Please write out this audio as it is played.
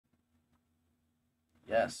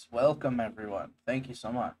Yes, welcome everyone. Thank you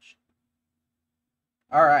so much.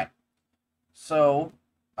 All right. So,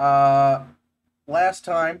 last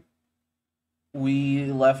time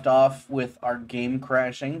we left off with our game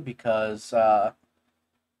crashing because,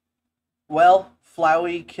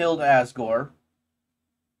 Flowey killed Asgore,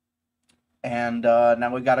 and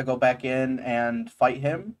now we got to go back in and fight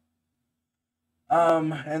him.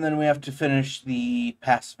 And then we have to finish the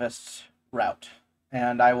pacifist route.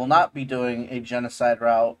 And I will not be doing a genocide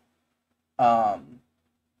route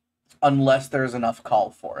unless there's enough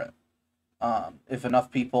call for it. If enough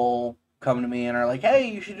people come to me and are like, hey,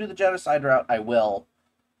 you should do the genocide route, I will.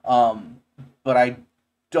 But I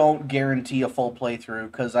don't guarantee a full playthrough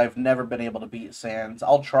because I've never been able to beat Sans.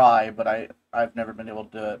 I'll try, but I've never been able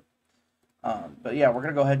to do it. But yeah, we're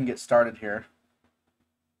going to go ahead and get started here.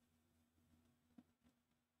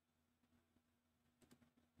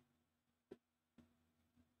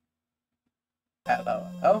 Hello.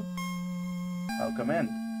 Oh, welcome in.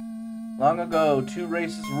 Long ago, two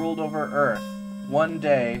races ruled over Earth. One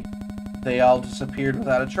day, they all disappeared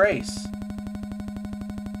without a trace.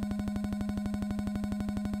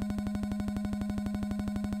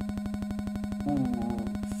 Ooh,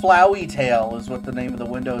 Flowey Tail is what the name of the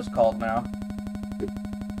window is called now.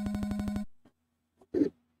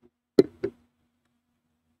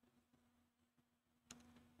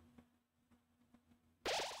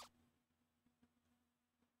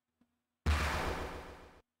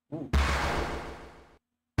 Ooh.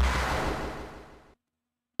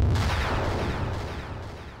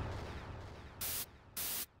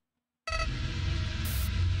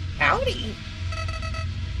 Howdy!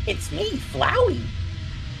 It's me, Flowey.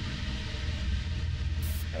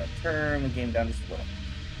 Gotta turn the game down just a little.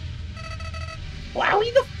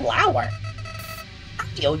 Flowey the Flower.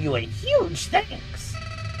 I owe you a huge thanks.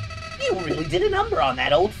 You really did a number on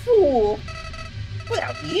that old fool.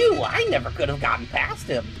 Without you, I never could have gotten past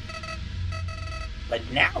him. But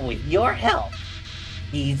now, with your help,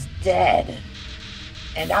 he's dead.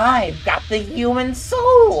 And I've got the human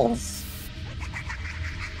souls.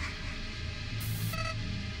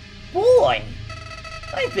 Boy,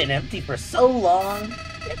 I've been empty for so long.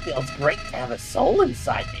 It feels great to have a soul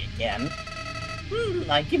inside me again.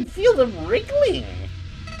 I can feel them wriggling.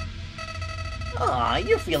 Aw,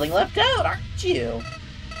 you're feeling left out, aren't you?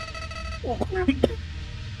 Well,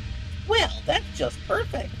 that's just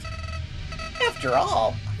perfect. After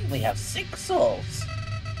all, I only have 6 souls.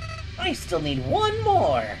 I still need 1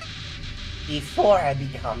 more before I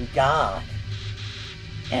become God.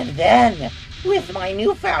 And then, with my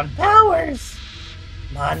newfound powers,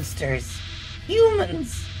 monsters,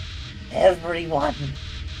 humans, everyone,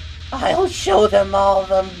 I'll show them all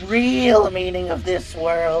the real meaning of this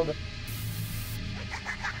world.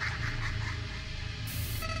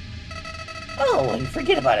 Oh, and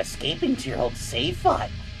forget about escaping to your old save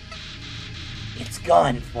file. It's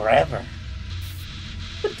gone forever.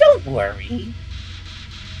 But don't worry.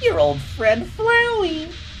 Your old friend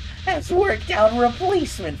Flowey has worked out a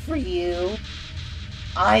replacement for you.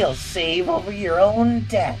 I'll save over your own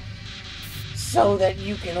death so that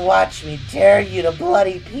you can watch me tear you to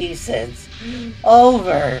bloody pieces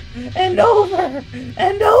over and over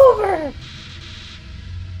and over.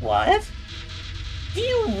 What? Do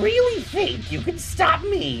you really think you can stop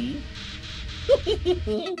me?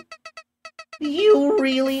 You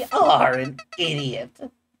really are an idiot.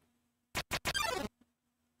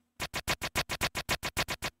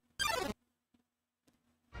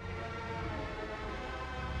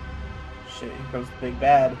 Shit, here comes the big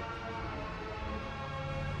bad.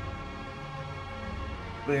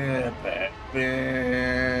 Ba, ba,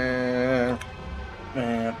 ba.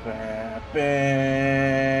 Ba, ba, ba.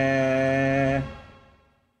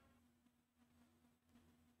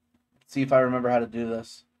 Let's see if I remember how to do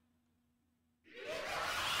this.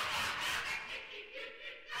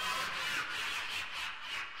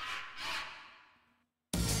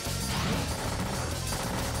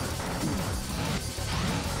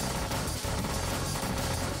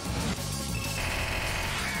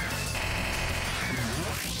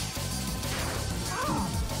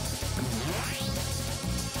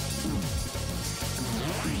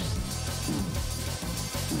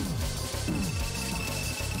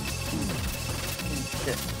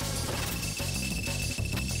 Shit.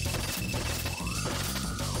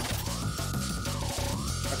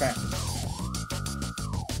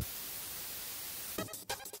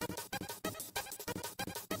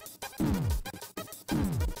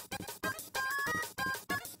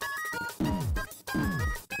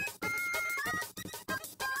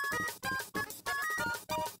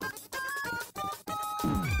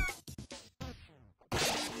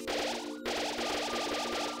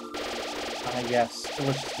 Ah, yes.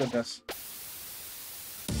 Delicious goodness.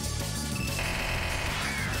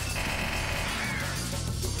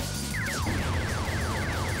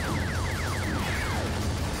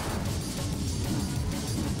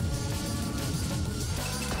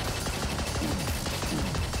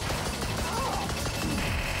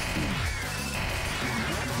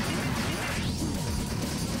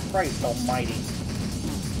 Christ almighty.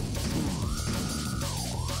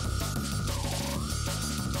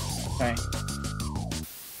 Okay.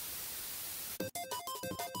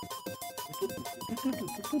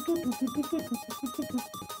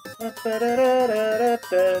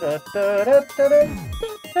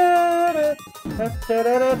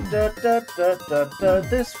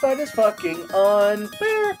 This fight is fucking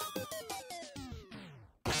unfair.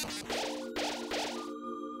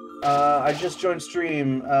 I just joined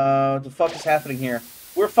stream. What the fuck is happening here?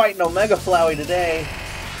 We're fighting Omega Flowey today.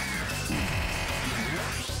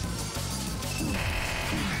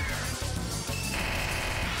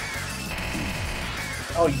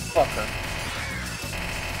 Oh, you fucker.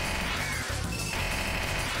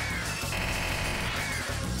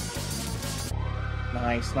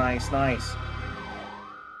 Nice, nice, nice.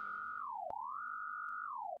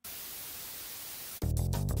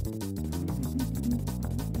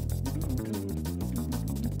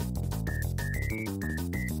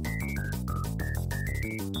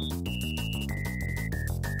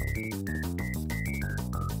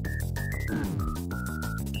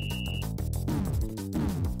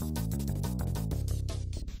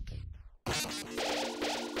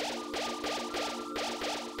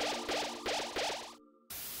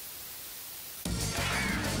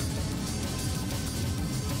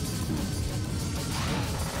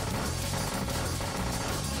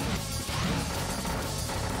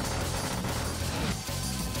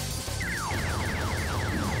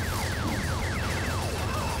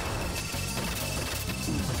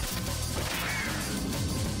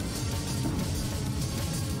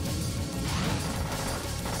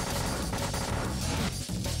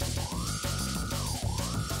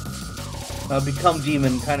 Become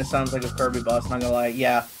Demon kind of sounds like a Kirby boss, not gonna lie.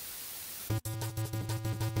 Yeah.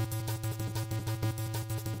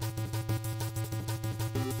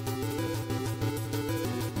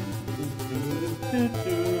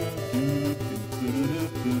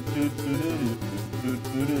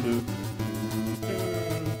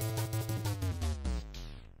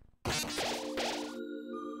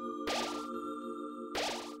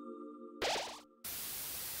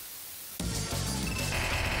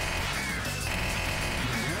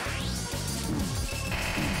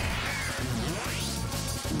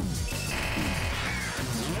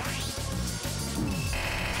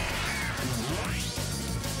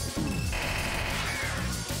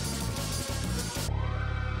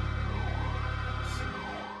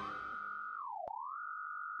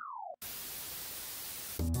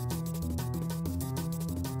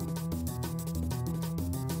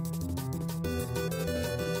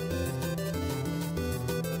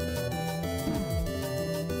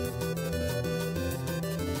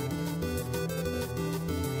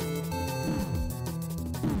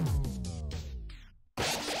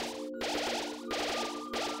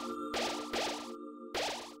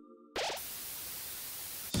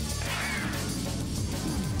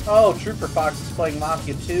 Oh, Trooper Fox is playing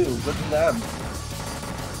Mafia 2. Good for them.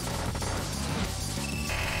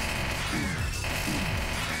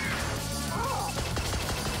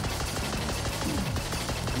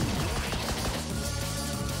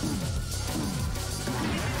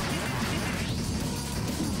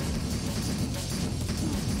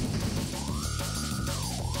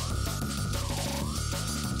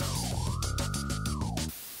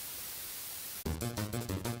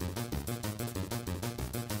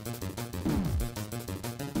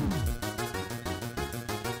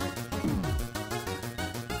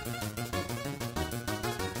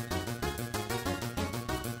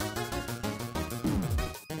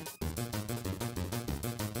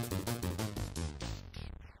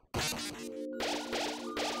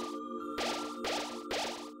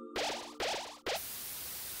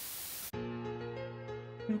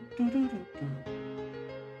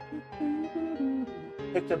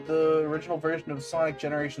 Picked up the original version of Sonic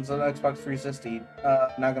Generations on Xbox 360.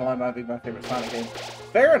 Not gonna lie, might be my favorite Sonic game.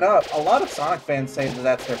 Fair enough. A lot of Sonic fans say that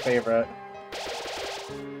that's their favorite.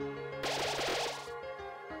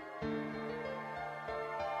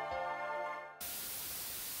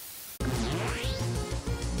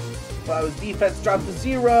 Flow's defense dropped to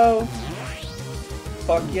 0.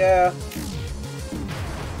 Fuck yeah.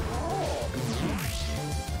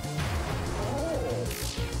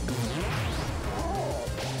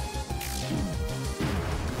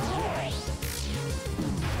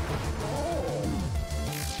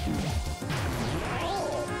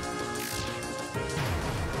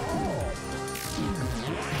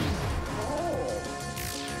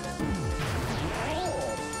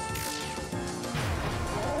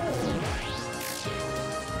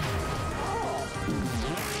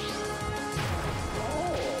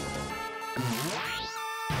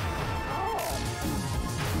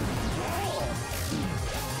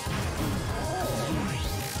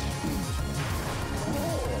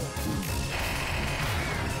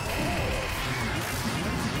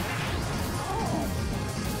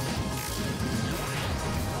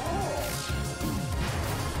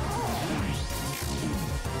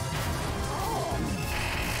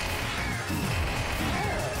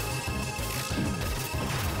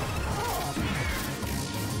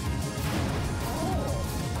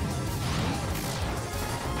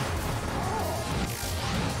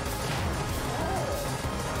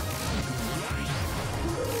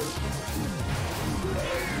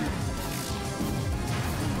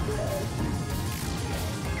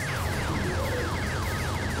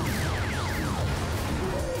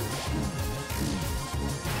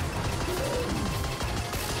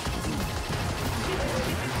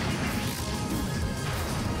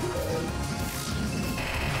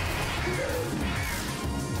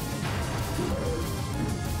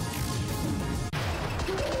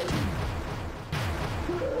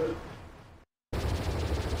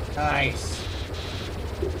 Nice.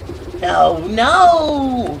 No,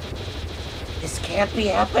 no! This can't be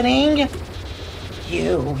happening!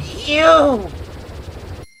 You!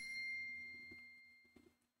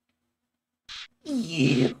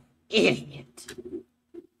 You idiot!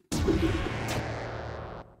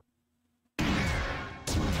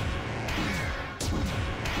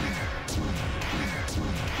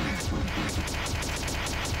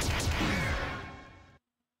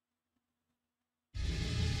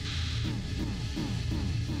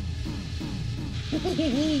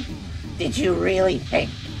 Did you really think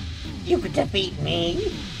you could defeat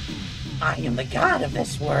me? I am the god of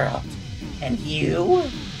this world, and you're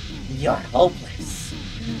hopeless.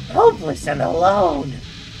 Hopeless and alone.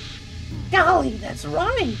 Golly, that's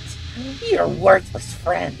right. You're worthless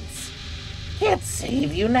friends. Can't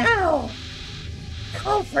save you now.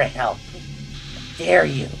 Call for help. Dare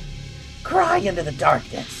you. Cry into the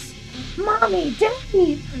darkness. Mommy,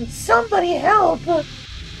 Daddy, somebody help.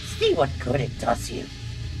 See what good it does you.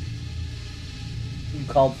 You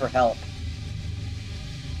called for help.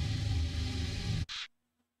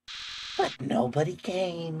 But nobody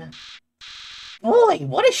came. Boy,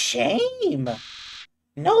 what a shame.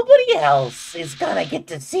 Nobody else is gonna get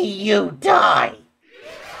to see you die.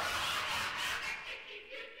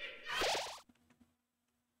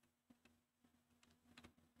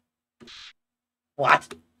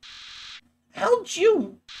 What? How'd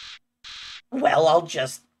you... Well, I'll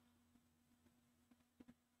just...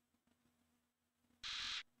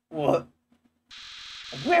 What?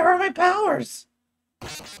 Where are my powers? The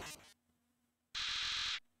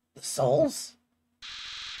souls?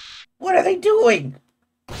 What are they doing?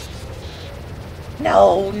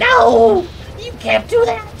 No, no! You can't do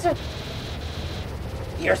that!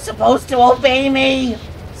 You're supposed to obey me!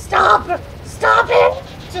 Stop! Stop it!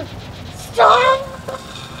 Stop!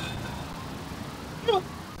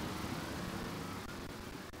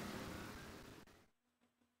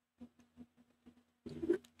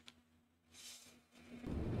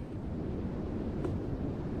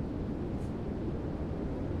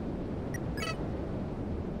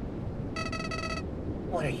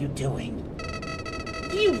 What are you doing?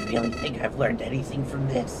 Do you really think I've learned anything from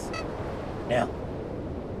this? No.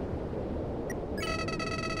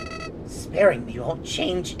 Sparing me won't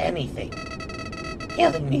change anything.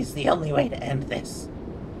 Killing me is the only way to end this.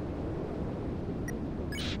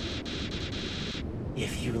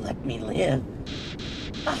 If you let me live,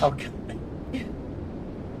 I'll come back.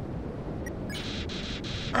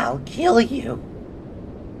 I'll kill you.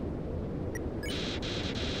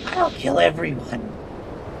 I'll kill everyone.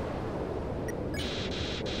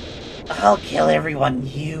 I'll kill everyone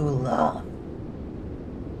you love.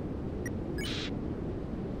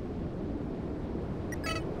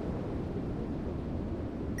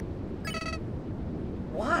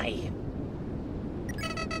 Why?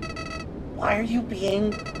 Why are you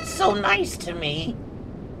being so nice to me?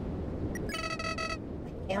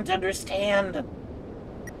 I can't understand.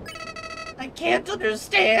 I can't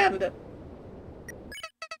understand.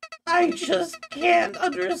 I just can't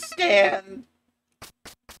understand.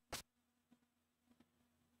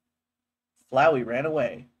 Flowey ran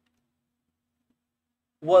away.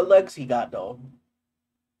 What legs he got, though?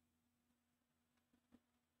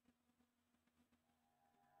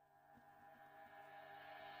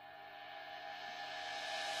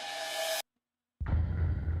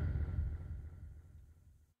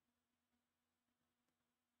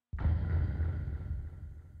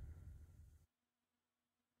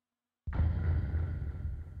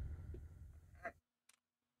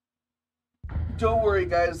 Don't worry,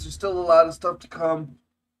 guys. There's still a lot of stuff to come.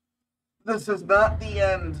 This is not the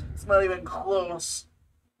end. It's not even close.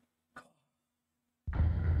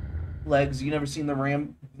 Legs, you never seen the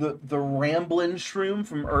Ramblin' Shroom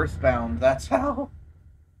from Earthbound. That's how.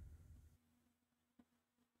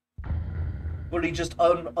 Would he just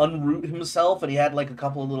unroot himself and he had like a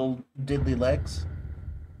couple of little diddly legs?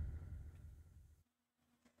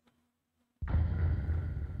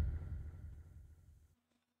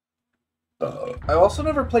 I also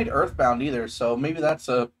never played Earthbound either, so maybe that's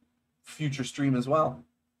a future stream as well.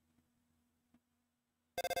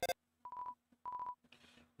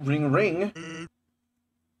 Ring ring.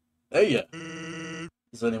 Hey ya.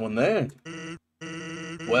 Is anyone there?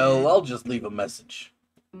 Well, I'll just leave a message.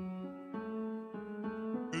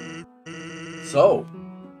 So,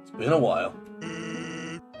 it's been a while.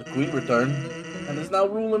 The Queen returned and is now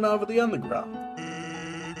ruling over the underground.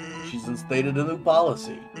 She's instated a new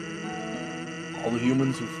policy. All the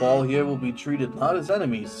humans who fall here will be treated not as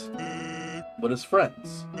enemies, but as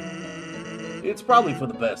friends. It's probably for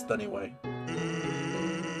the best, anyway.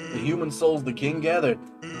 The human souls the king gathered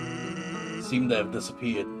seem to have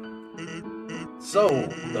disappeared. So,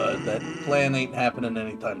 that plan ain't happening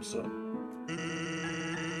anytime soon.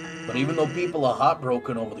 But even though people are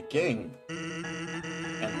heartbroken over the king,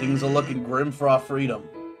 and things are looking grim for our freedom,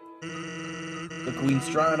 the Queen's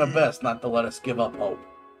trying her best not to let us give up hope.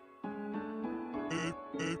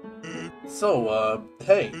 So,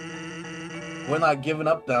 hey, we're not giving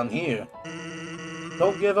up down here.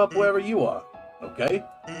 Don't give up wherever you are, okay?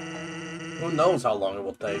 Who knows how long it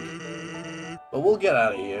will take. But we'll get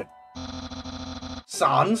out of here.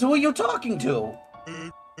 Sans, who are you talking to?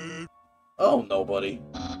 Oh, nobody.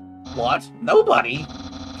 What? Nobody?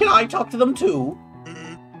 Can I talk to them too?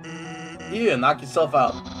 Here, knock yourself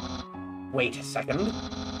out. Wait a second.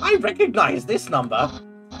 I recognize this number.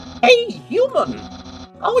 Hey, human!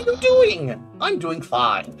 How are you doing? I'm doing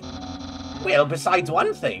fine. Well, besides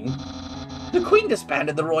one thing, the Queen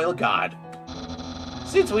disbanded the Royal Guard.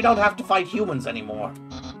 Since we don't have to fight humans anymore.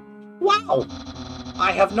 Wow!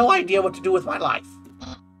 I have no idea what to do with my life.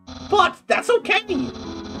 But that's okay,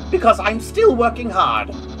 because I'm still working hard.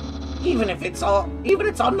 Even if it's on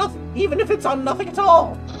nothing at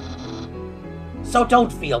all. So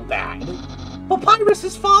don't feel bad. Papyrus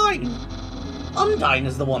is fine. Undine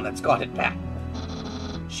is the one that's got it bad.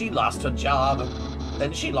 She lost her job,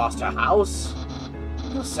 then she lost her house.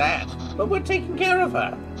 You're sad, but we're taking care of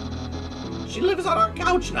her. She lives on our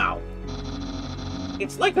couch now.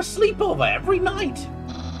 It's like a sleepover every night.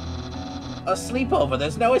 A sleepover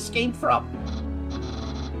there's no escape from.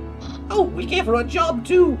 Oh, we gave her a job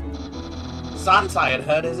too. Sans, I had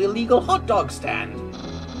heard, is illegal hot dog stand.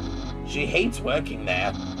 She hates working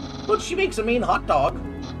there, but she makes a mean hot dog.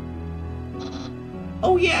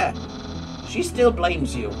 Oh yeah, she still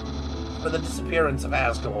blames you for the disappearance of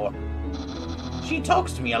Asgore. She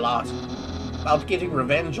talks to me a lot about getting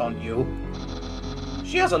revenge on you.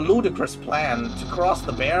 She has a ludicrous plan to cross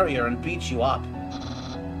the barrier and beat you up.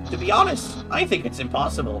 To be honest, I think it's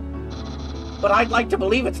impossible. But I'd like to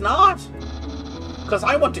believe it's not. Because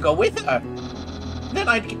I want to go with her. Then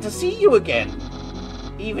I'd get to see you again.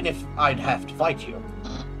 Even if I'd have to fight you.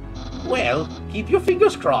 Well, keep your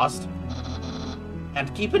fingers crossed.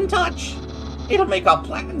 And keep in touch. It'll make our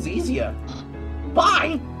plans easier.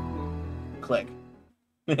 Bye! Click.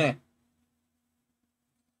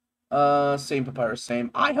 Same Papyrus,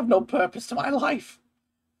 same. I have no purpose to my life.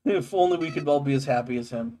 If only we could all be as happy as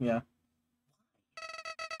him, yeah.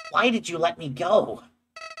 Why did you let me go?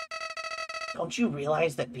 Don't you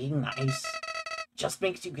realize that being nice just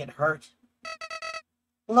makes you get hurt?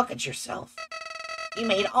 Look at yourself. You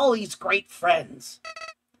made all these great friends.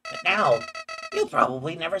 But now, you'll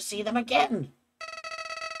probably never see them again.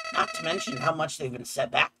 Not to mention how much they've been set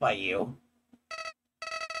back by you.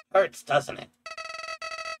 Hurts, doesn't it?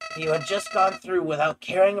 If you had just gone through without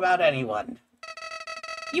caring about anyone,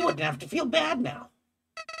 you wouldn't have to feel bad now.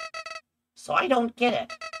 So I don't get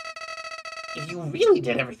it. If you really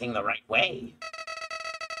did everything the right way,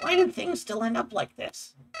 why did things still end up like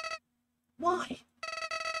this? Why?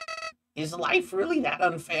 Is life really that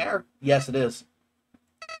unfair? Yes, it is.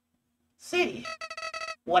 Say,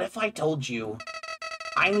 what if I told you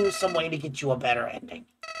I knew some way to get you a better ending?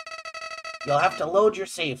 You'll have to load your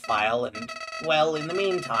save file and, well, in the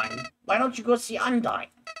meantime, why don't you go see Undine?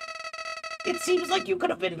 It seems like you could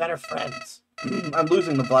have been better friends. I'm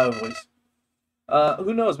losing the Flower voice.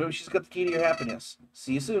 Who knows? Maybe she's got the key to your happiness.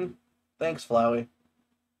 See you soon. Thanks, Flowey.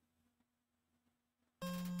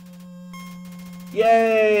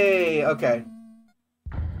 Yay! Okay.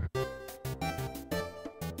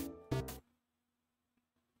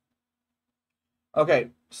 Okay,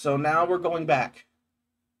 so now we're going back.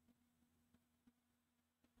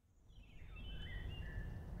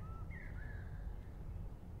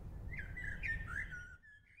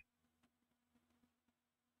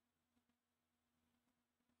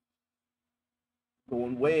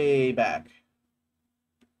 Going way back.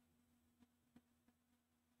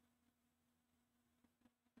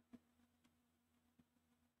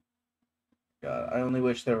 God, I only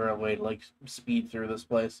wish there were a way to, like, speed through this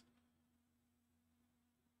place.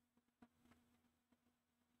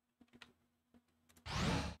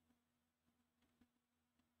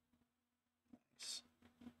 Nice.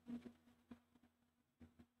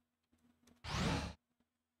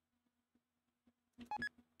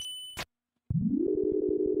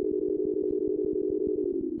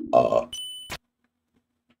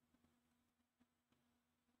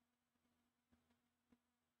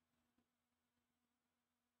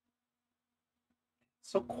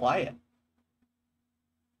 So quiet.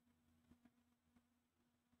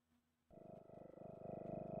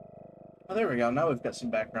 Oh, there we go. Now we've got some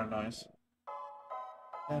background noise.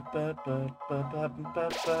 Ba, ba, ba, ba, ba, ba,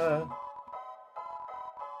 ba.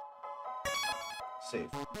 save.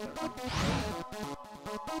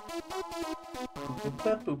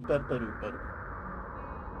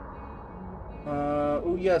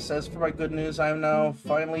 Oh yes, as for my good news, I am now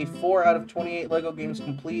finally 4 out of 28 LEGO games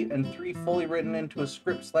complete and 3 fully written into a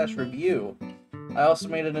script/review. I also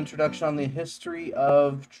made an introduction on the history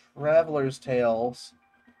of Traveler's Tales,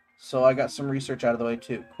 so I got some research out of the way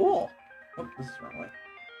too. Cool. Oh, this is the wrong way.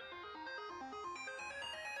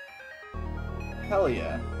 Hell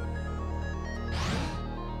yeah.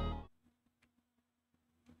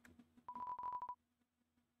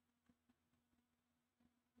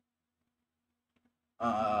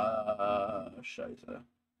 Scheiße.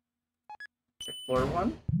 Floor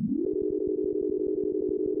 1.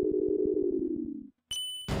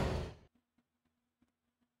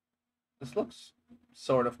 This looks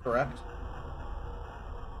sort of correct.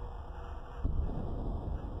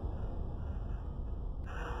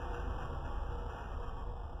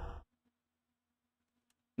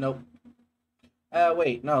 Nope.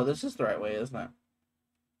 Wait, no, this is the right way, isn't it?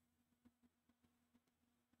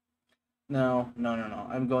 No.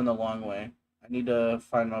 I'm going the long way. I need to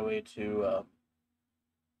find my way to,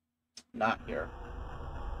 not here.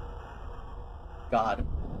 God.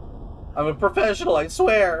 I'm a professional, I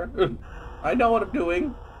swear! I know what I'm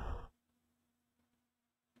doing.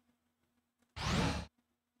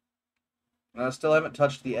 I still haven't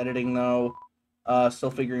touched the editing, though.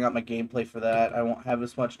 Still figuring out my gameplay for that. I won't have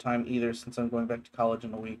as much time either since I'm going back to college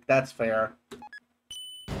in a week. That's fair.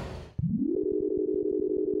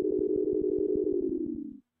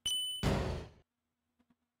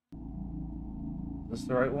 Is this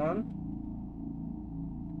the right one?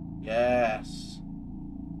 Yes.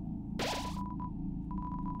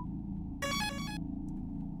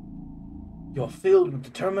 You're filled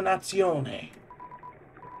with determinazione.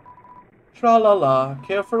 Tra-la-la,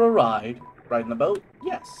 care for a ride? Riding the boat?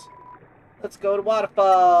 Yes. Let's go to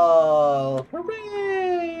waterfall!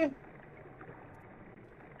 Hooray!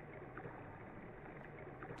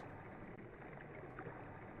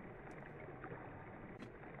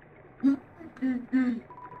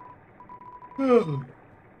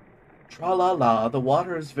 Tra-la-la, the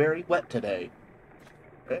water is very wet today.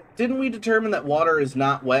 Didn't we determine that water is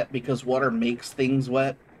not wet because water makes things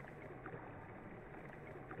wet?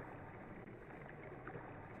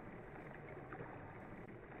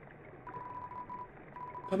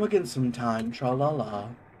 Come again sometime, tra-la-la.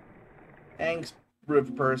 Thanks,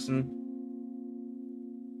 river person.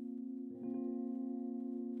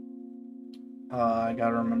 I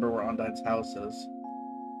gotta remember where Undyne's house is.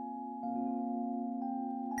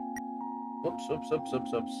 Oops.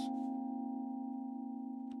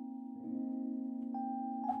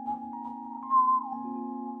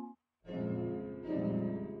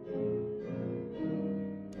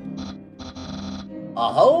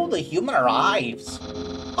 Aho, the human arrives.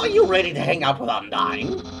 Are you ready to hang out with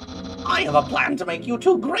Undyne? I have a plan to make you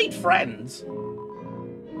two great friends.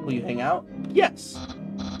 Will you hang out? Yes.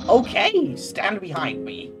 Okay, stand behind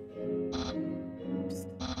me.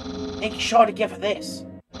 Make sure to give her this.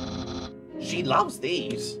 She loves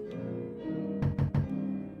these.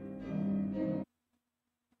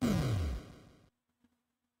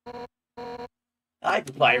 Hi,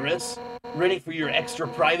 Papyrus. Ready for your extra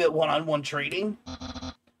private one-on-one training?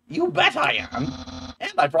 You bet I am.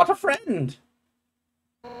 And I brought a friend.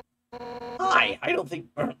 Hi, I don't think...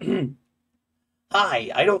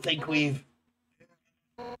 Hi, I don't think we've...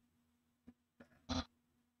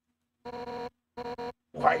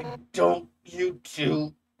 Why don't you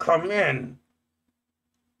two come in?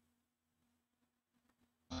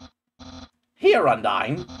 Here,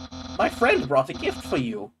 Undyne. My friend brought a gift for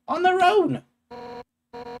you, on their own.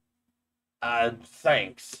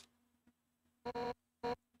 Thanks.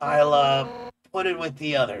 I'll, put it with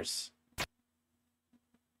the others.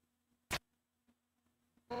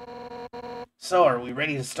 So, are we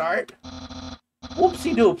ready to start?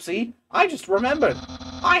 Whoopsie doopsie, I just remembered.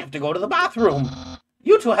 I have to go to the bathroom.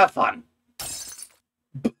 You two have fun.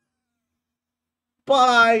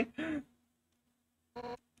 Bye.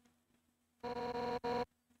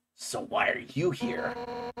 So why are you here?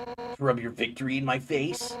 To rub your victory in my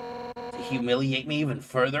face? To humiliate me even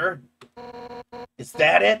further? Is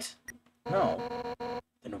that it? No.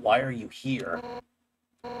 Then why are you here?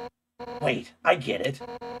 Wait, I get it.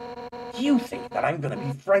 You think that I'm gonna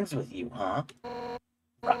be friends with you, huh?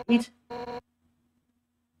 Right?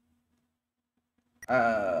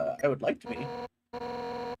 I would like to be.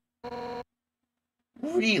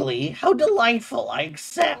 Really? How delightful, I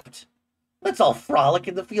accept. Let's all frolic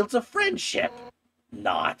in the fields of friendship.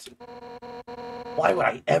 Not. Why would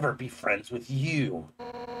I ever be friends with you?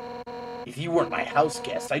 If you weren't my house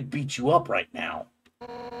guest, I'd beat you up right now.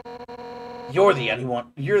 You're the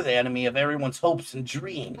enemy of everyone's hopes and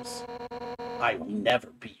dreams. I will never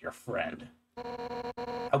be your friend.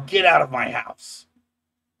 Now get out of my house.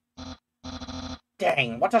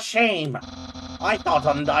 Dang, what a shame. I thought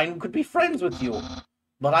Undyne could be friends with you,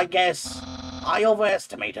 but I guess I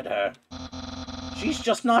overestimated her. She's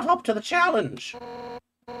just not up to the challenge.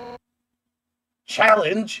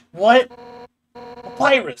 Challenge? What?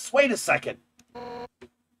 Papyrus, wait a second.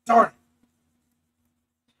 Darn it.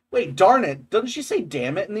 Wait, darn it. Doesn't she say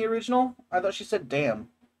damn it in the original? I thought she said damn.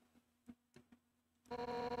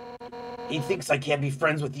 He thinks I can't be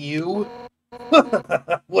friends with you?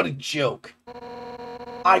 What a joke.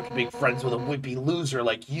 I could make friends with a wimpy loser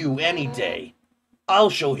like you any day. I'll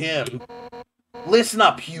show him. Listen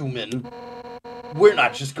up, human. We're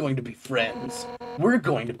not just going to be friends. We're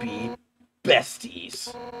going to be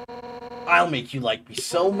besties. I'll make you like me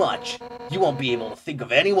so much, you won't be able to think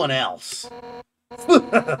of anyone else.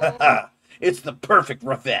 It's the perfect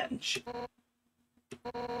revenge.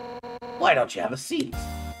 Why don't you have a seat?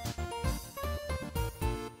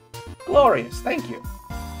 Glorious, thank you.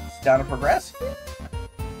 Sit down and progress.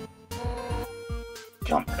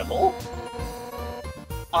 Comfortable?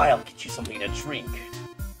 I'll get you something to drink.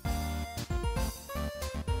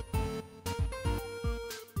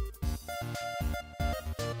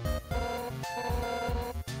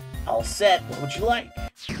 All set. What would you like?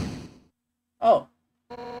 Oh.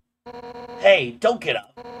 Hey, don't get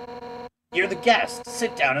up. You're the guest.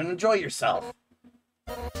 Sit down and enjoy yourself.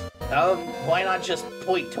 Why not just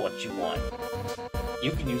point to what you want?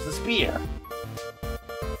 You can use the spear.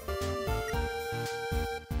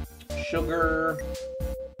 Sugar,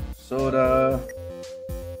 soda,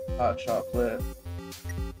 hot chocolate,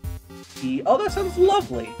 tea. Oh, that sounds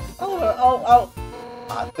lovely.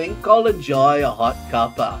 I think I'll enjoy a hot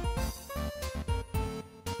cuppa.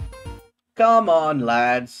 Come on,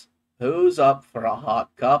 lads. Who's up for a hot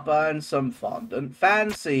cuppa and some fondant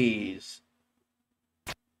fancies?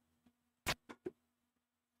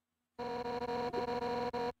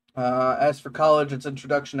 As for college, it's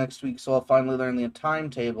introduction next week, so I'll finally learn the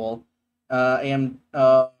timetable. AMD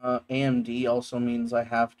also means I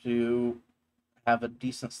have to have a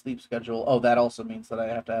decent sleep schedule. Oh, that also means that I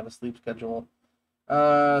have to have a sleep schedule.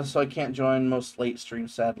 So I can't join most late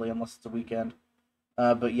streams, sadly, unless it's a weekend.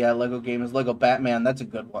 But yeah, Lego game is Lego Batman. That's a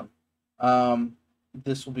good one.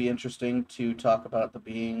 This will be interesting to talk about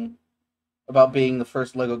being the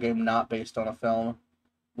first Lego game not based on a film.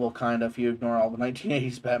 Well, kind of, if you ignore all the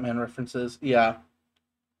 1980s Batman references. Yeah.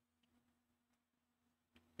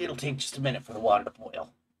 It'll take just a minute for the water to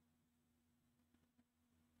boil.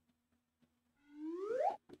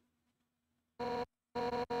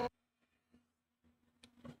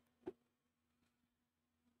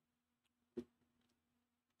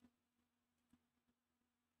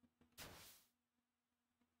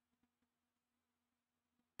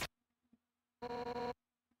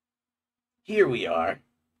 Here we are.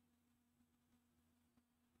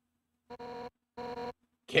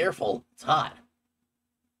 Careful, it's hot.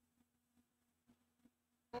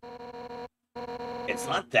 It's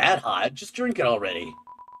not that hot. Just drink it already.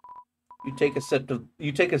 You take a sip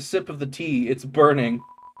of the tea, it's burning.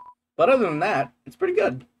 But other than that, it's pretty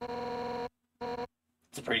good.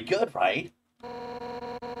 It's pretty good, right?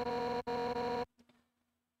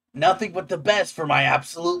 Nothing but the best for my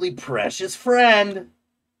absolutely precious friend.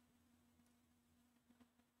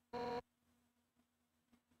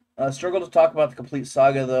 Struggle to talk about the complete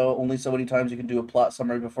saga, though. Only so many times you can do a plot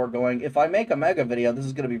summary before going. If I make a mega video, this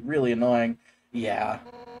is going to be really annoying. Yeah.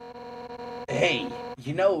 Hey,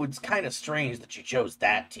 you know, it's kind of strange that you chose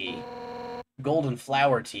that tea. Golden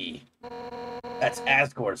flower tea. That's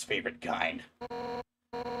Asgore's favorite kind.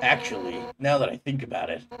 Actually, now that I think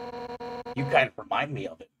about it, you kind of remind me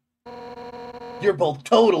of it. You're both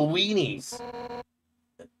total weenies.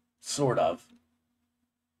 Sort of.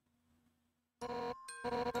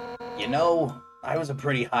 You know, I was a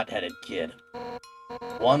pretty hot-headed kid.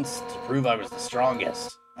 Once, to prove I was the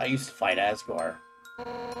strongest, I used to fight Asgore.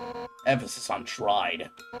 Emphasis on tried.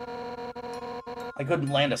 I couldn't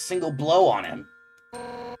land a single blow on him.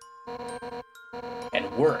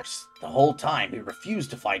 And worse, the whole time he refused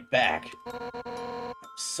to fight back. I was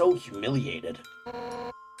so humiliated.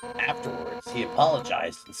 Afterwards, he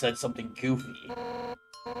apologized and said something goofy.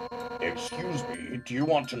 Excuse me, do you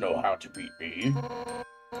want to know how to beat me?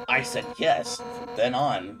 I said yes. From then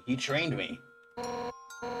on, he trained me.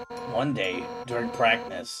 One day, during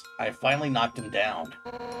practice, I finally knocked him down.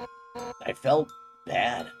 I felt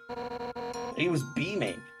bad. But he was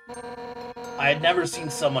beaming. I had never seen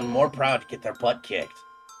someone more proud to get their butt kicked.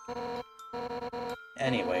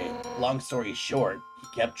 Anyway, long story short,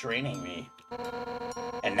 he kept training me.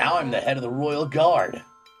 And now I'm the head of the Royal Guard.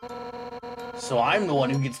 So I'm the one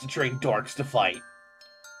who gets to train dorks to fight.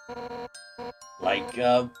 Like,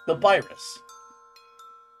 the virus.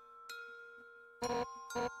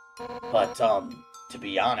 But, to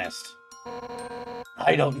be honest,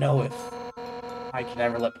 I don't know if I can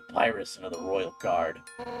ever let Papyrus into the Royal Guard.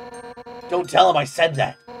 Don't tell him I said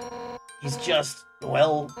that. He's just,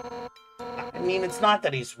 well, I mean, it's not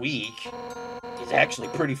that he's weak. He's actually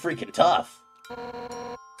pretty freaking tough.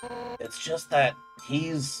 It's just that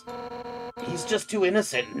he's just too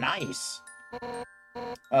innocent and nice.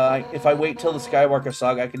 If I wait till the Skywalker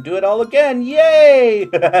Saga, I can do it all again. Yay!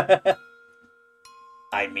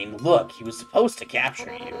 I mean, look, he was supposed to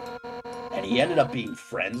capture you, and he ended up being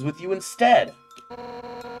friends with you instead.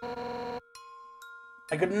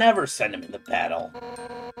 I could never send him into battle.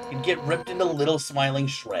 He'd get ripped into little smiling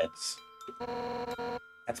shreds.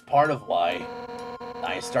 That's part of why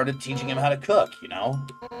I started teaching him how to cook, you know?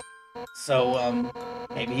 So,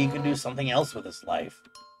 maybe he could do something else with his life.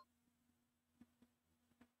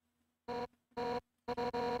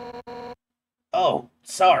 Oh,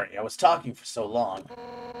 sorry, I was talking for so long.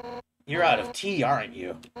 You're out of tea, aren't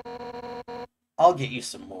you? I'll get you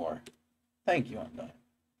some more. Thank you, Undyne.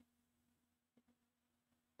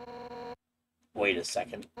 Wait a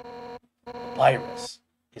second. Papyrus,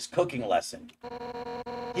 his cooking lesson.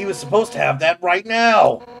 He was supposed to have that right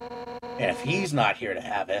now! And if he's not here to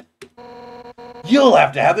have it, you'll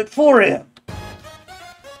have to have it for him!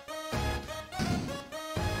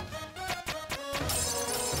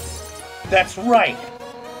 That's right!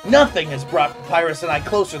 Nothing has brought Papyrus and I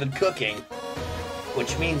closer than cooking.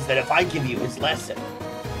 Which means that if I give you his lesson,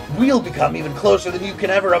 we'll become even closer than you can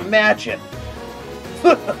ever imagine.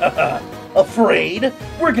 Afraid?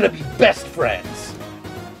 We're gonna be best friends.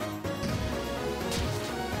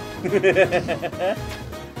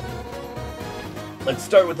 Let's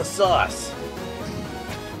start with the sauce.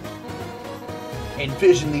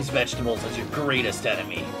 Envision these vegetables as your greatest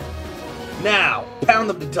enemy. Now, pound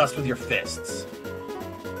them to dust with your fists.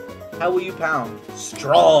 How will you pound?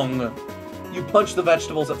 Strong. You punch the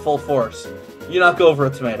vegetables at full force. You knock over a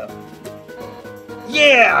tomato.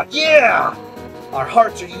 Yeah, yeah! Our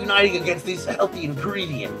hearts are uniting against these healthy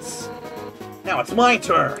ingredients. Now it's my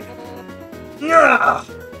turn. Yeah!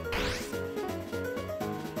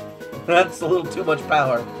 That's a little too much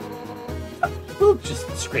power. We'll just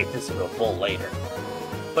scrape this into a bowl later.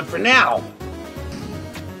 But for now,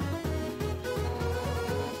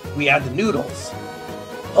 we add the noodles.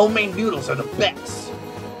 Homemade noodles are the best.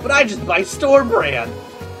 But I just buy store brand.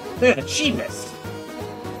 They're the cheapest.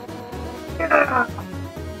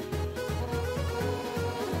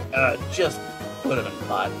 Just put them in the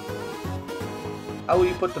pot. How will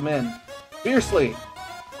you put them in? Fiercely!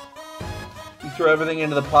 You throw everything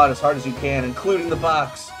into the pot as hard as you can, including the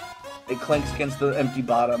box. It clanks against the empty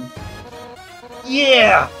bottom.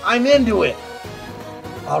 Yeah! I'm into it!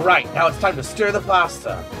 Alright, now it's time to stir the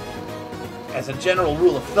pasta. As a general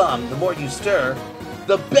rule of thumb, the more you stir,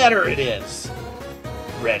 the better it is.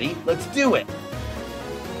 Ready? Let's do it!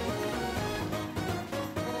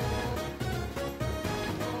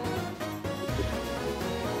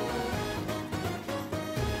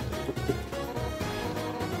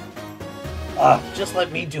 Just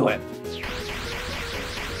let me do it.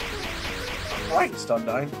 Christ,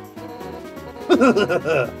 Undyne.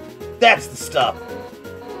 That's the stuff.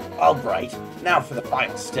 Alright, now for the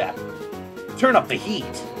final step. Turn up the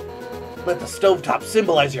heat. Let the stovetop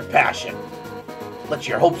symbolize your passion. Let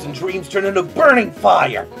your hopes and dreams turn into burning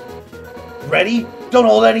fire. Ready? Don't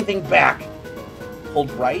hold anything back.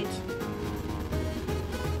 Hold right.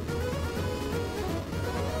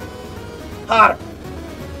 Hotter.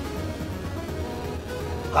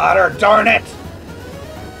 Hotter, darn it!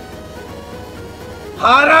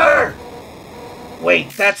 Hotter! Wait,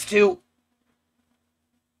 that's too...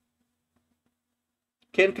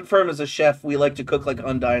 Can confirm as a chef, we like to cook like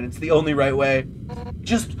Undyne. It's the only right way.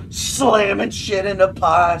 Just slamming shit into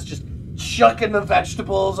pots, just chucking the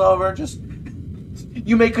vegetables over, just...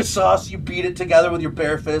 You make a sauce, you beat it together with your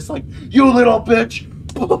bare fist, like, you little bitch!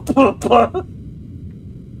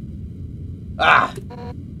 Ah!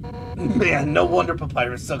 Man, no wonder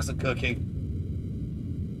Papyrus sucks at cooking.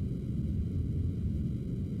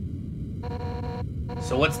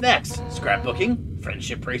 So what's next? Scrapbooking?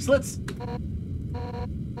 Friendship bracelets?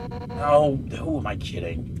 Oh, who am I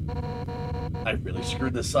kidding? I really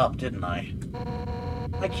screwed this up, didn't I?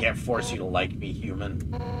 I can't force you to like me, human.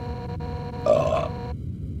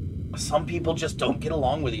 Some people just don't get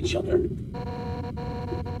along with each other.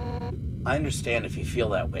 I understand if you feel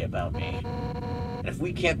that way about me. And if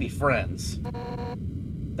we can't be friends,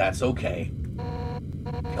 that's okay.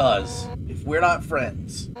 Because if we're not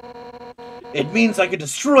friends, it means I could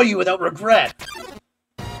destroy you without regret.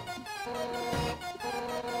 I've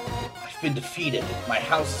been defeated. My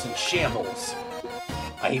house is in shambles.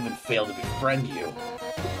 I even failed to befriend you.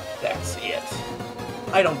 That's it.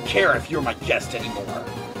 I don't care if you're my guest anymore.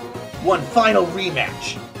 One final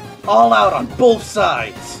rematch. All out on both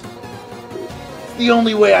sides. It's the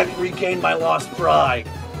only way I can regain my lost pride.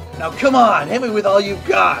 Now come on, hit me with all you've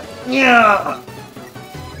got. Yeah.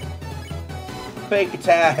 Fake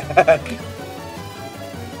attack.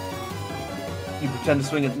 You pretend to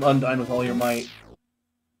swing at Undyne with all your might.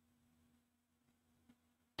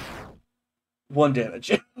 1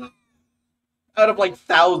 damage. Out of like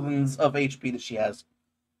thousands of HP that she has.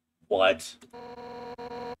 What?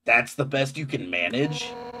 That's the best you can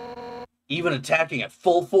manage? Even attacking at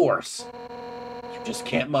full force? You just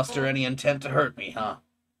can't muster any intent to hurt me, huh?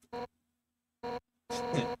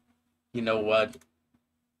 You know what?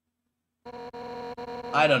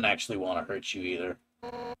 I don't actually want to hurt you either.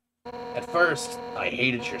 At first, I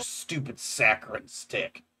hated your stupid saccharine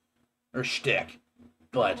stick. Or shtick.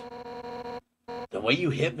 But the way you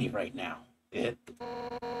hit me right now, it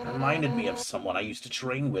reminded me of someone I used to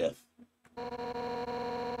train with.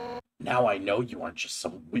 Now I know you aren't just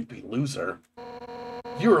some wimpy loser.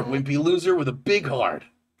 You're a wimpy loser with a big heart.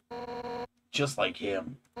 Just like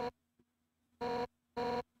him.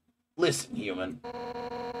 Listen, human.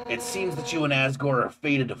 It seems that you and Asgore are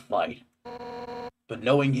fated to fight. But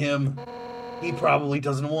knowing him, he probably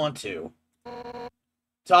doesn't want to.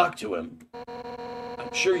 Talk to him.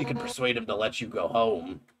 I'm sure you can persuade him to let you go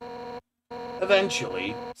home.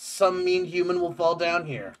 Eventually, some mean human will fall down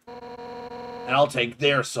here. And I'll take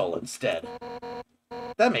their soul instead.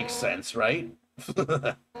 That makes sense, right?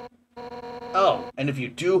 Oh, and if you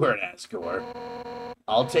do hurt Asgore,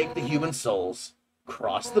 I'll take the human souls,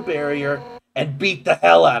 cross the barrier, and beat the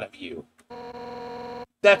hell out of you.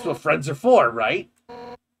 That's what friends are for, right?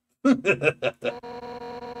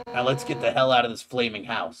 Now let's get the hell out of this flaming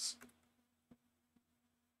house.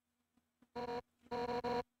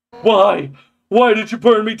 Why? Why did you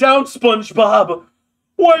burn me down, SpongeBob?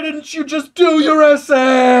 Why didn't you just do your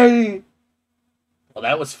essay? Well,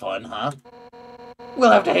 that was fun, huh?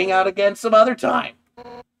 We'll have to hang out again some other time.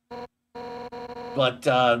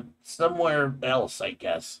 But, somewhere else, I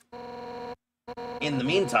guess. In the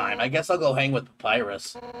meantime, I guess I'll go hang with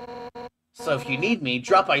Papyrus. So if you need me,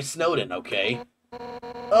 drop by Snowden, okay?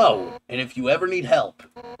 Oh, and if you ever need help,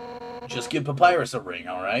 just give Papyrus a ring,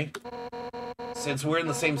 alright? Since we're in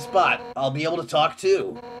the same spot, I'll be able to talk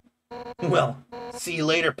too. Well, see you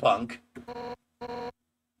later, punk.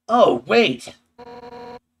 Oh, wait!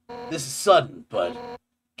 This is sudden, but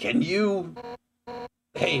can you...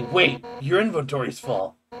 Hey, wait, your inventory's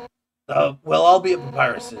full. Well, I'll be at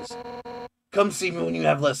Papyrus's. Come see me when you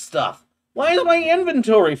have less stuff. Why is my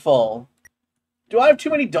inventory full? Do I have too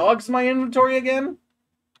many dogs in my inventory again?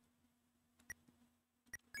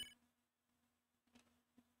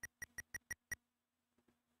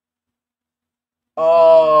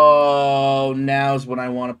 Oh, now's when I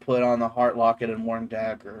want to put on the Heart Locket and Worn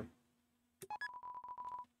Dagger.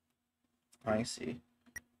 I see.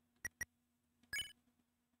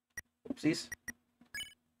 Oopsies.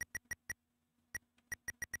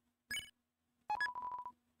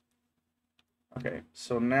 Okay,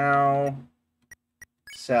 so now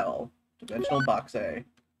sell dimensional box A.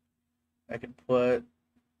 I can put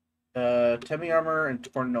Temi armor and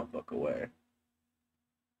torn notebook away.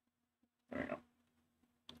 There we go.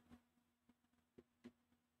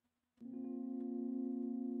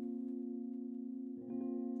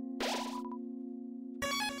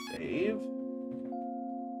 Save.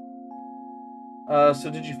 So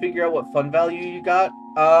did you figure out what fun value you got?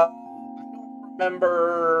 I don't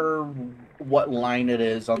remember what line it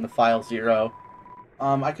is on the file 0.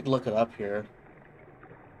 I could look it up here.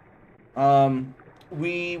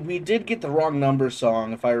 We did get the wrong number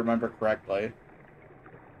song, if I remember correctly.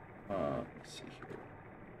 Let's see here.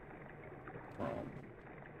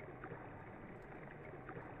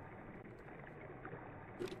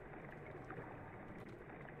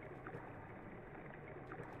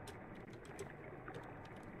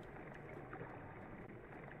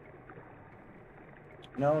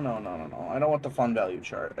 No. I don't want the fun value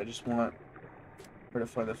chart. I just want where to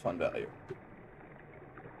find the fun value.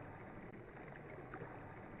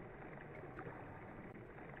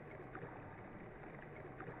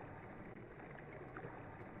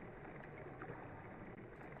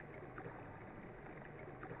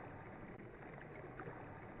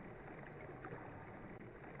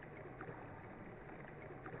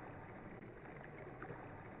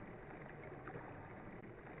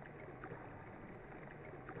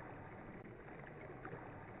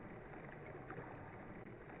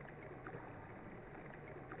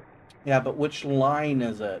 Yeah, but which line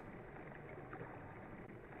is it?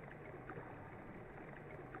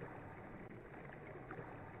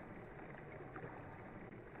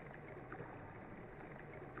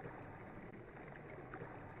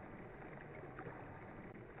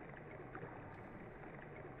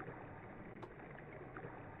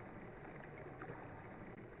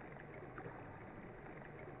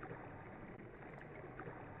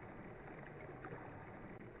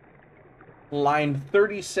 Line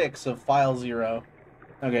 36 of file 0.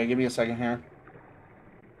 Okay, give me a second here.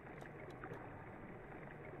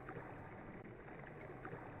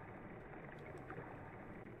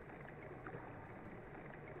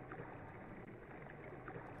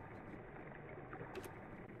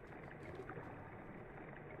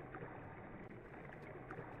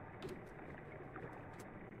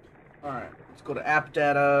 Alright, let's go to app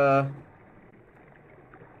data,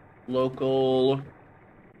 local,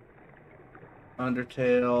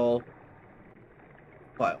 Undertale,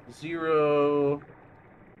 file 0,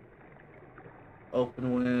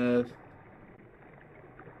 open with,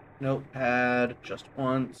 notepad, just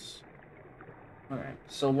once. Alright,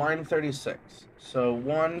 so line 36. So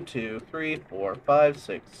 1, 2, 3, 4, 5,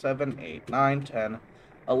 6, 7, 8, 9, 10,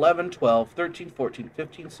 11, 12, 13, 14,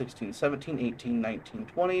 15, 16, 17, 18, 19,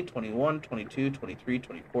 20, 21, 22, 23,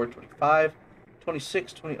 24, 25,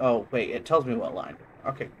 26, 20... Oh, wait, it tells me what line.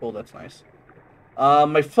 Okay, cool, that's nice.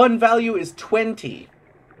 My fun value is 20.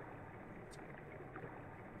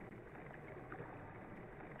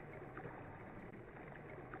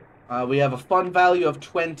 We have a fun value of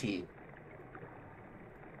 20.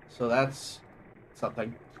 So that's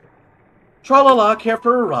something. Tra-la-la, care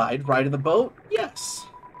for a ride? Ride in the boat? Yes.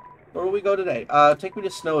 Where will we go today? Take me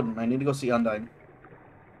to Snowden. I need to go see Undyne.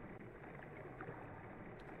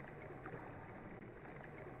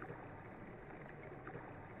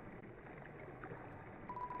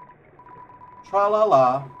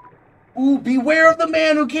 Tra-la-la. Ooh, beware of the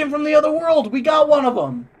man who came from the other world! We got one of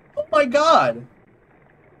them! Oh my god!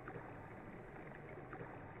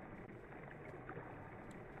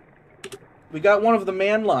 We got one of the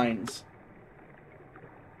man lines.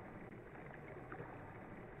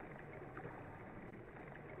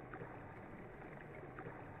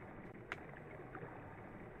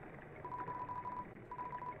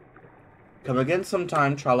 Come again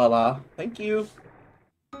sometime, tra-la-la. Thank you.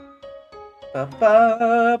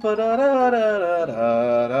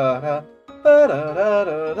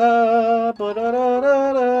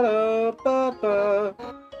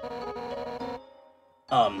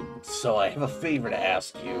 So I have a favor to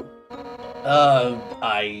ask you.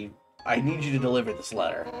 I need you to deliver this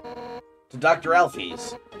letter. To Dr.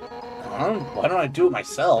 Alfie's. Why don't I do it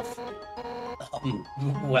myself?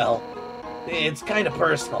 Well, it's kind of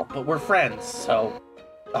personal, but we're friends, so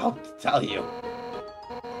I'll tell you.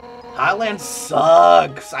 Highland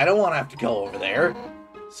sucks. I don't want to have to go over there.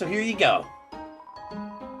 So here you go.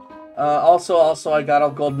 Also, I got all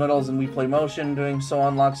gold medals in We Play Motion. Doing so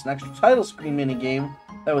unlocks an extra title screen minigame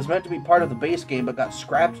that was meant to be part of the base game, but got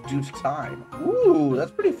scrapped due to time. Ooh,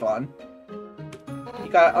 that's pretty fun. You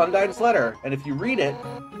got Undyne's letter, and if you read it,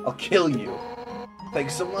 I'll kill you.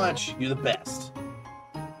 Thanks so much. You're the best.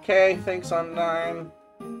 Okay, thanks, Undyne.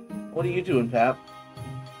 What are you doing, Pap?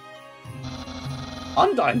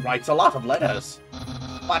 Undyne writes a lot of letters,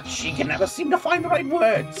 but she can never seem to find the right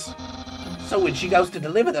words. So when she goes to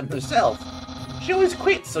deliver them herself, she always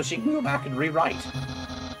quits so she can go back and rewrite.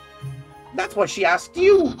 That's why she asked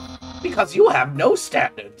you, because you have no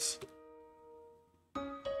standards.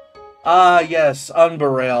 Ah, yes,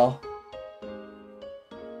 Unbarail.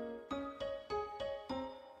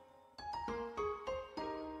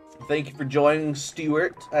 Thank you for joining,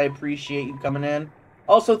 Stuart. I appreciate you coming in.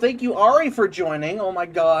 Also, thank you, Ari, for joining. Oh my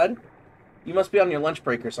god. You must be on your lunch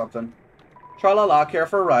break or something. Tra-la-la, care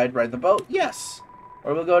for a ride, ride the boat? Yes.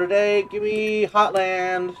 Where we'll go today? Give me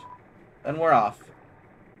Hotland. And we're off.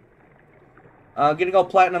 Getting all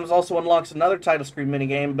platinums also unlocks another title screen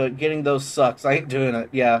minigame, but getting those sucks. I ain't doing it.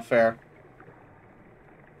 Yeah, fair.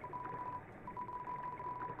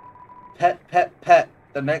 Pet, pet, pet.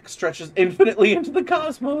 The neck stretches infinitely into the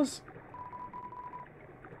cosmos.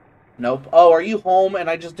 Nope. Oh, are you home and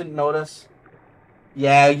I just didn't notice?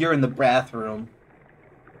 Yeah, you're in the bathroom.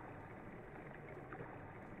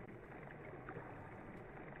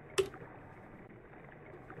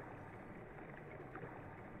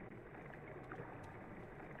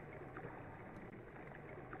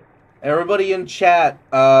 Everybody in chat,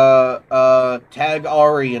 tag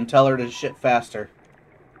Ari and tell her to shit faster.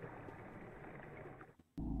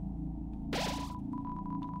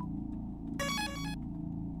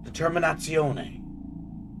 Determinazione.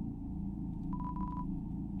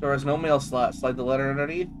 There is no mail slot. Slide the letter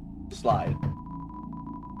underneath. Slide.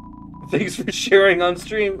 Thanks for sharing on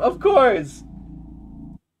stream. Of course!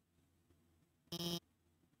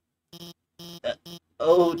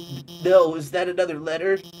 Oh, no, is that another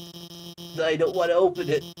letter? I don't want to open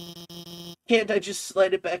it. Can't I just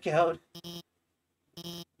slide it back out?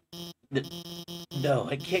 No,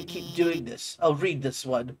 I can't keep doing this. I'll read this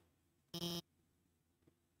one.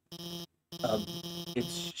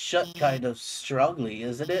 It's shut kind of strongly,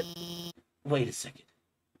 isn't it? Wait a second.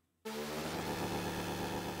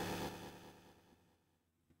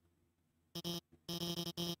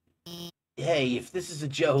 Hey, if this is a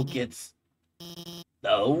joke, it's...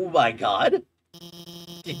 Oh my god!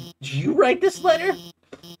 Did you write this letter?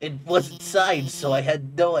 It wasn't signed, so I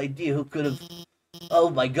had no idea who could have... Oh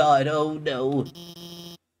my god, oh no.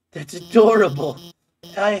 That's adorable.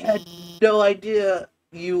 I had no idea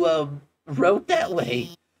you, wrote that way.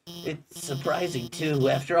 It's surprising, too,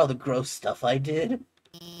 after all the gross stuff I did.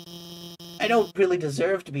 I don't really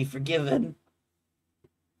deserve to be forgiven.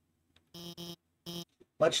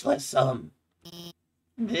 Much less,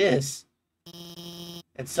 this.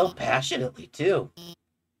 And so passionately, too.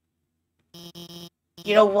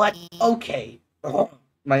 You know what? Okay.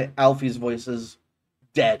 My Alfie's voice is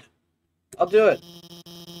dead. I'll do it.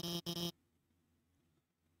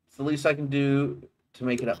 It's the least I can do to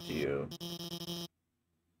make it up to you.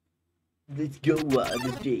 Let's go on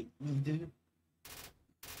a date.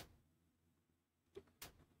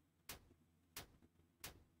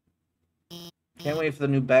 Can't wait for the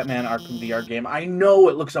new Batman Arkham VR game. I know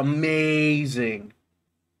it looks amazing.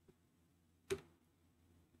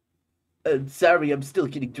 Sorry, I'm still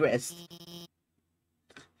getting dressed.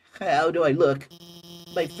 How do I look?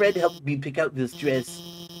 My friend helped me pick out this dress.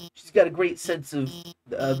 She's got a great sense of...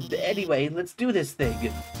 anyway, let's do this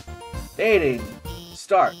thing. Dating.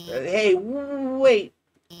 Start. Hey, wait.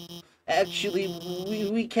 Actually,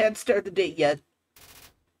 we can't start the date yet.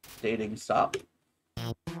 Dating. Stop.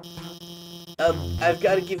 I've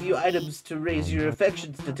got to give you items to raise your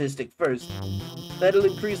affection statistic first. That'll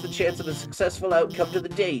increase the chance of a successful outcome to the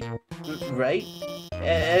date, right?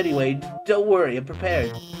 Anyway, don't worry, I'm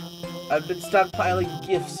prepared. I've been stockpiling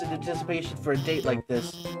gifts in anticipation for a date like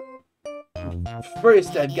this.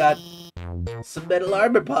 First, I've got some metal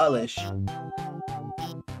armor polish.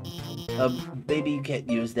 Maybe you can't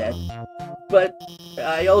use that. But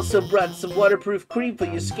I also brought some waterproof cream for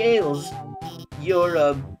your scales.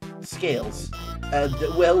 Your, scales. And,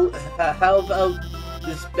 well, how about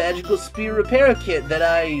this magical spear repair kit that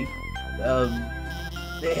I,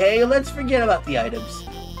 hey, let's forget about the items.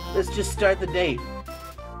 Let's just start the date.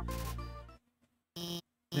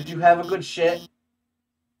 Did you have a good shit?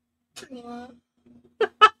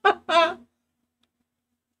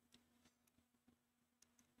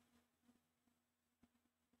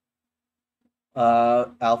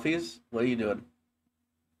 Alfie's? What are you doing?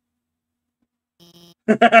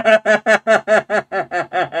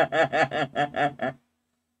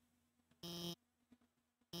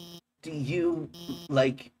 Do you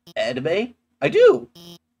like anime? I do.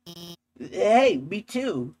 Hey, me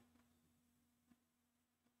too.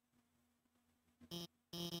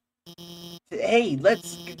 Hey,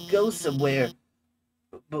 let's go somewhere.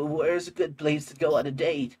 But where's a good place to go on a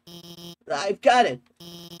date? I've got it.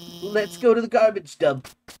 Let's go to the garbage dump.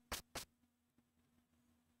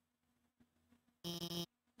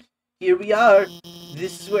 Here we are.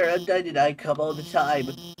 This is where Undyne and I come all the time.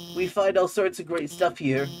 We find all sorts of great stuff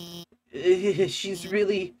here. She's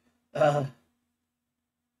really,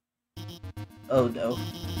 Oh no.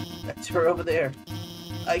 That's her over there.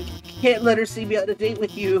 I can't let her see me on a date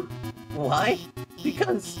with you. Why?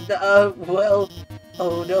 Because, well...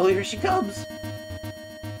 Oh no, here she comes.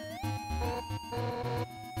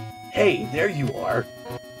 Hey, there you are.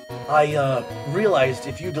 I, realized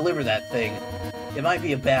if you deliver that thing, it might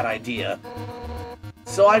be a bad idea.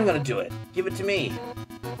 So I'm gonna do it. Give it to me.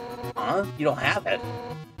 Huh? You don't have it?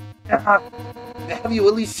 Have you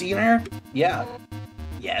at least seen her? Yeah.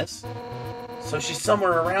 Yes. So she's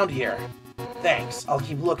somewhere around here. Thanks, I'll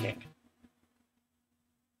keep looking.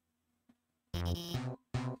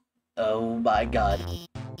 Oh my god.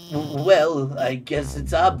 Well, I guess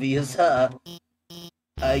it's obvious, huh?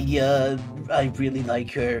 I really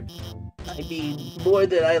like her. I mean, more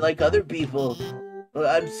than I like other people.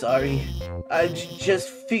 I'm sorry. I just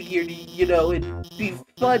figured, you know, it'd be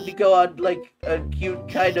fun to go on, like, a cute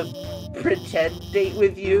kind of pretend date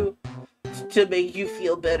with you. To make you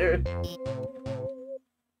feel better.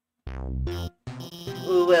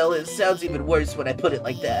 Well, it sounds even worse when I put it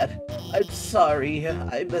like that. I'm sorry,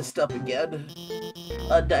 I messed up again.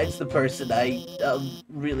 Undyne's the person I,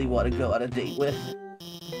 really want to go on a date with.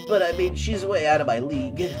 but I mean, she's way out of my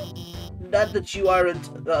league. Not that you aren't,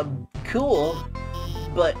 cool,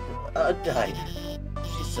 but Undyne.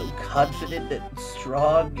 She's so confident and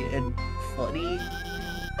strong and funny,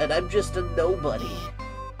 and I'm just a nobody.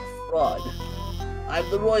 Fraud.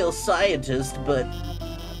 I'm the royal scientist, but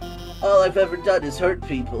all I've ever done is hurt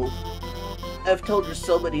people. I've told her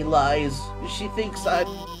so many lies. She thinks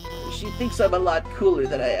I'm a lot cooler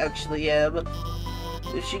than I actually am.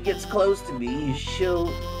 If she gets close to me,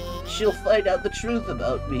 she'll find out the truth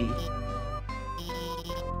about me.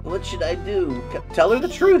 What should I do? Tell her the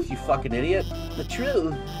truth, you fucking idiot. The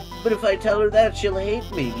truth? But if I tell her that, she'll hate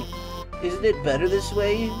me. Isn't it better this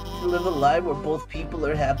way? To live a life where both people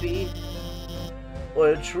are happy? Or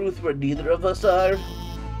a truth where neither of us are?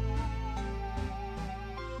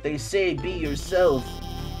 They say be yourself,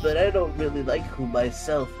 but I don't really like who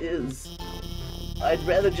myself is. I'd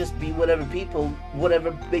rather just be whatever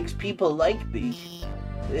makes people like me.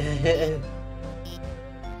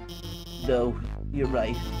 No, you're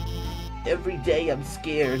right. Every day I'm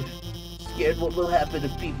scared. Scared what will happen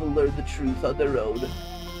if people learn the truth on their own.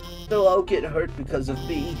 They'll all get hurt because of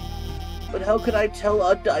me. But how can I tell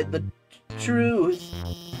Undyne the truth?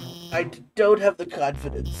 I don't have the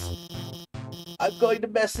confidence. I'm going to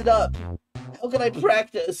mess it up. How can I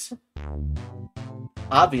practice?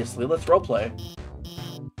 Obviously, let's roleplay.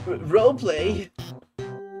 Roleplay?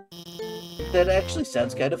 That actually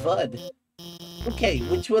sounds kind of fun. Okay,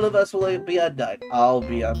 which one of us will be Undyne? I'll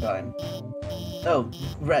be Undyne. Oh,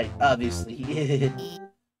 right, obviously.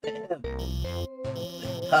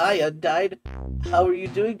 Hi, Undyne. How are you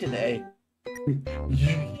doing today?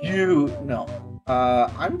 No.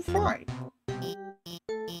 I'm fine.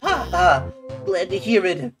 Ha! Glad to hear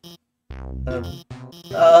it.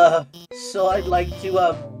 So I'd like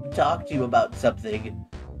to, talk to you about something.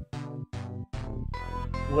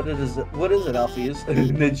 What is it, Alphys?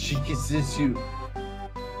 And then she kisses you.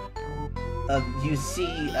 You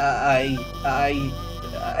see, I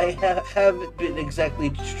haven't been exactly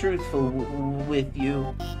truthful with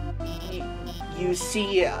you. You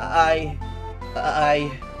see,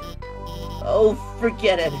 oh,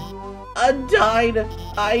 forget it. Undyne,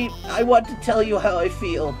 I want to tell you how I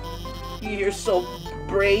feel. You're so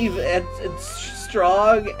brave and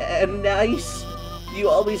strong and nice. You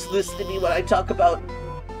always listen to me when I talk about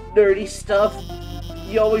nerdy stuff.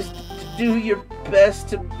 You always do your best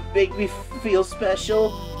to make me feel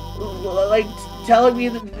special. Like telling me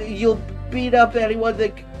that you'll beat up anyone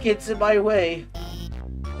that gets in my way.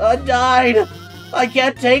 Undyne! I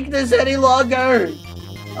can't take this any longer!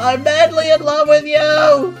 I'm madly in love with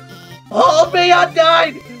you! Hold me,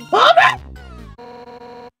 Undyne! Hold me!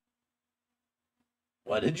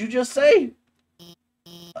 What did you just say?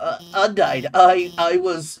 Undyne, I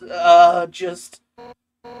was, just...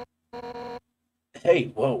 Hey,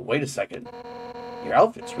 whoa, wait a second. Your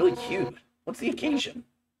outfit's really cute. What's the occasion?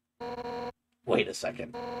 Wait a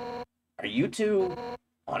second. Are you two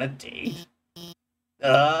on a date?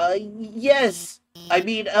 Yes! I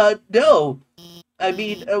mean, no! I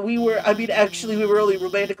mean, actually, we were only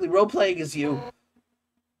romantically role-playing as you.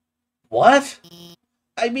 What?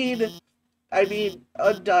 I mean,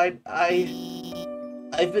 Undyne,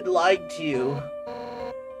 I've been lying to you.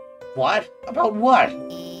 What? About what?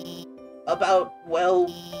 About,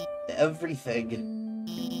 well, everything.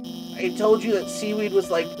 I told you that seaweed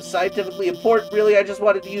was, like, scientifically important. Really, I just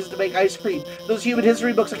wanted to use it to make ice cream. Those human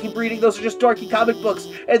history books I keep reading, those are just dorky comic books.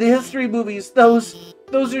 And the history movies, those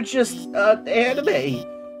are just, anime.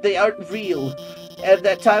 They aren't real. And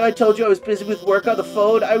that time I told you I was busy with work on the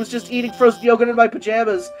phone, I was just eating frozen yogurt in my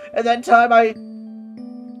pajamas. And that time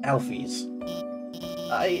Alphys.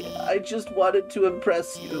 I just wanted to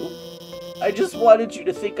impress you. I just wanted you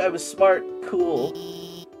to think I was smart and cool.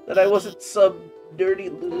 That I wasn't some nerdy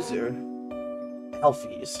loser.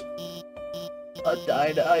 Alphys.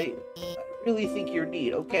 Undyne, I really think you're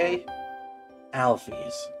neat, okay?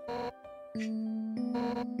 Alphys.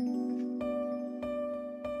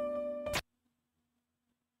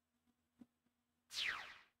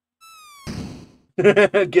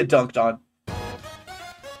 Get dunked on.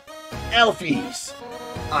 Alphys!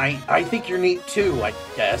 I think you're neat too, I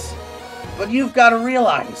guess. But you've got to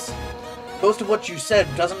realize, most of what you said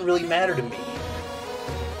doesn't really matter to me.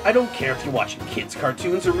 I don't care if you're watching kids'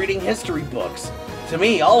 cartoons or reading history books. To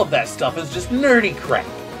me, all of that stuff is just nerdy crap.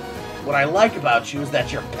 What I like about you is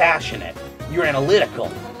that you're passionate. You're analytical.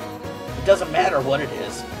 It doesn't matter what it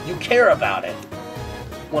is. You care about it.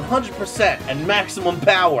 100% and maximum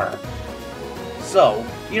power. So,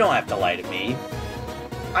 you don't have to lie to me.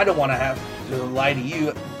 I don't want to have to lie to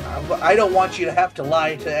you. I don't want you to have to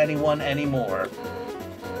lie to anyone anymore.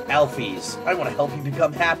 Alphys, I want to help you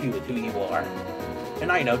become happy with who you are.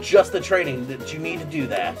 And I know just the training that you need to do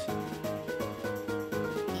that.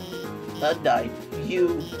 Undyne,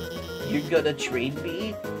 you're gonna train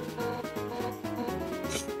me?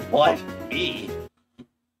 What? Me?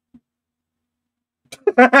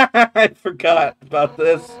 I forgot about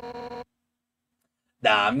this.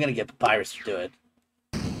 Nah, I'm gonna get Papyrus to do it.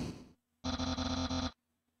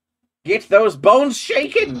 Get those bones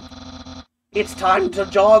shaking! It's time to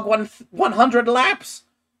jog 100 laps,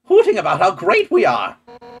 hooting about how great we are.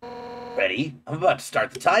 Ready? I'm about to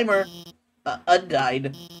start the timer.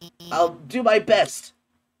 Undyne, I'll do my best.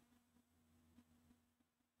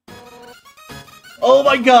 Oh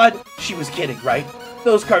my god! She was kidding, right?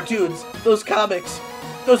 Those cartoons, those comics,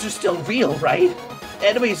 those are still real, right?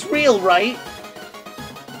 Anime's real, right?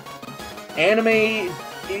 Anime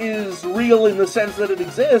is real in the sense that it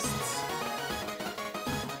exists.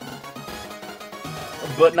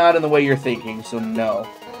 But not in the way you're thinking, so no.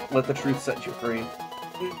 Let the truth set you free.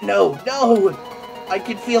 No, no! I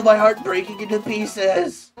can feel my heart breaking into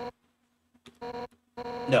pieces!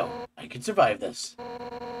 No, I can survive this.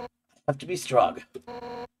 I have to be strong.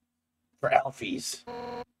 For Alphys.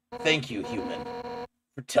 Thank you, human,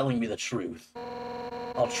 for telling me the truth.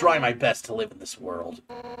 I'll try my best to live in this world.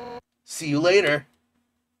 See you later.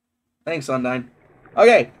 Thanks, Undyne.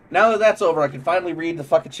 Okay, now that that's over, I can finally read the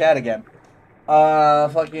fucking chat again.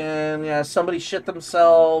 Yeah, somebody shit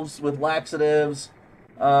themselves with laxatives.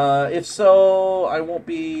 If so, I won't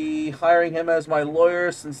be hiring him as my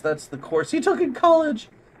lawyer since that's the course he took in college.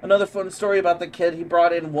 Another fun story about the kid. He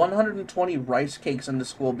brought in 120 rice cakes into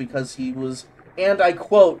school because he was, and I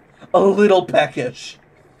quote, a little peckish.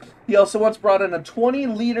 He also once brought in a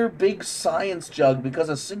 20-liter big science jug because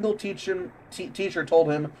a single teacher told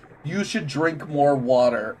him, you should drink more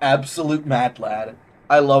water. Absolute mad lad.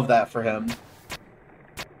 I love that for him.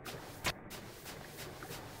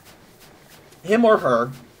 Him or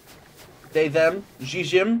her. They, them.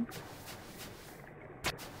 Jijim.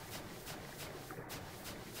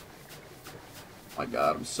 Oh my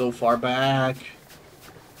god, I'm so far back.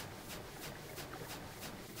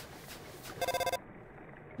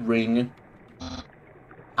 Ring.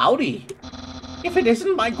 Howdy. If it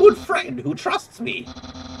isn't my good friend who trusts me.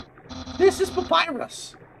 This is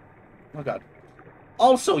Papyrus. Oh my god.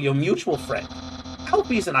 Also your mutual friend.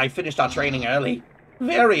 Alphys and I finished our training early.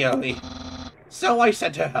 Very early. So I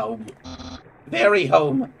sent her home. Very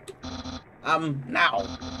home.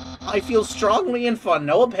 Now. I feel strongly and for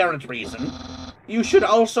no apparent reason. You should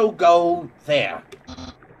also go there.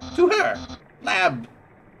 To her. Lab.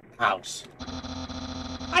 House.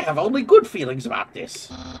 I have only good feelings about this.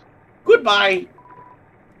 Goodbye.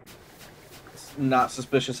 It's not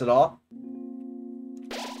suspicious at all.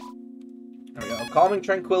 There we go. Calming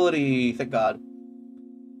tranquility. Thank God.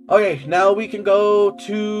 Okay, now we can go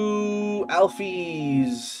to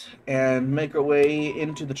Alphys and make our way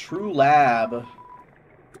into the true lab.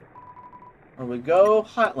 Where we go?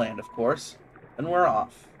 Hotland, of course. And we're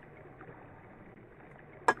off.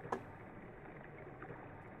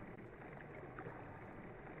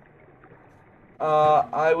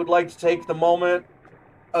 I would like to take the moment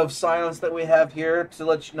of silence that we have here to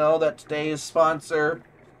let you know that today's sponsor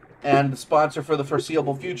and the sponsor for the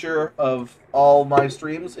foreseeable future of all my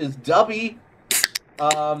streams is Dubby.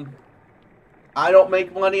 I don't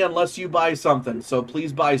make money unless you buy something, so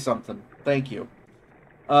please buy something. Thank you.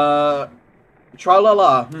 Tra-la-la.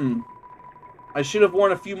 I should have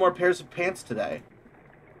worn a few more pairs of pants today.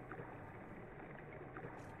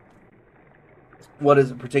 What,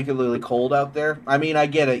 is it particularly cold out there? I mean, I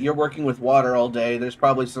get it. You're working with water all day. There's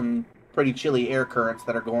probably some pretty chilly air currents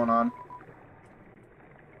that are going on.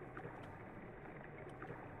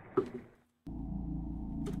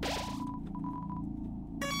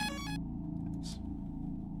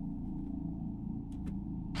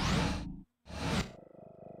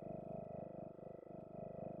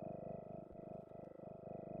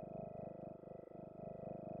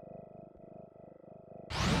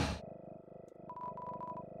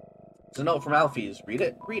 It's a note from Alphys. Read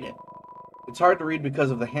it? Read it. It's hard to read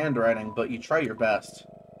because of the handwriting, but you try your best.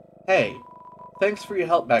 Hey, thanks for your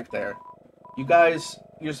help back there. You guys,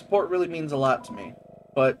 your support really means a lot to me.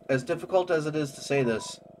 But as difficult as it is to say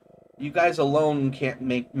this, you guys alone can't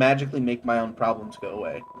magically make my own problems go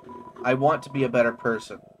away. I want to be a better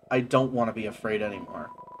person. I don't want to be afraid anymore.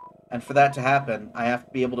 And for that to happen, I have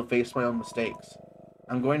to be able to face my own mistakes.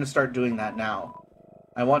 I'm going to start doing that now.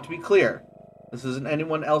 I want to be clear. This isn't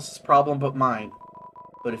anyone else's problem but mine.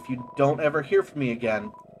 But if you don't ever hear from me again,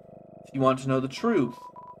 if you want to know the truth,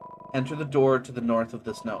 enter the door to the north of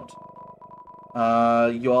this note.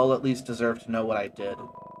 You all at least deserve to know what I did.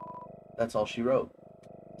 That's all she wrote.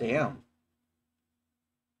 Damn.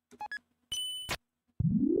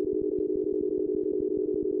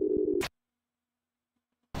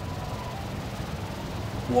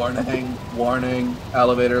 Warning, warning,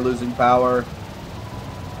 elevator losing power.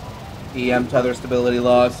 EM tether stability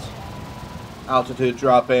lost. Altitude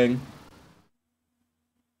dropping.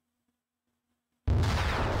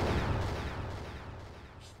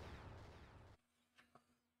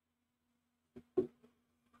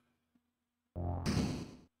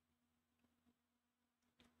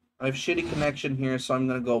 I have shitty connection here, so I'm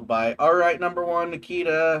gonna go by. Alright, number one,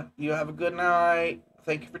 Nikita, you have a good night.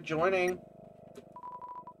 Thank you for joining.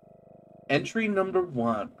 Entry number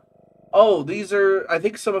 1. Oh, these are... I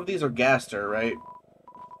think some of these are Gaster, right?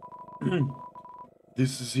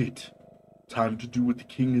 This is it. Time to do what the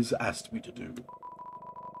king has asked me to do.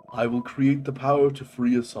 I will create the power to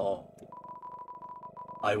free us all.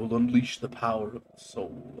 I will unleash the power of the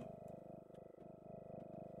soul.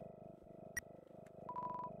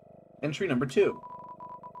 Entry number 2.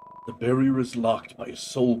 The barrier is locked by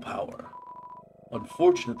soul power.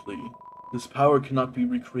 Unfortunately, this power cannot be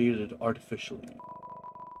recreated artificially.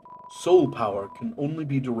 Soul power can only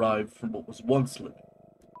be derived from what was once living.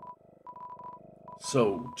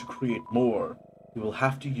 So, to create more, we will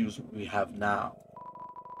have to use what we have now.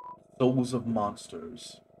 Souls of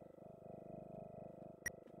monsters.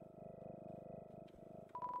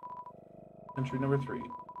 Entry number 3.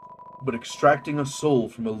 But extracting a soul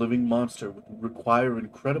from a living monster would require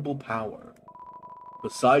incredible power.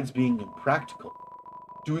 Besides being impractical,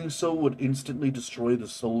 doing so would instantly destroy the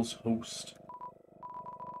soul's host.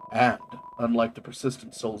 And, unlike the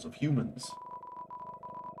persistent souls of humans,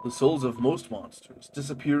 the souls of most monsters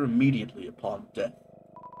disappear immediately upon death.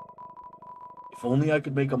 If only I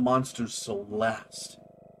could make a monster's soul last.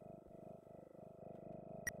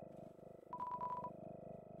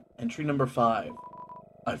 Entry number 5.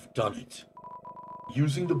 I've done it.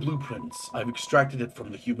 Using the blueprints, I've extracted it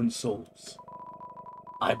from the human souls.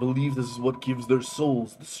 I believe this is what gives their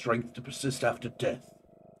souls the strength to persist after death.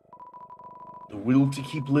 The will to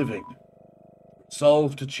keep living.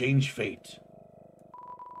 Resolve to change fate.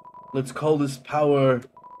 Let's call this power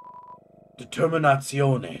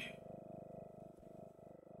Determinazione.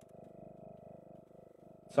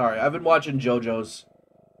 Sorry, I've been watching JoJo's.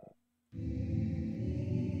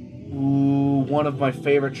 Ooh, one of my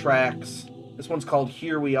favorite tracks. This one's called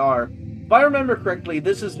Here We Are. If I remember correctly,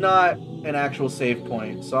 this is not an actual save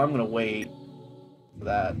point, so I'm gonna wait for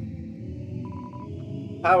that.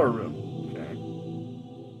 Power room.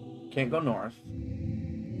 Okay. Can't go north.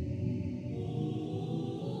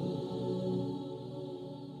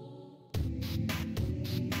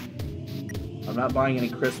 I'm not buying any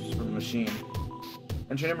crisps from the machine.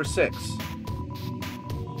 Entry number 6.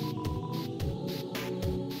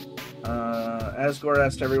 Asgore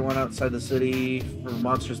asked everyone outside the city for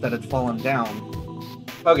monsters that had fallen down.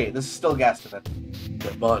 Okay, this is still Gastavan.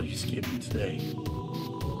 Their bodies came in today.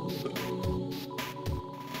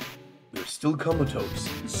 They're still comatose,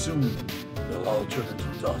 and soon they'll all turn into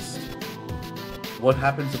dust. What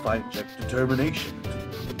happens if I inject determination into them?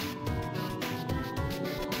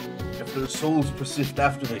 If their souls persist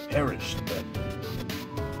after they perished, then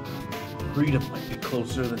freedom might be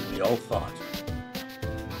closer than we all thought.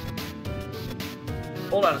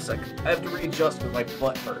 Hold on a second. I have to readjust because my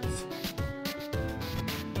butt hurts.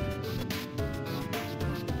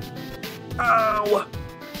 Ow!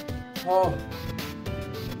 Oh.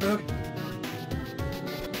 Okay.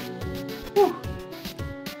 Whew.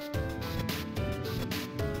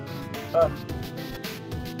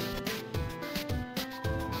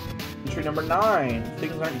 Entry number 9.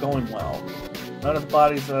 Things aren't going well. None of the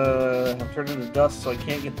bodies have turned into dust, so I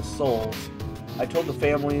can't get the souls. I told the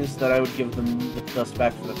families that I would give them the dust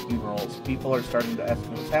back for the funerals. People are starting to ask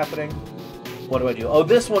me what's happening. What do I do? Oh,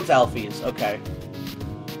 this one's Alfie's. Okay.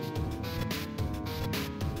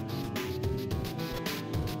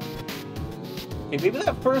 Okay, maybe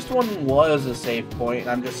that first one was a save point, and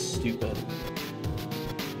I'm just stupid.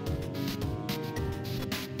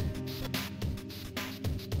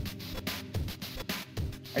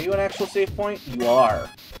 Are you an actual save point? You are.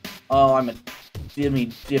 Oh, I'm a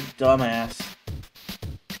dimmy-dip dumbass.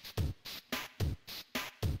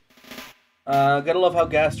 Gotta love how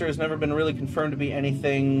Gaster has never been really confirmed to be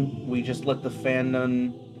anything. We just let the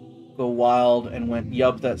fandom go wild and went,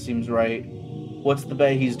 yup, that seems right. What's the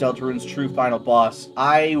bet he's Deltarune's true final boss?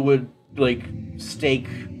 I would, like, stake...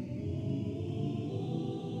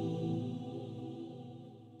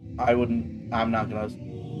 I wouldn't... I'm not gonna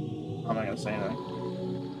say anything.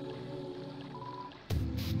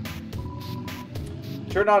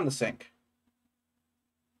 Turn on the sink.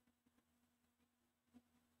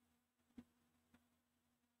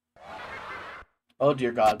 Oh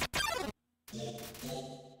dear God.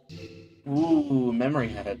 Ooh, memory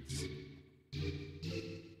heads.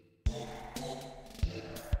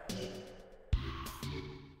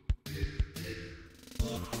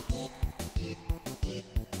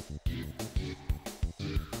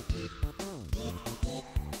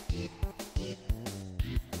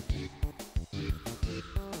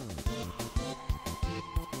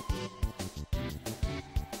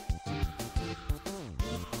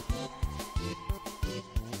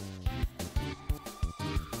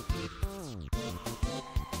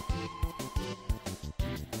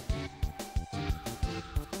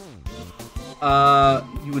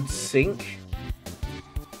 You would sink.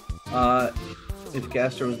 If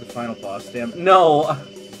Gaster was the final boss, damn. No,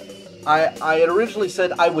 I had originally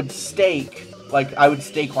said I would stake. Like, I would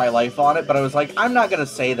stake my life on it, but I was like, I'm not gonna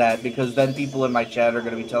say that, because then people in my chat are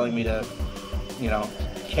gonna be telling me to, you know,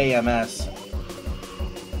 KMS.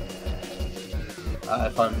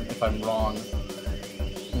 If I'm wrong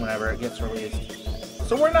whenever it gets released.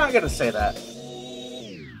 So we're not gonna say that.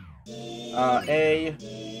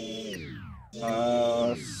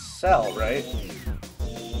 Sell, right?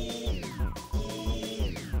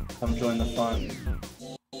 Come join the fun.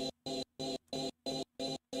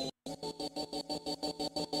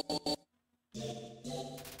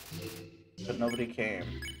 But nobody came.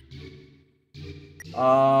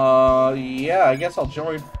 Yeah, I guess I'll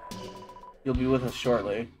join. You'll be with us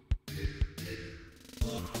shortly.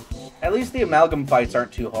 At least the amalgam fights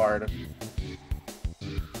aren't too hard.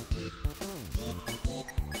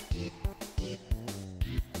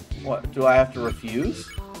 What, do I have to refuse?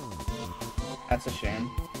 That's a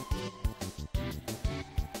shame.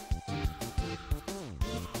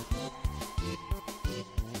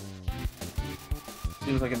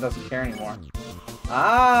 Seems like it doesn't care anymore.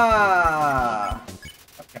 Ah!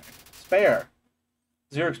 Okay. Spare.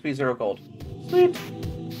 0 XP, 0 gold. Sweet.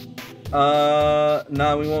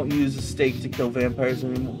 No, we won't use a stake to kill vampires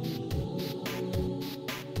anymore.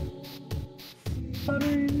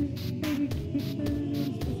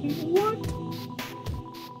 What?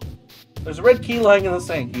 There's a red key lying in the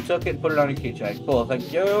sink. You took it and put it on your key check. Cool,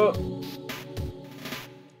 thank you.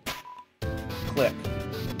 Click.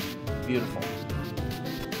 Beautiful.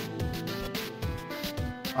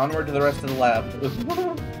 Onward to the rest of the lab.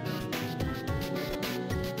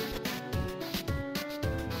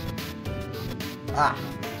 Ah.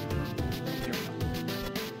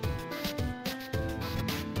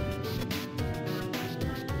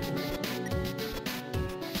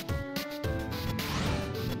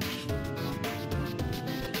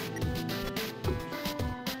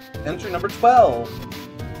 Entry number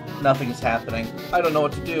 12. Nothing is happening. I don't know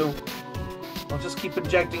what to do. I'll just keep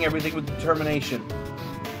injecting everything with determination.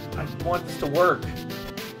 I want this to work.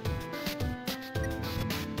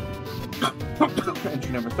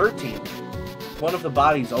 Entry number 13. One of the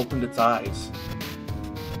bodies opened its eyes.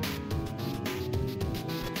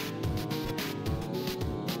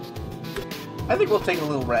 I think we'll take a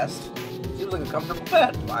little rest. Seems like a comfortable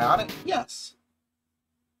bed. Lie on it? Yes.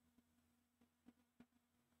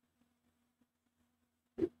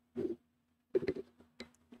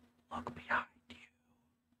 Look behind you.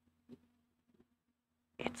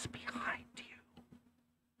 It's behind you.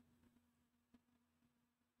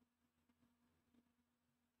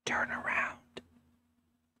 Turn around.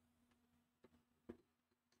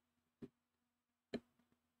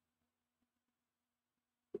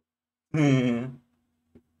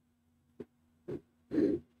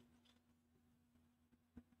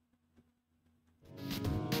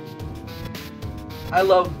 I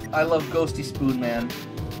love Ghosty Spoon Man.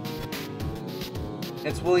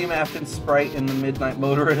 It's William Afton's sprite in The Midnight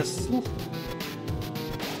Motorist.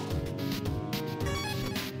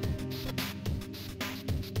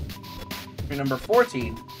 Number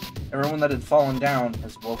 14. Everyone that had fallen down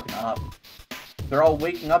has woken up. They're all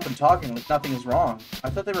waking up and talking like nothing is wrong. I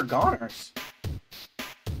thought they were goners.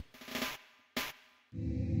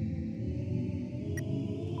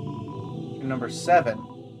 Number 7.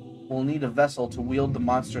 We'll need a vessel to wield the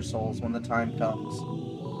monster souls when the time comes.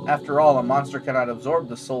 After all, a monster cannot absorb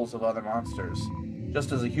the souls of other monsters,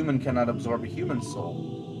 just as a human cannot absorb a human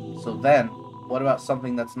soul. So then, what about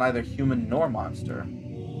something that's neither human nor monster?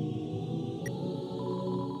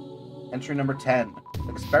 Entry number 10.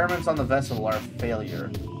 Experiments on the vessel are a failure.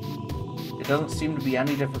 It doesn't seem to be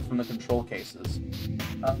any different from the control cases.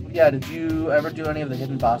 Yeah, did you ever do any of the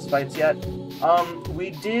hidden boss fights yet? We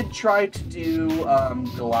did try to do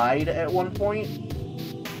Glide at one point,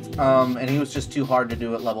 and he was just too hard to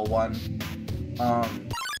do at level 1.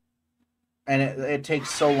 And it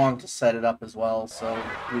takes so long to set it up as well, so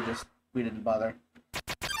we didn't bother.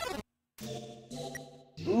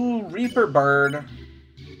 Ooh, Reaper Bird.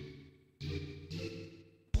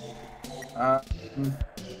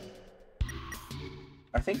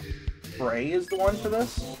 I think Frey is the one for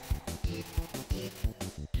this.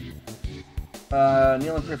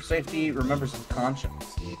 Kneeling for safety, remembers his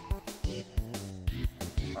conscience.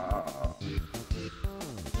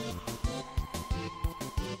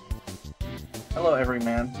 Hello,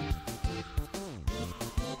 everyman.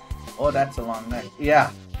 Oh, that's a long neck. Yeah.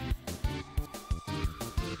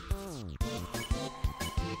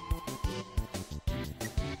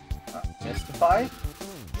 Mystify?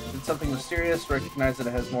 Did something mysterious, recognize that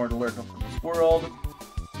it has more to learn from this world.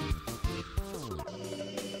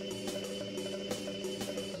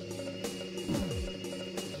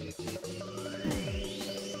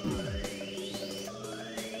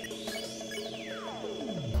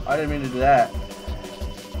 I didn't mean to do that.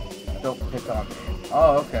 Don't pick on me.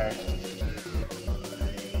 Oh, okay.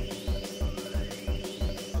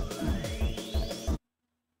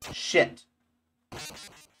 Shit.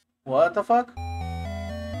 What the fuck?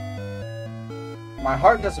 My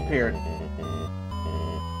heart disappeared.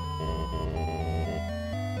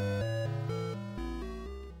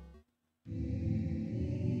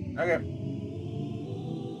 Okay.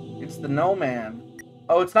 It's the No Man.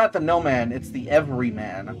 Oh, it's not the No Man, it's the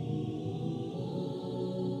Everyman.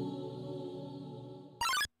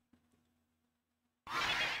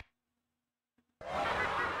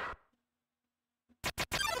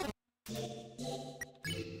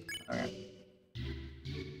 Okay.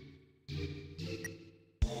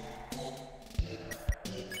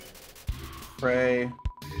 Pray.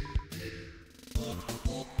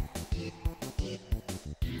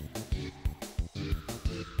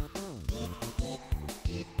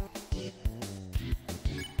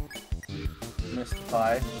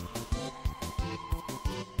 Mystify.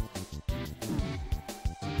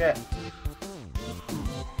 Shit.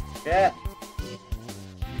 Shit.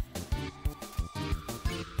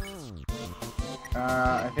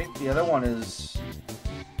 I think the other one is...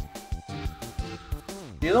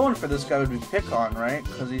 The other one for this guy would be Pick On, right?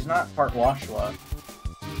 Because he's not part Washua.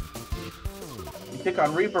 You pick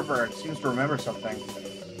on Reaper Bird. Seems to remember something.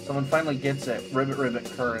 Someone finally gets it. Ribbit, ribbit,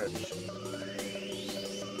 courage.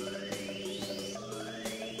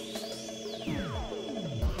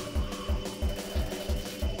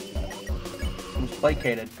 Seems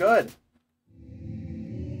placated. Good.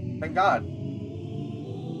 Thank God.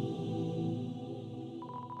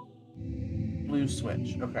 Blue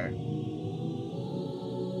switch. Okay.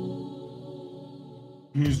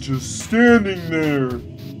 He's just standing there,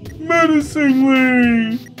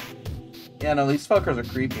 menacingly. Yeah, no, these fuckers are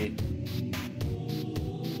creepy.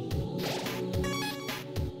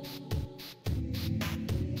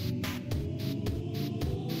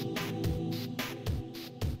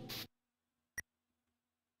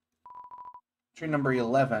 Tree number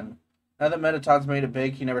 11. Now that Metaton's made it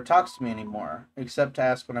big, he never talks to me anymore, except to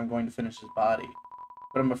ask when I'm going to finish his body.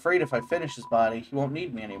 But I'm afraid if I finish his body, he won't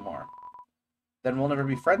need me anymore. Then we'll never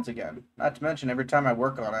be friends again. Not to mention, every time I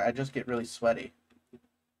work on it, I just get really sweaty.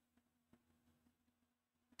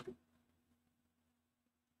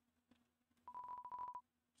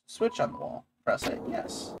 Switch on the wall. Press it.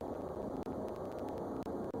 Yes.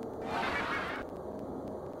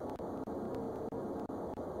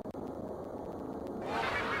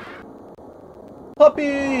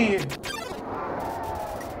 Puppy!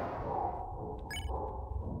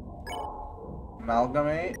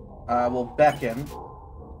 Amalgamate. We'll beckon.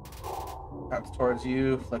 Comes towards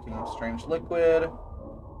you, flicking a strange liquid.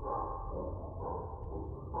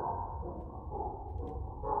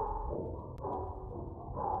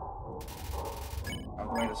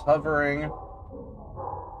 Amalgamate is hovering.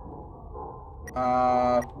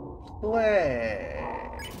 Play.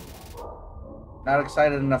 Not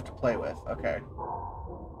excited enough to play with. Okay.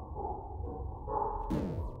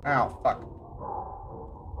 Ow, fuck.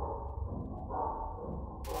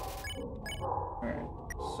 Alright.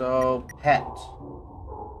 So, pet.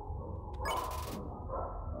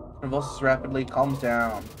 Convulses rapidly, calms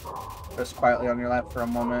down. Rests quietly on your lap for a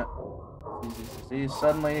moment.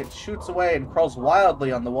 Suddenly, it shoots away and crawls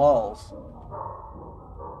wildly on the walls.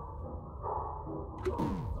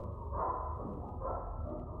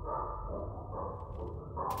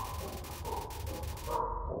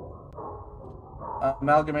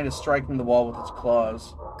 Amalgamate is striking the wall with its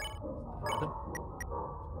claws.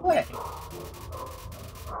 Play.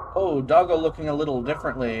 Oh, Doggo looking a little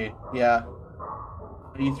differently. Yeah.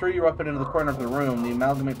 You threw your weapon into the corner of the room. The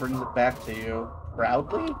Amalgamate brings it back to you.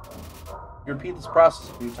 Proudly? You repeat this process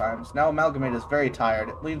a few times. Now Amalgamate is very tired.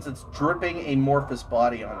 It leans its dripping amorphous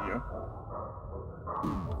body on you.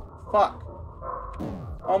 Fuck.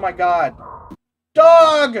 Oh my god.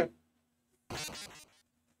 Dog!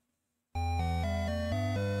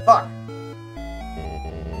 Fuck.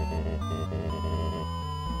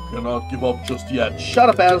 Cannot give up just yet. Shut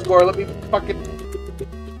up, Asgore. Let me fucking...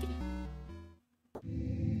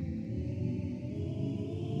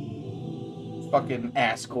 Fucking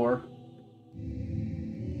Asgore.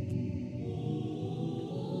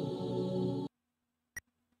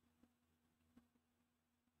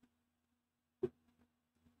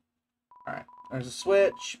 Alright. There's a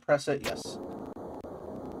switch. Press it. Yes.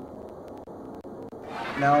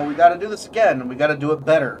 Now we gotta do this again, and we gotta do it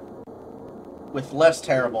better. With less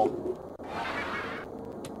terrible.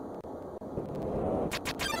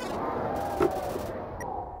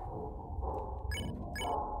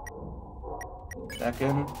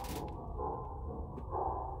 Second.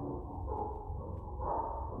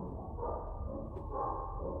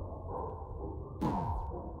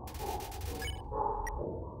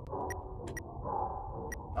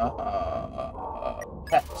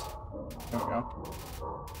 Pet. There we go.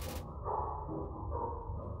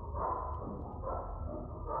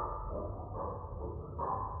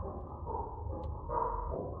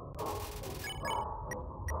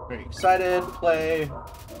 Very excited, play,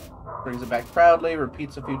 brings it back proudly,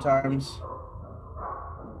 repeats a few times.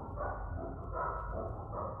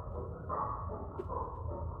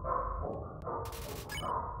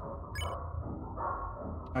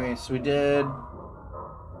 Okay, so we did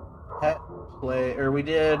pet, play, or we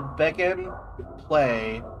did beckon,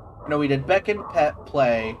 play. No, we did beckon, pet,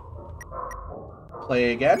 play.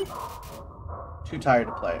 Play again? Too tired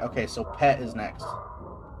to play. Okay, so pet is next.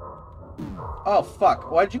 Oh,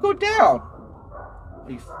 fuck. Why'd you go down?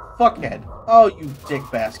 You fuckhead. Oh, you dick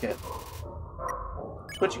basket.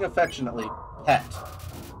 Twitching affectionately. Pet.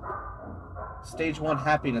 Stage 1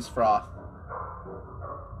 happiness froth.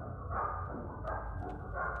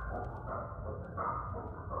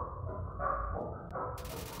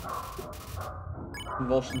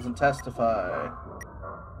 Convulsions intensify.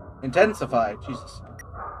 Jesus.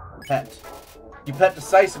 Pet. You pet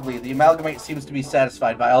decisively. The amalgamate seems to be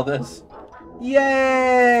satisfied by all this.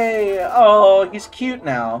 Yay! Oh, he's cute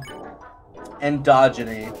now.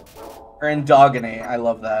 Endogeny. Or endogeny. I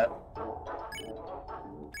love that.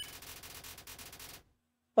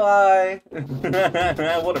 Bye.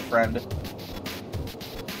 What a friend.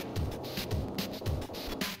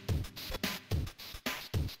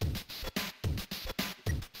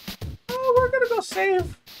 Oh, we're gonna go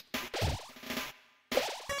save.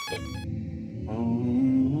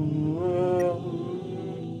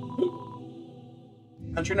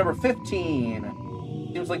 Country number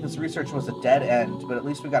 15. Seems like this research was a dead end, but at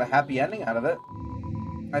least we got a happy ending out of it.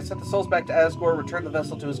 I sent the souls back to Asgore, returned the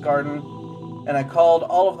vessel to his garden, and I called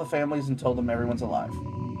all of the families and told them everyone's alive.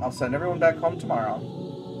 I'll send everyone back home tomorrow.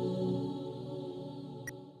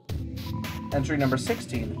 Entry number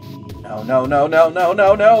 16. No, no, no, no, no,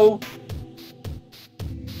 no, no!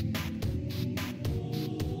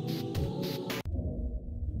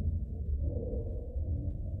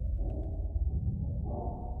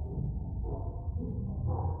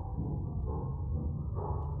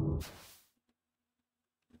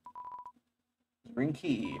 Ring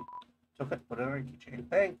key. Took it, put it on a keychain.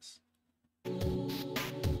 Thanks.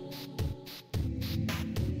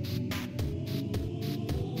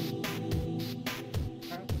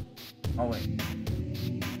 Oh, wait.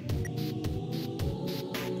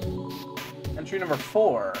 Entry number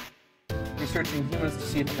 4. Researching humans to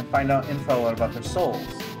see if I can find out info about their souls.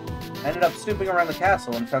 I ended up snooping around the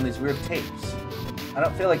castle and found these weird tapes. I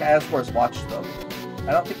don't feel like Asgore's watched them.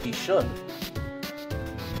 I don't think he should.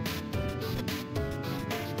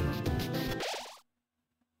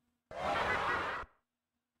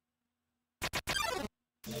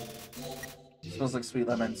 Smells like sweet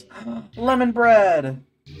lemons. Lemon bread!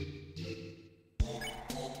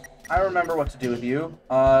 I remember what to do with you.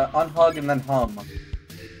 Unhug and then hum.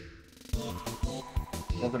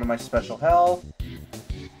 Welcome to my special hell.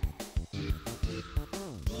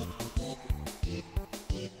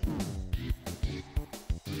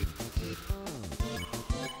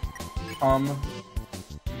 Hum.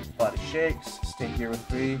 Body shakes. Stay here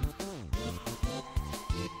with me.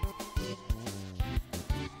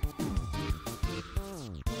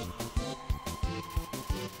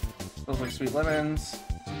 Smells like sweet lemons.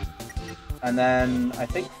 And then, I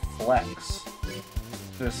think flex.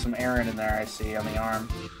 There's some Aaron in there I see on the arm.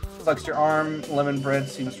 Flex your arm. Lemon bread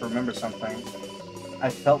seems to remember something. I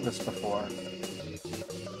felt this before.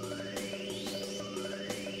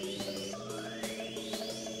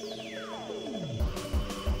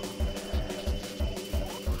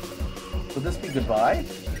 Would this be goodbye?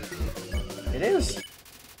 It is.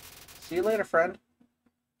 See you later, friend.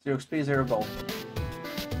 0 XP, 0 gold.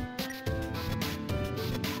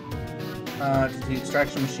 The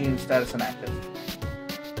extraction machine status inactive.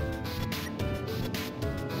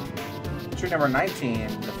 Entry number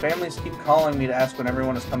 19. The families keep calling me to ask when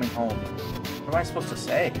everyone is coming home. What am I supposed to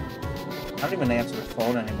say? I don't even answer the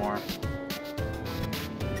phone anymore.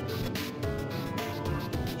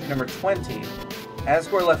 Entry number 20.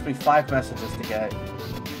 Asgore left me 5 messages today.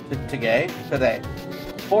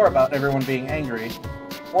 4 about everyone being angry.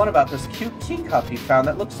 1 about this cute teacup he found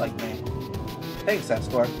that looks like me. Thanks,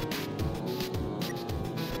 Asgore.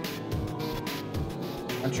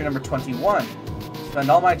 Entry number 21. Spend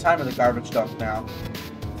all my time at the garbage dump now.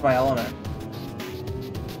 It's my element.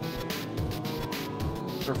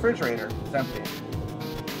 The refrigerator is empty.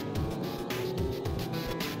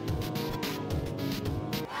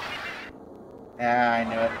 Ah, I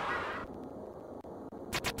knew it.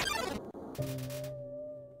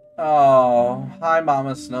 Oh, hi,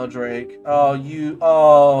 Mama Snowdrake. Oh,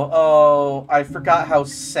 I forgot how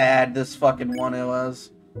sad this fucking one it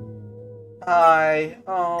was. Hi.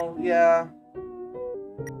 Oh, yeah.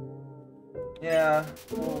 Yeah.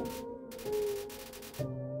 Oh.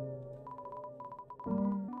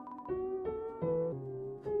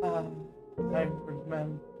 I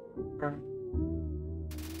remember.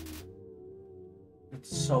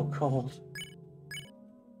 It's so cold.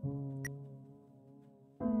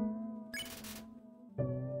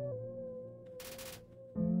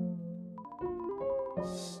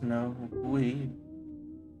 Snowy.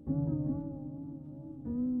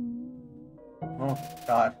 Oh,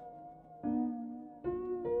 God.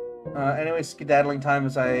 Anyway, skedaddling time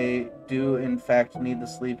as I do, in fact, need the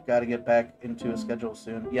sleep. Gotta get back into a schedule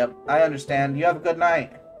soon. Yep, I understand. You have a good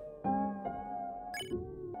night.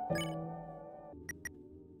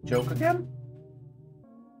 Joke again?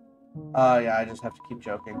 Yeah, I just have to keep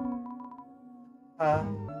joking. Thank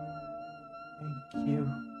you.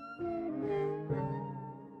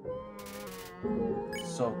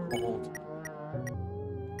 It's so cold.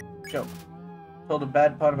 Joke. Told a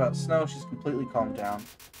bad pun about snow, she's completely calmed down.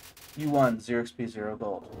 You won. 0 XP, 0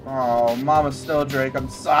 gold. Oh, Mama Snowdrake, I'm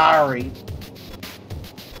sorry.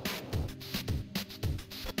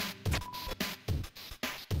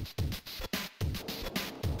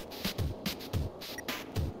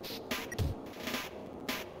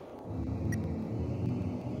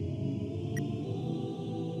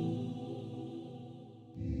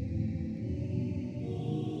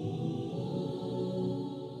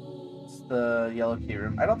 It's the yellow key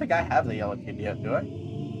room. I don't think I have the yellow key yet, do I?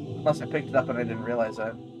 Unless I picked it up and I didn't realize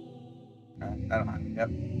that. I don't have it. Yep.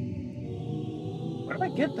 Where did I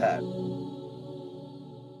get that?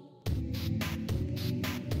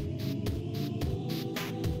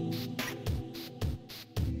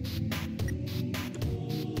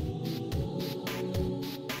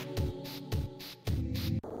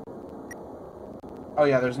 Oh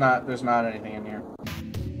yeah, there's not anything in here.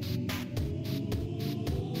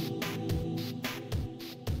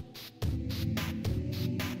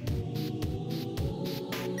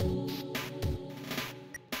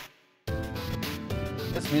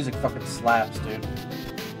 This music fucking slaps, dude.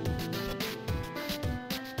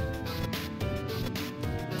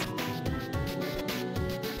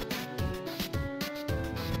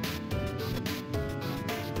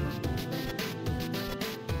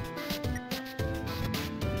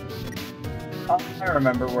 Oh, I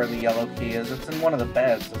remember where the yellow key is. It's in one of the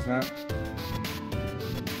beds, isn't it?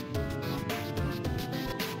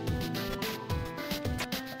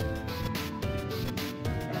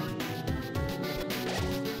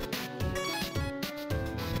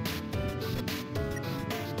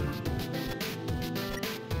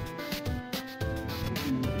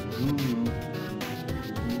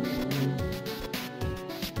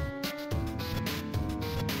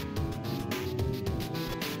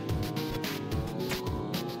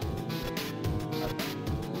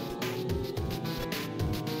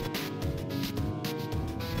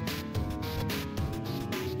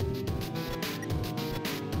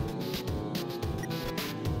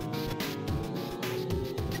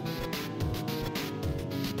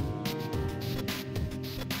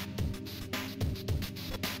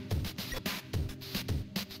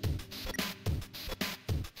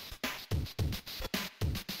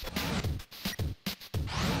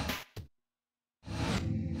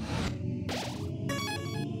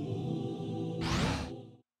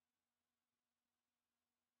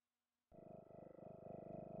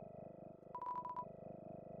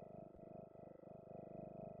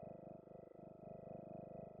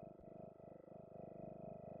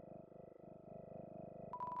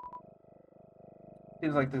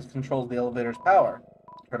 Seems like this controls the elevator's power.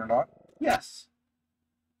 Turn it on? Yes.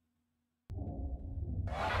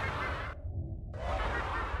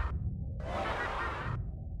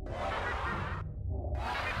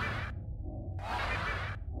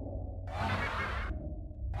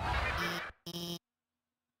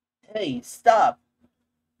 Hey, stop!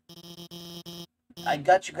 I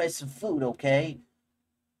got you guys some food, okay?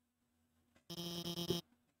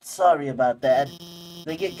 Sorry about that.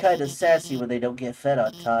 They get kinda sassy when they don't get fed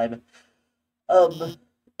on time.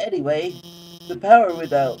 Anyway, the power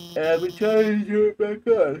went out, and I've been trying to turn it back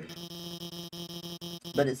on.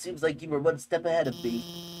 But it seems like you were one step ahead of me.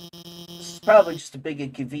 This is probably just a big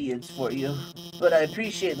inconvenience for you, but I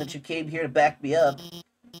appreciate that you came here to back me up.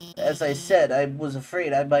 As I said, I was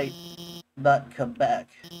afraid I might not come back.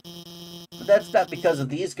 But that's not because of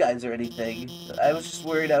these guys or anything. I was just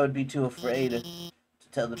worried I would be too afraid to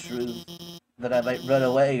tell the truth. That I might run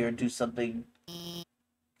away or do something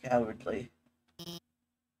cowardly.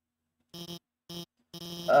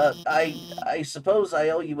 I suppose I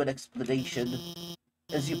owe you an explanation.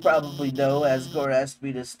 As you probably know, Asgore asked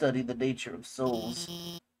me to study the nature of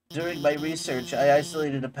souls. During my research, I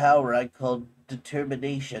isolated a power I called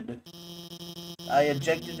determination. I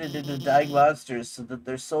injected it into dying monsters so that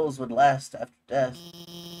their souls would last after death.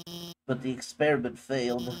 But the experiment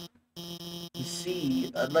failed. You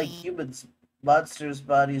see, unlike humans, monsters'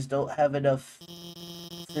 bodies don't have enough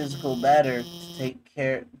physical matter to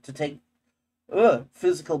take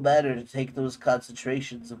those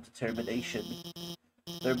concentrations of determination.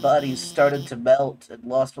 Their bodies started to melt and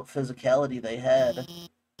lost what physicality they had.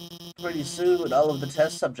 Pretty soon, when all of the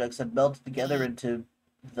test subjects had melted together into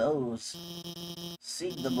those,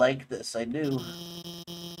 seeing them like this, I knew.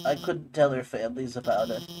 I couldn't tell their families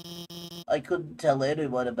about it. I couldn't tell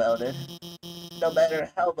anyone about it, no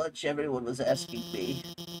matter how much everyone was asking me.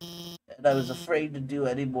 And I was afraid to do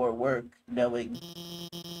any more work, knowing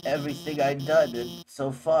everything I'd done and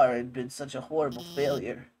so far had been such a horrible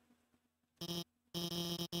failure.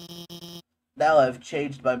 Now I've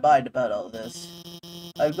changed my mind about all this.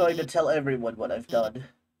 I'm going to tell everyone what I've done.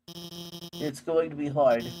 It's going to be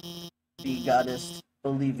hard, being honest,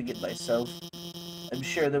 believing in myself. I'm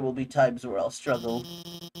sure there will be times where I'll struggle.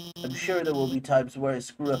 I'm sure there will be times where I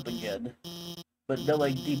screw up again. But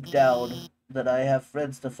knowing deep down that I have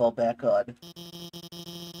friends to fall back on,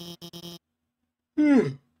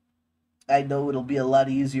 I know it'll be a lot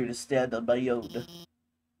easier to stand on my own.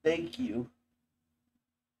 Thank you.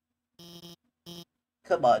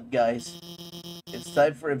 Come on, guys. It's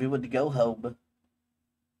time for everyone to go home.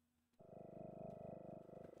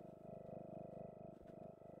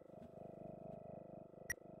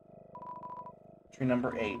 Tree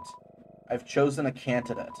number 8. I've chosen a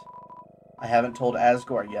candidate. I haven't told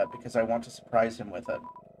Asgore yet because I want to surprise him with it.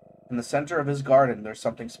 In the center of his garden, there's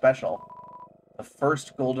something special. The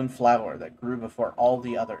first golden flower that grew before all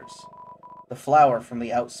the others. The flower from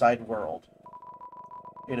the outside world.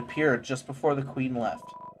 It appeared just before the queen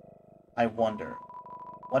left. I wonder,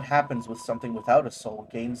 what happens with something without a soul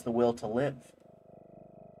gains the will to live?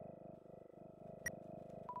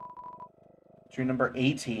 Tree number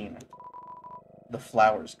 18. The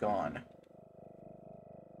flower's gone.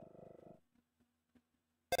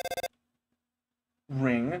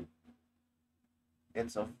 Ring.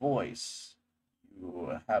 It's a voice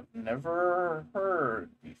you have never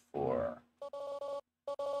heard before.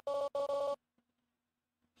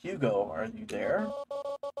 Hugo, are you there?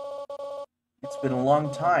 It's been a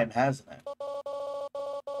long time, hasn't it?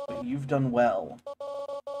 But you've done well.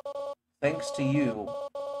 Thanks to you,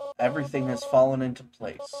 everything has fallen into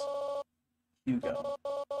place. Hugo,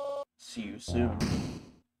 see you soon.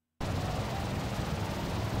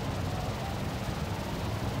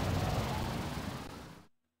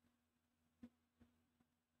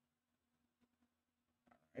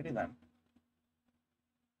 Alrighty then.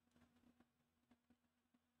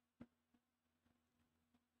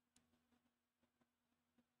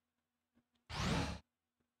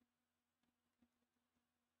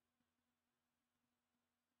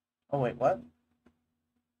 Oh wait, what?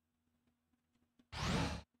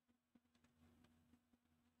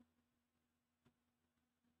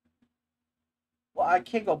 Well, I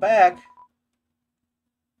can't go back.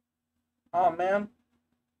 Oh man.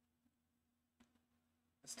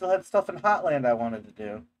 I still had stuff in Hotland I wanted to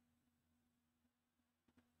do.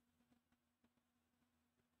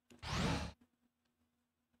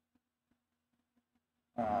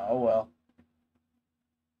 Oh well.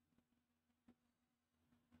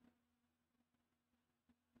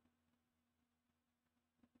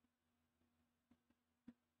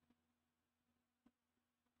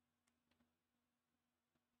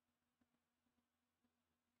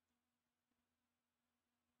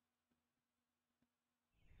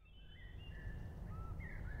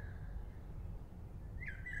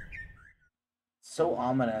 so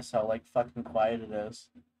ominous how, like, fucking quiet it is.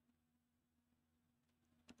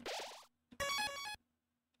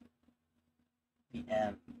 The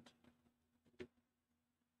end.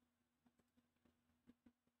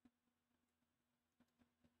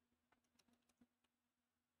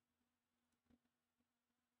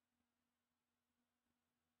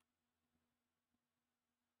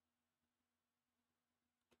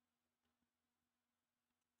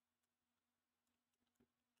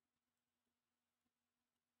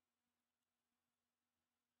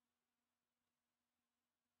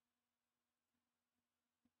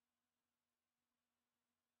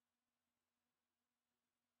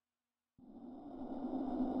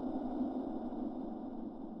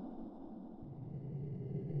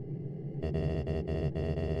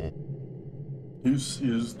 This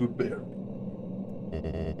is the barrier.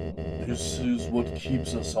 This is what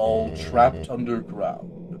keeps us all trapped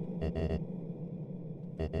underground.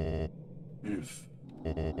 If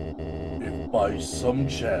by some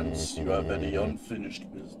chance you have any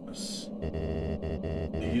unfinished business,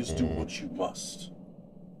 please do what you must.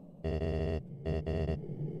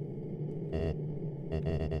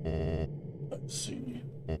 Let's see.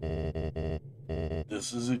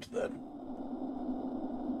 This is it then.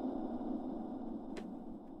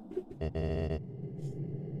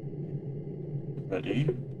 Ready?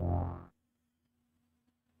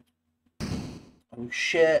 Oh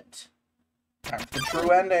shit. Time for the true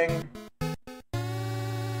ending.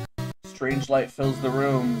 Strange light fills the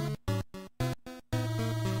room.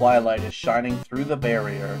 Twilight is shining through the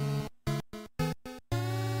barrier.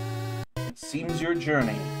 It seems your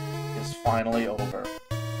journey is finally over.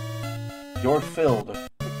 You're filled with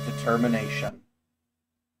determination.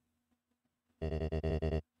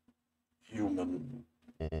 Human.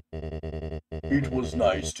 It was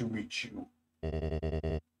nice to meet you.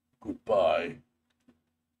 Goodbye.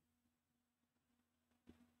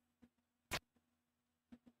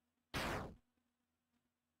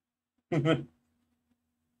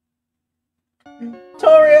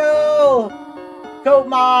 Toriel! Goat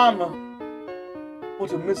Mom!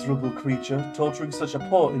 What a miserable creature, torturing such a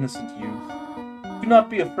poor innocent youth. Do not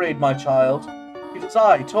be afraid, my child. It is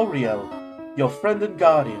I, Toriel, your friend and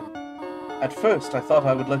guardian. At first, I thought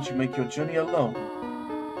I would let you make your journey alone,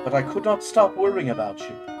 but I could not stop worrying about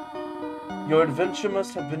you. Your adventure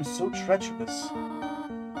must have been so treacherous,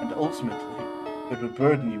 and ultimately, it would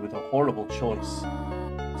burden you with a horrible choice.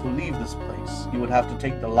 To leave this place, you would have to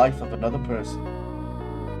take the life of another person.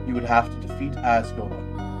 You would have to defeat Asgore.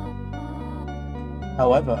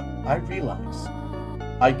 However, I realize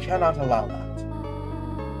I cannot allow that.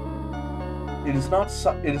 It is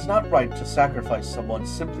not right to sacrifice someone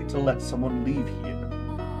simply to let someone leave here.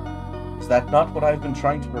 Is that not what I've been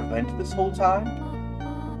trying to prevent this whole time?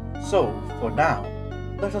 So, for now,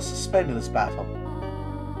 let us suspend this battle.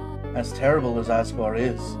 As terrible as Asgore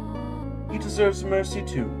is, he deserves mercy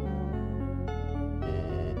too.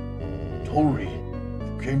 Tori,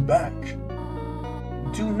 you came back.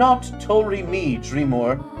 Do not Tori me,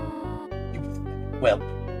 Dreamor. You whelp.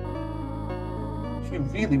 If you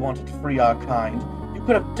really wanted to free our kind, you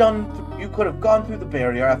could have gone through the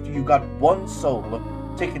barrier after you got one soul,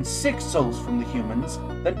 taken 6 souls from the humans,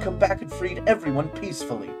 then come back and freed everyone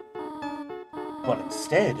peacefully. But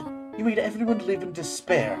instead, you made everyone live in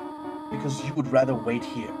despair, because you would rather wait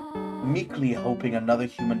here, meekly hoping another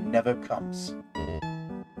human never comes.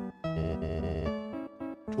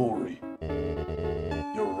 Tori,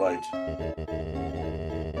 you're right.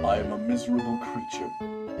 I am a miserable creature.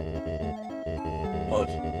 But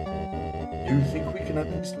do you think we can at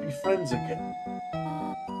least be friends again?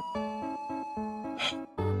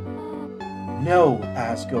 No,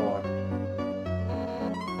 Asgore.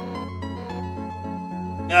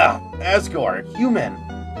 Asgore, human.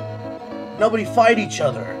 Nobody fight each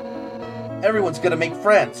other. Everyone's gonna make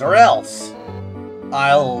friends, or else.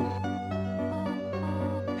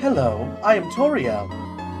 Hello, I am Toriel.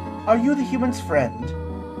 Are you the human's friend?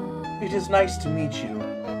 It is nice to meet you.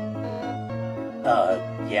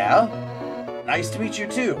 Yeah? Nice to meet you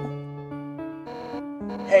too.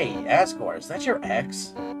 Hey, Asgore, is that your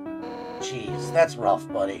ex? Jeez, that's rough,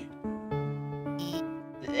 buddy.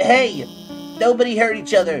 Hey! Nobody hurt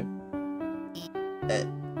each other!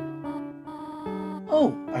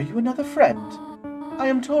 Oh, are you another friend? I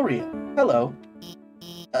am Toriel. Hello.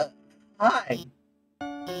 Hi.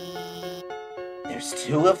 There's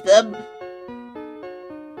 2 of them?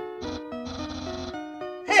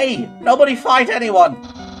 Hey, nobody fight anyone!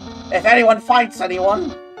 If anyone fights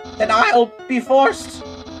anyone, then I'll be forced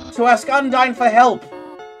to ask Undyne for help.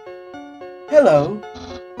 Hello.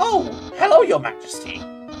 Oh, hello, Your Majesty.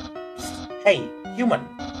 Psst, hey, human.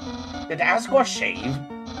 did Asgore shave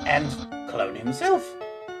and clone himself?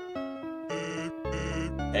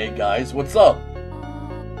 Hey guys, what's up?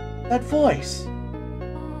 That voice.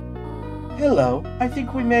 Hello, I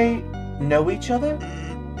think we may know each other?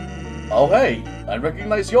 Oh hey, I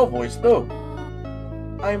recognize your voice too.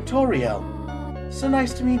 I am Toriel. So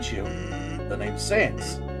nice to meet you. The name's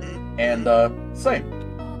Sans. And, same.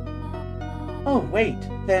 Oh, wait,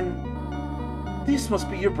 then this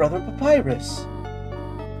must be your brother Papyrus.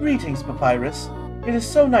 Greetings, Papyrus. It is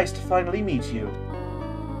so nice to finally meet you.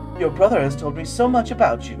 Your brother has told me so much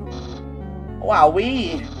about you.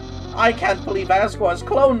 Wowee! I can't believe Asgore's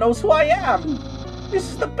clone knows who I am! This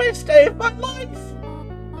is the best day of my life!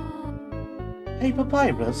 Hey,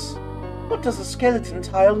 Papyrus, what does a skeleton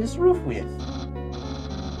tile his roof with?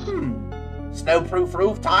 Snowproof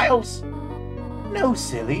roof tiles? No,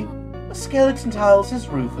 silly. A skeleton tiles his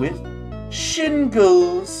roof with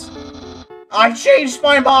shingles. I changed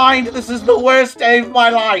my mind! This is the worst day of my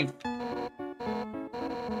life!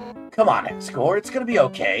 Come on, Asgore, it's gonna be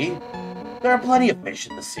okay. There are plenty of fish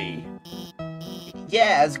in the sea.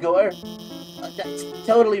 Yeah, Asgore. That's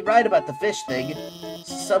totally right about the fish thing.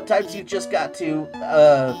 Sometimes you just got to,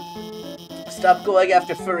 stop going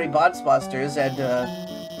after furry monsters and,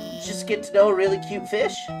 just get to know a really cute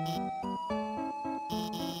fish.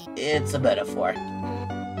 It's a metaphor.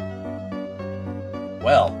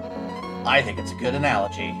 Well, I think it's a good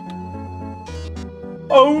analogy.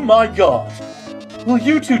 Oh my god! Will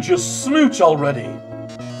you two just smooch already?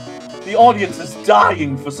 The audience is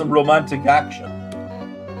dying for some romantic action.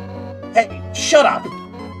 Hey, shut up!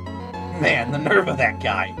 Man, the nerve of that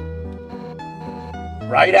guy.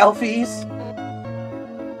 Right, Alphys?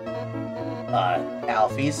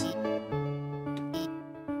 Alphys?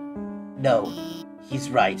 No,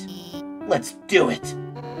 he's right. Let's do it.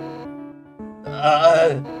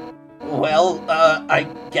 Well, I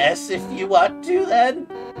guess if you want to, then.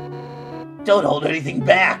 Don't hold anything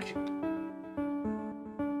back.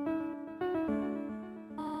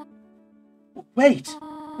 Wait,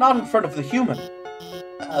 not in front of the human.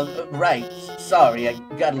 Right. Sorry, I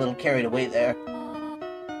got a little carried away there.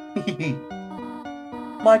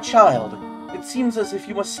 My child, it seems as if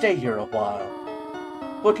you must stay here a while.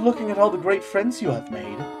 But looking at all the great friends you have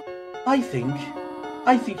made, I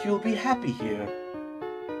think you'll be happy here.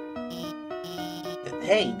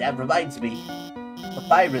 Hey, that reminds me.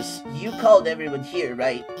 Papyrus, you called everyone here,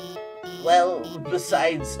 right? Well,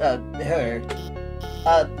 besides, her.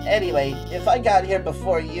 Anyway, if I got here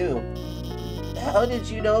before you, how did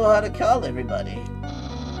you know how to call everybody?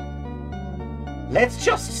 Let's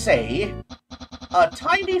just say, a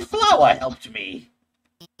tiny flower helped me.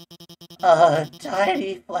 A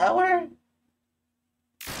tiny flower?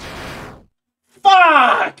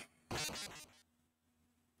 Fuck!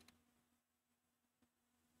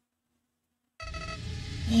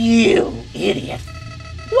 You idiot!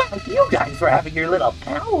 Well, you guys were having your little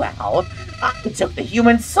powwow. I took the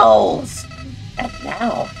human souls. And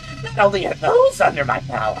now, not only are those under my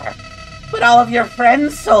power, but all of your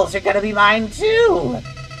friends' souls are gonna be mine too.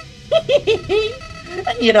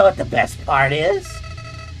 And you know what the best part is?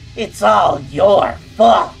 It's all your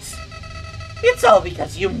fault. It's all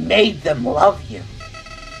because you made them love you.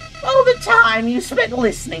 All the time you spent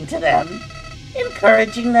listening to them,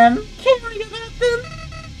 encouraging them, caring about them.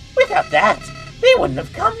 Without that, they wouldn't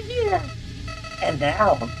have come here. And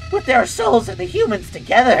now, with their souls and the humans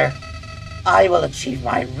together, I will achieve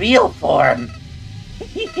my real form.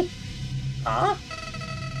 Huh?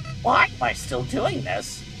 Why am I still doing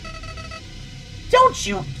this? Don't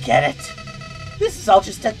you get it? This is all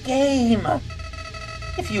just a game.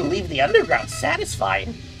 If you leave the underground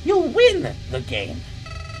satisfied, you'll win the game.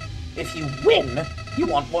 If you win, you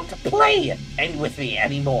won't want to play with me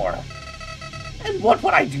anymore. And what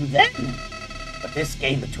would I do then? But this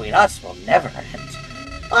game between us will never end.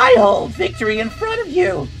 I hold victory in front of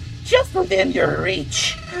you, just within your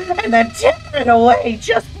reach, and then tear it away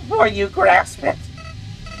just before you grasp it.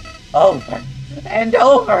 Over and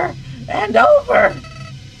over and over.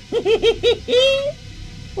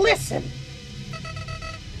 Listen,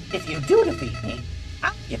 if you do defeat me,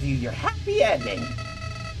 I'll give you your happy ending.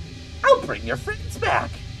 I'll bring your friends back.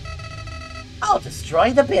 I'll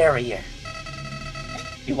destroy the barrier.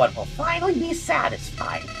 Everyone will finally be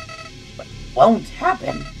satisfied. But it won't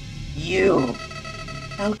happen.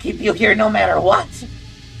 I'll keep you here no matter what.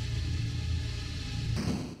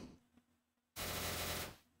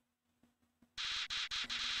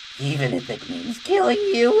 Even if it means killing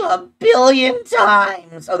you 1,000,000,000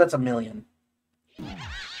 times. Oh, that's 1,000,000.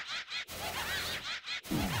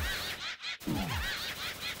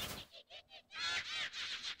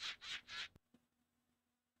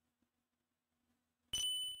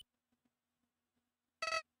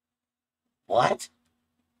 What?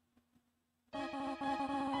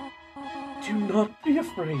 Do not be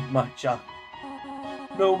afraid, my child.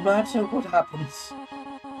 No matter what happens,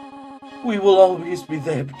 we will always be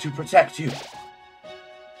there to protect you.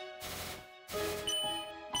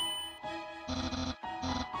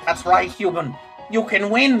 That's right, human. You can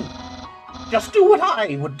win. Just do what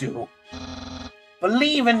I would do.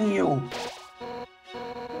 Believe in you.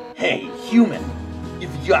 Hey, human.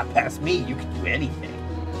 If you got past me, you can do anything.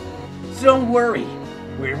 So don't worry.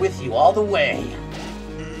 We're with you all the way.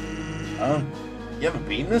 Huh? You haven't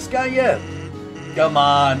beaten this guy yet? Come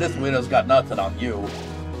on, this widow's got nothing on you.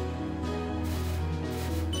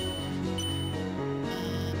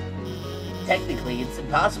 Technically, it's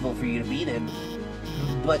impossible for you to beat him.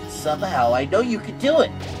 But somehow, I know you can do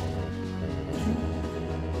it.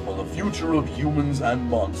 For the future of humans and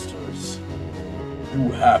monsters,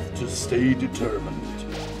 you have to stay determined.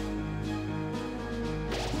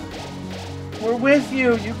 We're with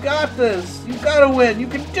you. You got this. You gotta win. You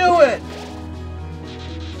can do it.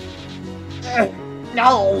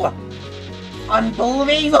 No!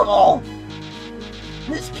 Unbelievable!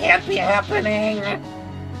 This can't be happening!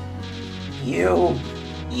 You!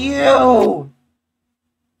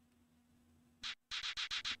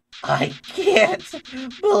 I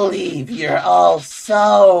can't believe you're all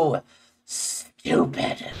so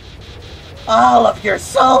stupid! All of your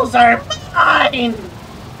souls are mine!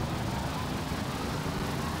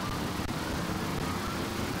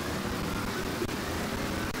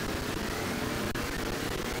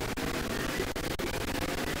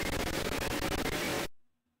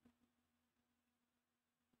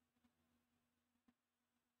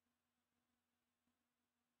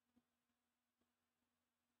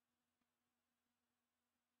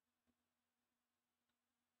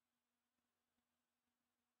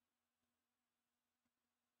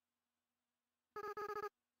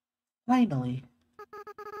 Finally.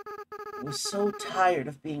 I was so tired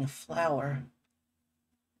of being a flower.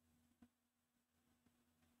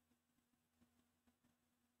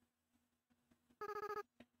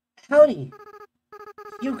 Howdy.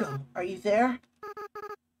 Hugo, are you there?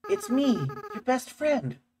 It's me, your best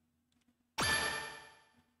friend.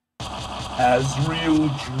 Asriel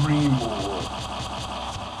Dreamer.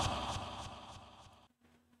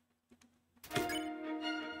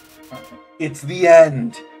 It's the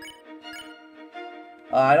end.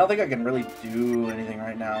 I don't think I can really do anything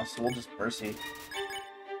right now, so we'll just Percy.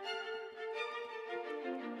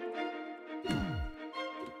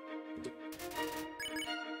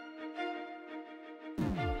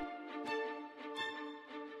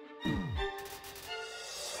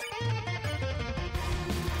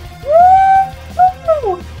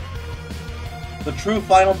 Woo! The true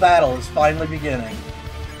final battle is finally beginning.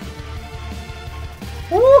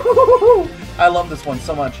 Woo! I love this one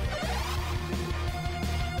so much.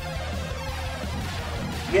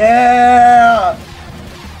 Yeah!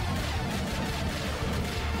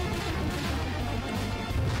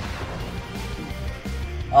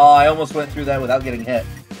 Oh, I almost went through that without getting hit.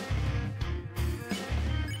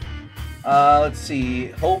 Let's see.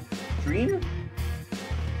 Hope? Dream?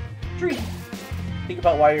 Dream. Think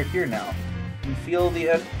about why you're here now. You feel the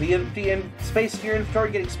empty space in your inventory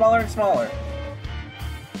getting smaller and smaller.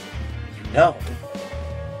 You know,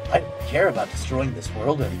 I don't care about destroying this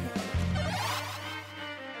world anymore.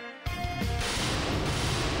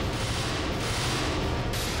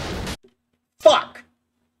 Fuck!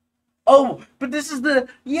 Oh, but this is the...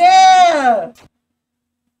 Yeah!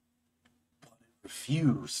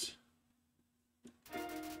 Refused.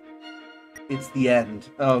 It's the end.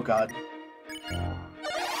 Oh, God.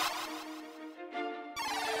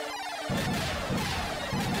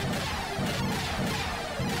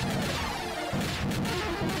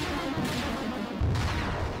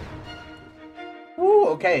 Ooh,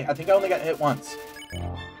 okay. I think I only got hit once.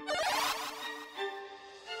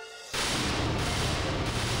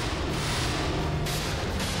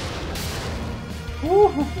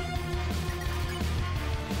 Woo!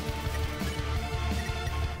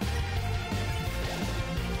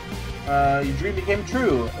 Your dream became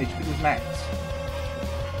true. HP was max.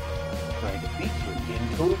 Trying to beat you and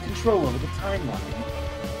gain total control over the timeline.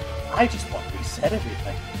 I just want to reset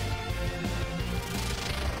everything.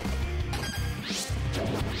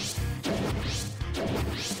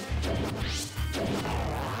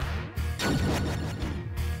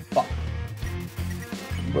 Fuck.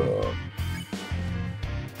 Bruh.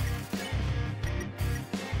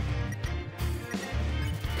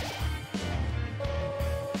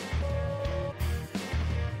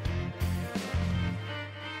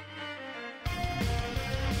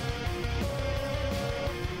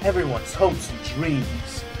 Everyone's hopes and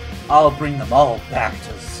dreams I'll bring them all back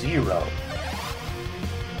to zero.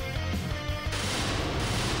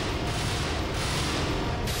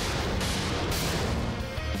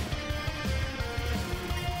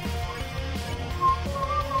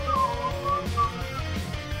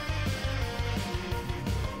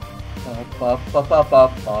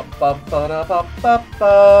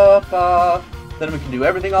 Then we can do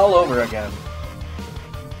everything all over again.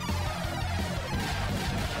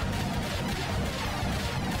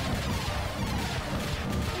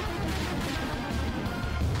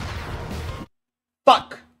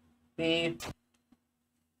 Fuck me.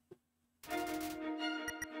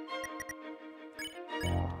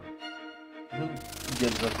 Who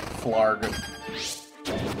gives a flarg?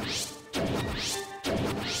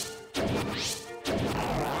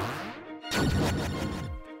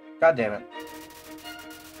 God damn it.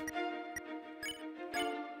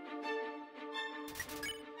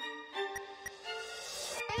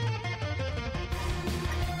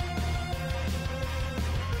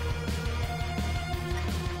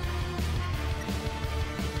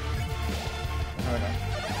 There we go.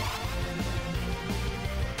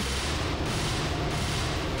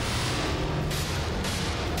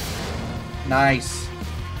 Nice.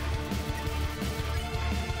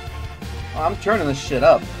 Oh, I'm turning this shit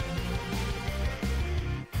up.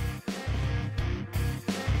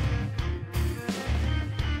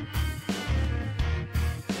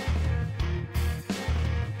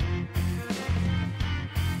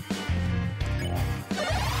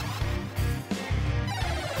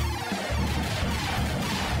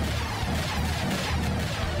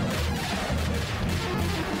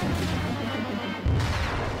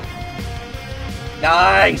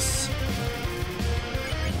 Nice!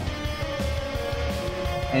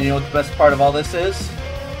 And you know what the best part of all this is?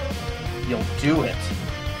 You'll do it.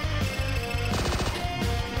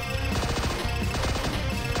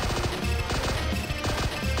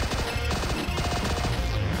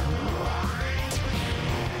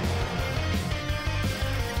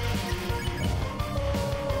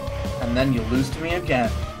 And then you lose to me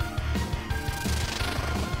again.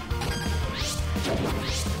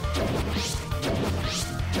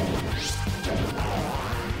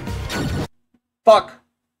 Fuck.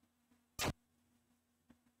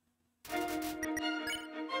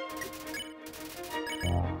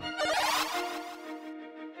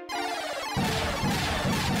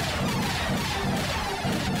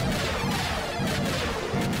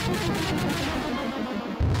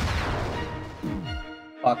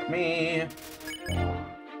 Fuck me.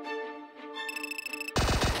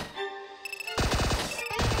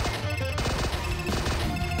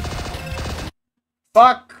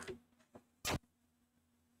 Fuck.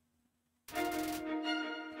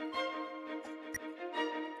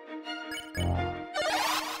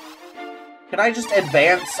 Can I just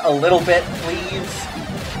advance a little bit, please?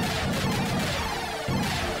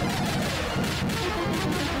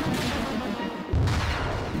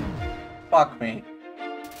 Fuck me.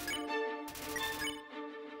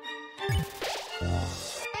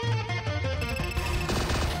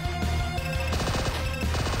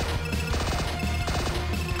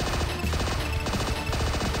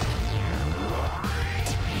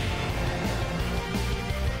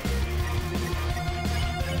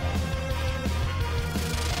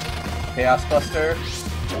 Chaos Buster.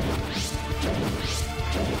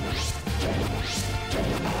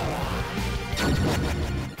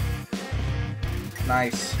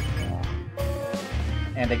 Nice.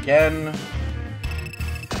 And again.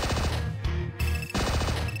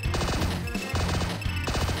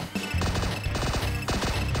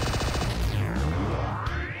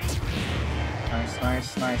 Nice,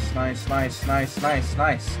 nice, nice, nice, nice, nice,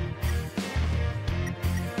 nice.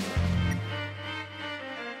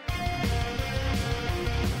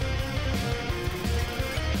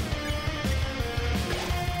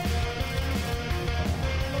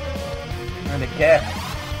 And again.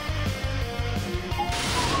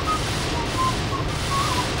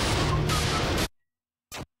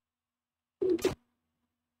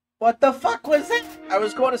 What the fuck was it? I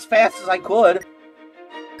was going as fast as I could.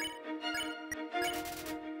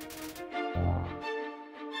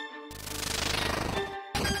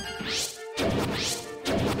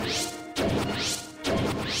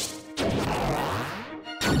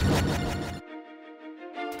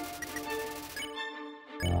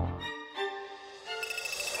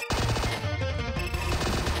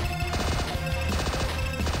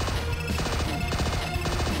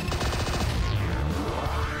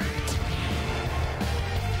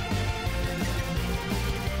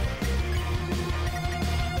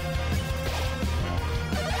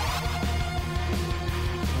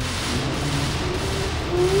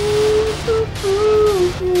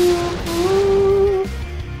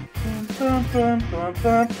 Because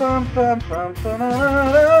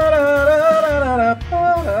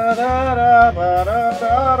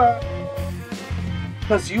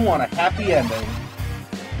you want a happy ending.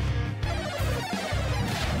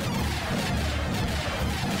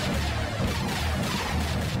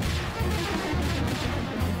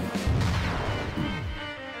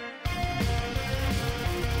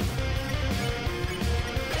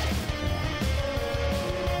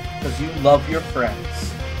 Because you love your friends.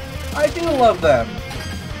 I do love them.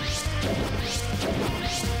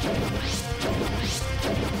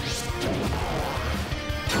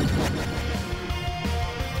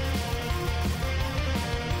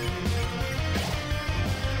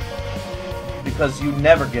 Because you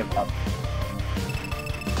never give up.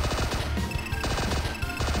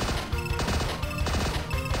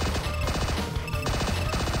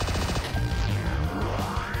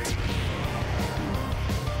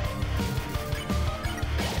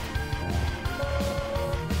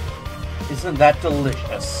 Isn't that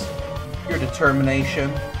delicious? Your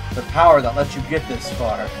determination, the power that lets you get this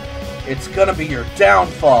far. It's gonna be your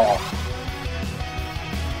downfall.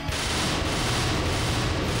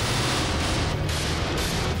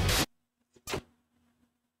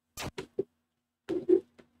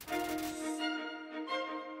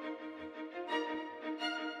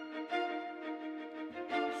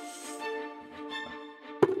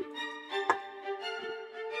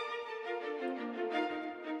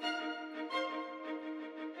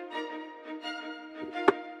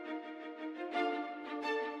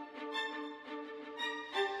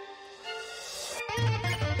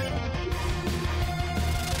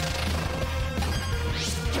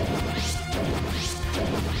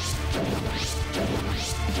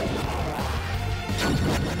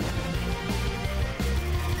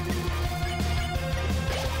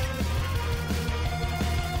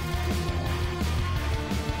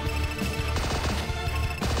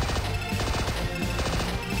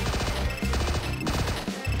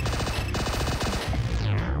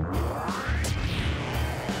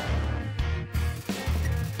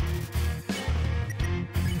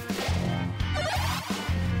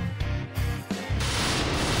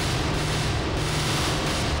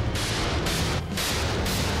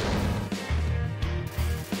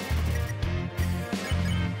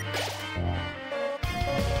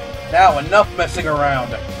 Now, enough messing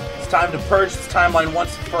around. It's time to purge this timeline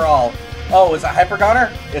once and for all. Oh, is that Hyper Goner?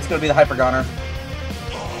 It's gonna be the Hyper Goner.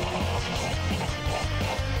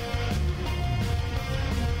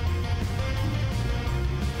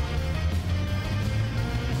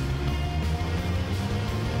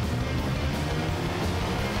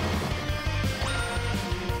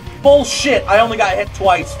 Bullshit! I only got hit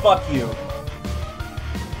twice. Fuck you.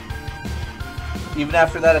 Even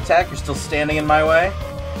after that attack, you're still standing in my way?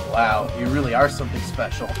 Wow, you really are something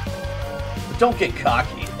special. But don't get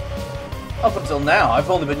cocky. Up until now, I've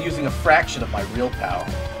only been using a fraction of my real power.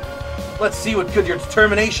 Let's see what good your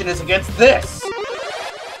determination is against this!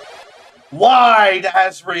 Wide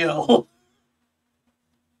Asriel!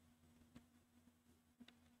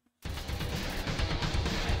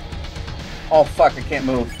 Oh fuck, I can't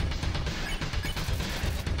move.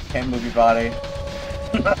 Can't move your body.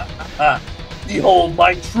 Behold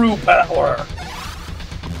my true power!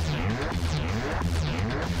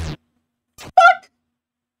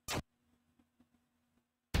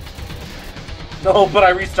 No, but I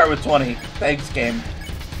restart with 20. Thanks, game.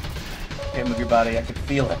 Can't move your body. I can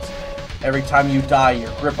feel it. Every time you die,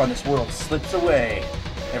 your grip on this world slips away.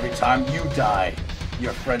 Every time you die,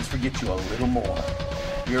 your friends forget you a little more.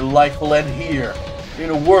 Your life will end here, in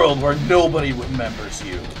a world where nobody remembers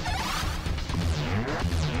you.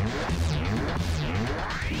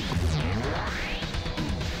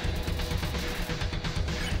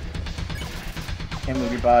 Can't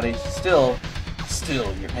move your body. Still,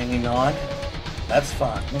 you're hanging on. That's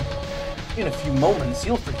fine. In a few moments,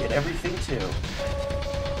 you'll forget everything, too.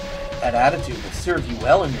 That attitude will serve you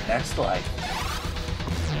well in your next life.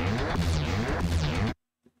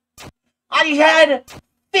 I had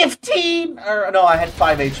 15! Or, no, I had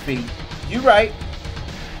 5 HP. You right.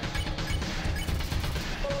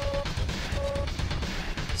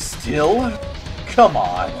 Still? Come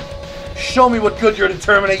on. Show me what good your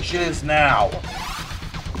determination is now.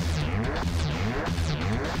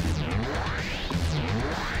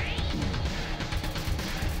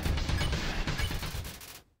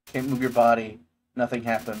 Can't move your body. Nothing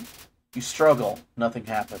happened. You struggle. Nothing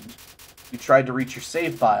happened. You tried to reach your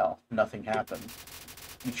save file. Nothing happened.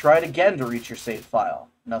 You tried again to reach your save file.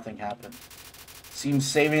 Nothing happened. Seems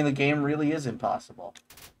saving the game really is impossible.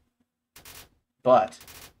 But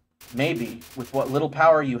maybe, with what little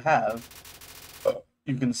power you have,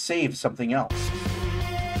 you can save something else.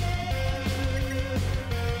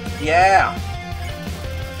 Yeah!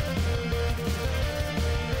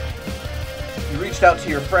 You reached out to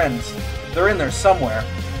your friends. They're in there somewhere.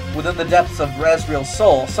 Within the depths of Razriel's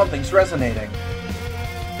soul, something's resonating.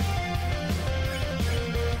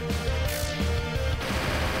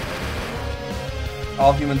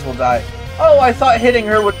 All humans will die. Oh, I thought hitting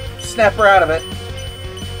her would snap her out of it.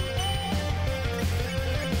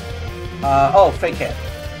 Oh, fake hit.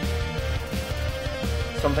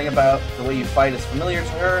 Something about the way you fight is familiar to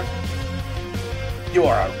her. You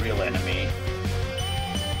are a real enemy.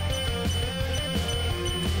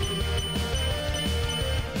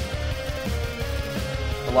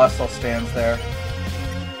 The Lost Soul stands there.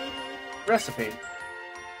 Recipe.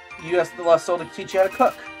 You asked the Lost Soul to teach you how to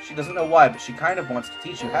cook. She doesn't know why, but she kind of wants to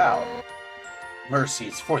teach you how.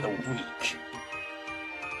 Mercy's for the weak.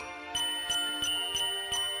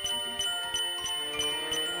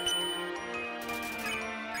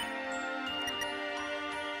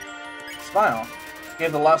 Smile.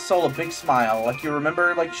 Gave the Lost Soul a big smile, like you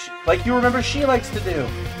remember, she likes to do.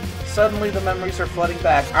 Suddenly, the memories are flooding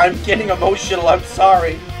back. I'm getting emotional. I'm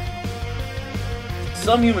sorry.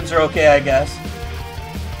 Some humans are okay, I guess.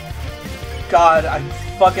 God, I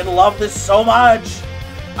fucking love this so much.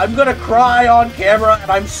 I'm gonna cry on camera, and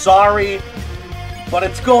I'm sorry, but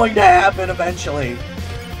it's going to happen eventually.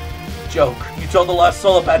 Joke. You told the Lost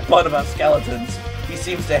Soul a bad pun about skeletons. He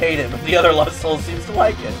seems to hate it, but the other Lost Soul seems to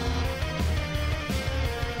like it.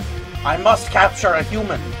 I must capture a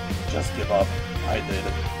human. Just give up. I did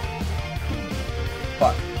it.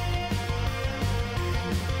 Fuck.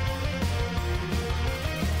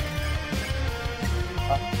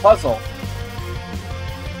 Puzzle.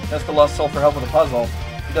 Ask the Lost Soul for help with a puzzle.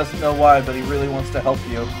 He doesn't know why, but he really wants to help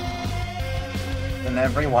you. Then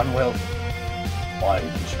everyone will. Why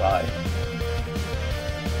did you try?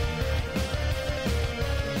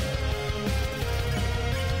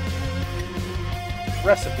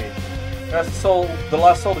 Recipe. Ask the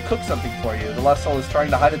Lost Soul to cook something for you. The Lost Soul is trying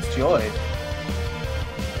to hide its joy.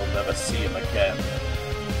 We'll never see him again.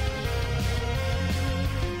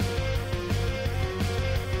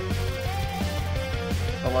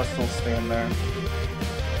 The Lost Soul stand there.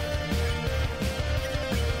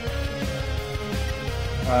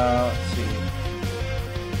 Let's see.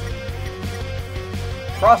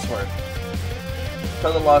 Crossword.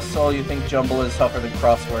 Tell the Lost Soul you think Jumble is tougher than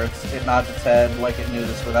crosswords. It nods its head like it knew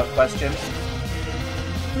this without question.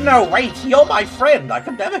 No, wait! You're my friend! I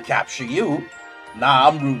could never capture you! Nah,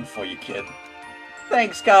 I'm rooting for you, kid.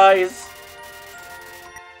 Thanks, guys!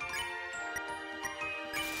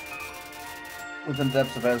 Within the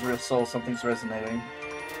depths of Azrael's soul, something's resonating.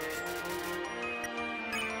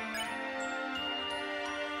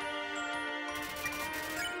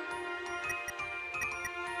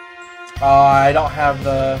 I don't have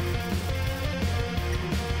the...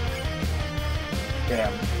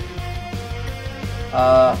 Damn.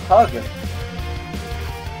 Hug.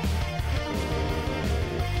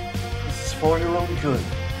 This is for your own good.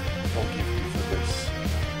 Forgive you for this.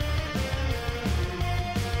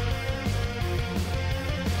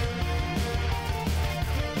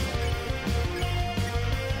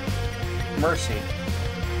 Mercy.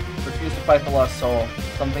 Refuse to fight the Lost Soul.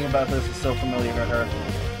 Something about this is so familiar to her.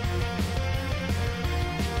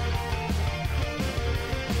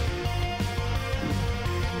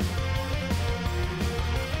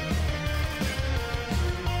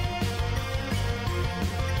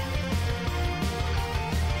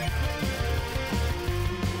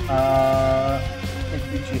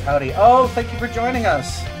 Howdy. Oh, thank you for joining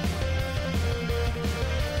us.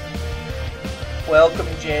 Welcome,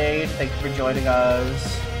 Jade. Thank you for joining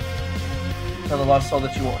us. Tell the Lost Soul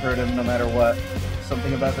that you won't hurt him no matter what.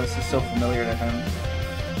 Something about this is so familiar to him.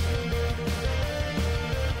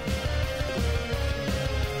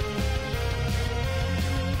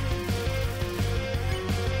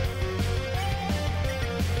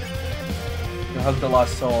 You hug the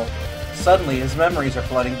Lost Soul. Suddenly, his memories are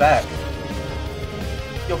flooding back.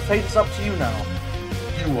 Your fate is up to you now.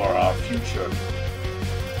 You are our future.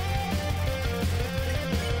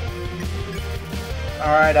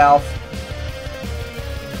 Alright, Alf.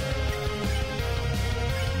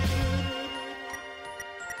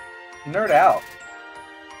 Nerd out.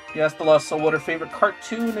 You asked the Lost Soul what her favorite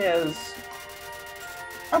cartoon is.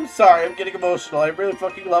 I'm sorry, I'm getting emotional. I really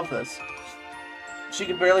fucking love this. She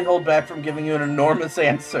could barely hold back from giving you an enormous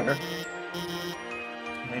answer.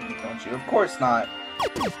 Maybe, don't you? Of course not.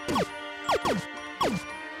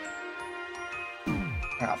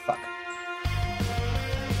 Ah, fuck.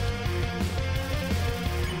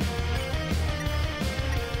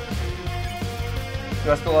 You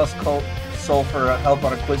ask the lost soul for help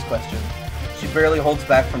on a quiz question. She barely holds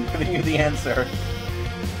back from giving you the answer.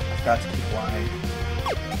 I've got to keep lying.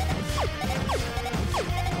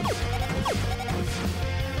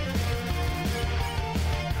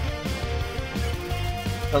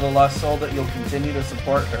 Tell the lost soul that you'll continue to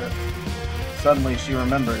support her. Suddenly she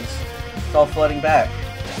remembers. It's all flooding back.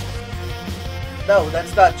 No,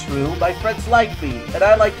 that's not true. My friends like me, and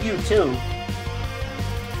I like you too.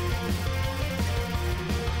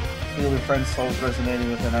 Feel your friend's souls resonating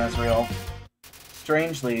within Azrael.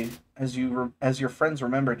 Strangely, as your friends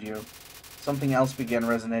remembered you, something else began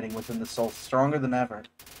resonating within the soul, stronger than ever.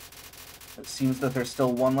 It seems that there's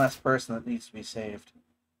still one last person that needs to be saved.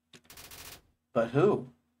 But who?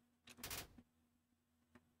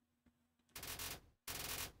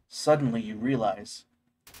 Suddenly you realize.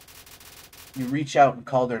 You reach out and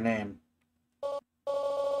call their name.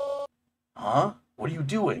 Huh? What are you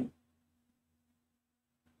doing?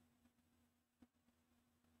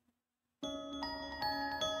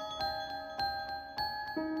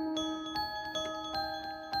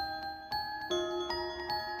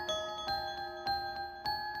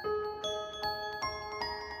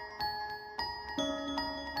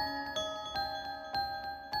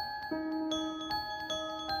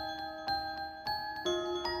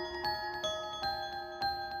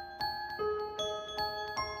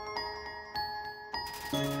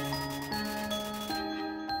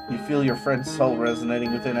 You feel your friend's soul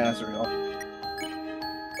resonating within Azrael.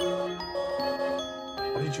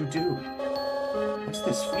 What did you do? What's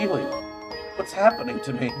this feeling? What's happening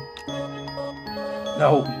to me?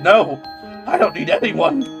 No, no! I don't need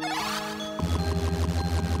anyone!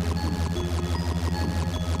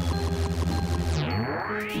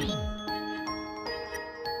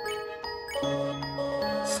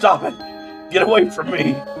 Stop it! Get away from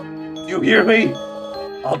me! Do you hear me?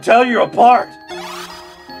 I'll tear you apart!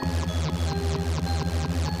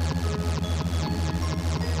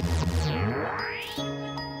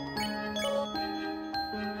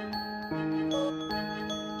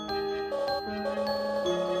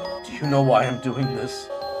 Do you know why I'm doing this?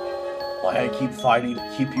 Why I keep fighting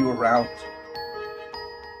to keep you around?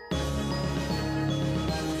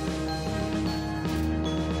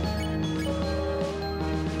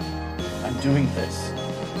 I'm doing this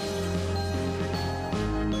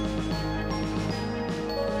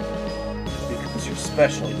because you're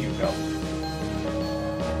special, Hugo.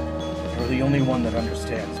 You're the only one that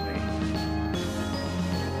understands me.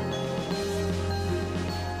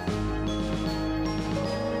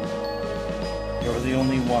 You're the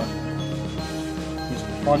only one who's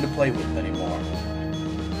fun to play with anymore.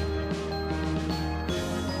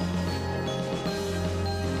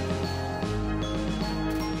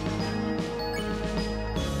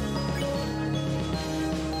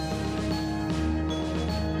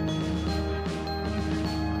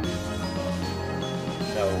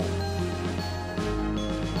 No.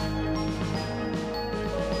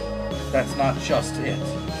 That's not just it.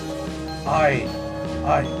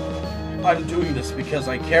 I'm doing this because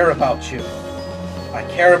I care about you. I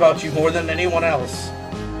care about you more than anyone else.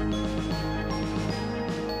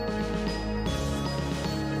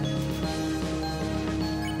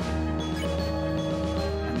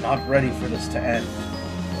 I'm not ready for this to end.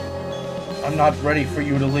 I'm not ready for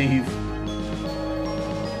you to leave.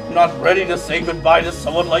 I'm not ready to say goodbye to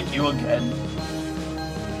someone like you again.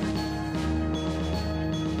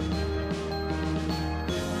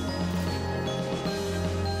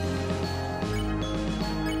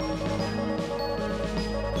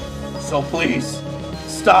 So please,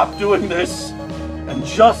 stop doing this, and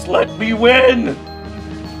just let me win!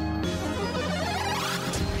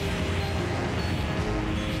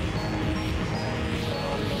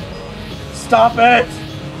 Stop it!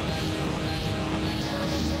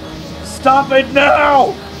 Stop it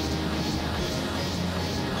now!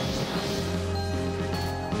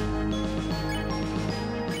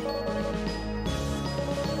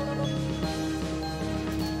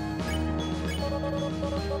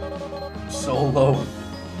 So alone.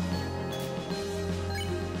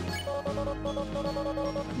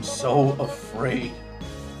 I'm so afraid.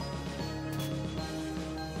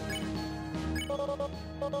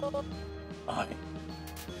 I...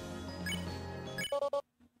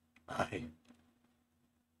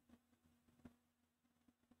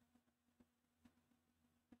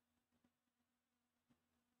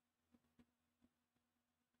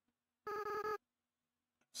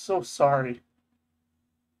 So sorry.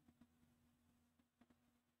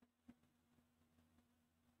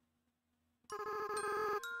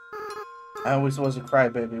 I always was a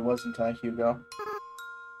crybaby, wasn't I, Hugo?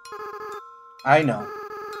 I know.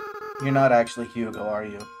 You're not actually Hugo, are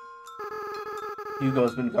you?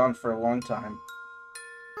 Hugo's been gone for a long time.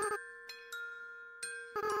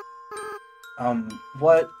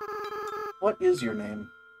 What is your name?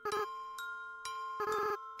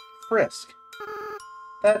 Frisk.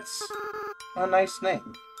 That's a nice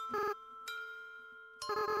name.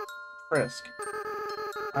 Frisk.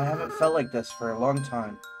 I haven't felt like this for a long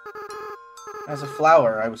time. As a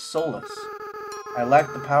flower, I was soulless. I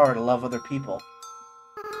lacked the power to love other people.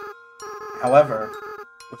 However,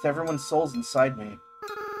 with everyone's souls inside me,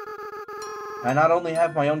 I not only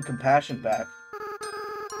have my own compassion back,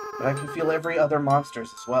 but I can feel every other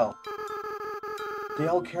monster's as well. They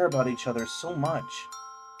all care about each other so much.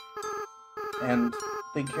 And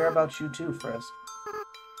they care about you too, Frisk.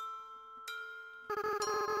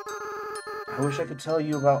 I wish I could tell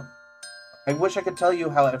you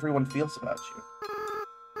how everyone feels about you.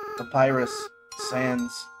 Papyrus,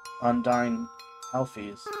 Sans, Undyne,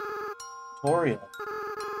 Alphys, Toriel.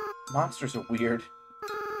 Monsters are weird.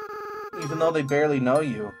 Even though they barely know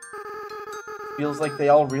you, feels like they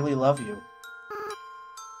all really love you.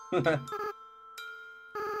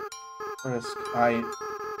 Frisk, I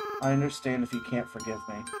understand if you can't forgive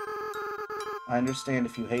me. I understand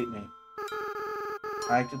if you hate me.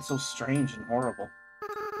 I acted so strange and horrible.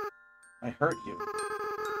 I hurt you.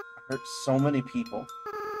 I hurt so many people.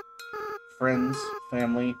 Friends,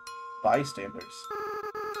 family, bystanders.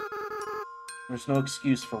 There's no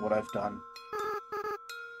excuse for what I've done.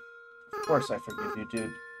 Of course I forgive you,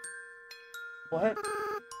 dude. What?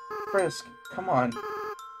 Frisk, come on.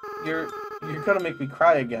 You're gonna make me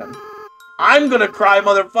cry again. I'm gonna cry,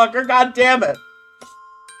 motherfucker! God damn it!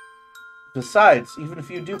 Besides, even if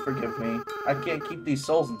you do forgive me, I can't keep these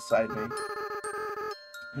souls inside me.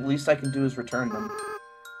 The least I can do is return them.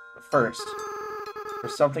 But first,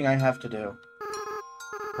 there's something I have to do.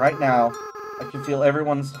 Right now, I can feel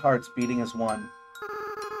everyone's hearts beating as one.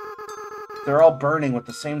 They're all burning with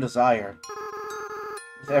the same desire.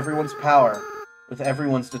 With everyone's power, with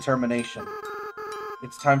everyone's determination.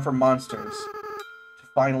 It's time for monsters to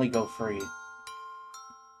finally go free.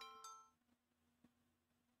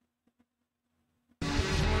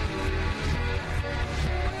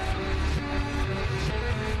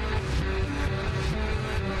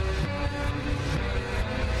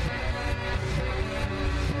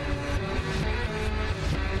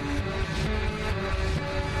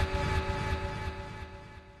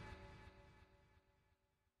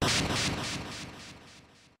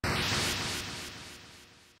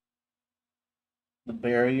 The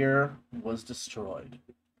barrier was destroyed.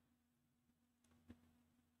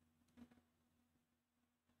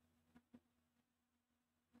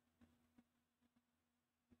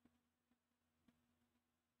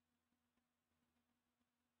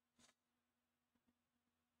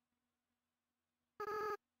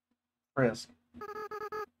 Frisk,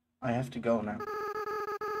 I have to go now.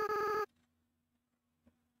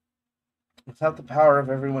 Without the power of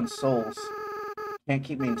everyone's souls, I can't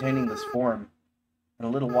keep maintaining this form. In a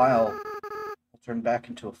little while, I'll turn back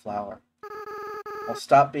into a flower. I'll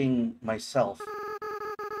stop being myself.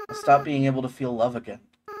 I'll stop being able to feel love again.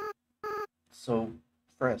 So,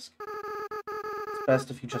 Frisk, it's best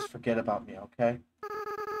if you just forget about me, okay?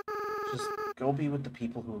 Just go be with the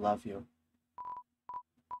people who love you.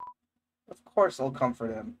 Of course I'll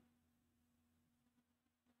comfort him.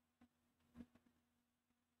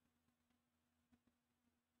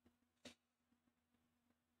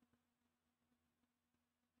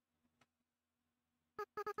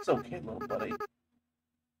 It's okay, little buddy.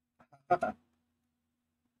 I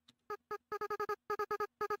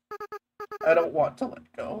don't want to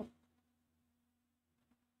let go.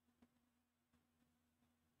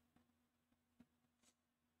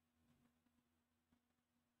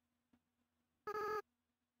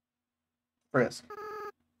 Frisk,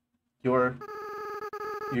 you're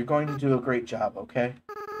going to do a great job, okay?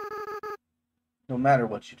 No matter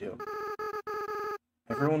what you do.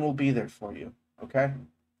 Everyone will be there for you, okay?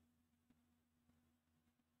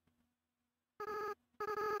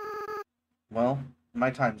 Well,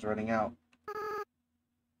 my time's running out.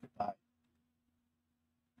 Goodbye.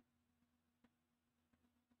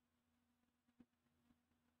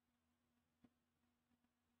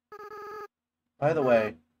 By the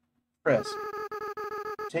way, Frisk,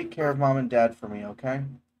 take care of Mom and Dad for me, okay?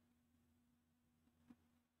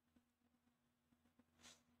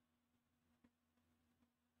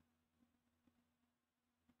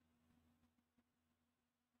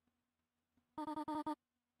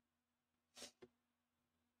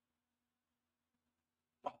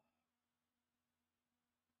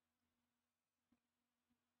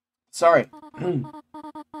 Sorry.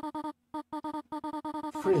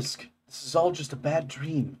 Frisk. This is all just a bad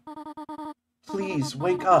dream. Please,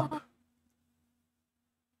 wake up.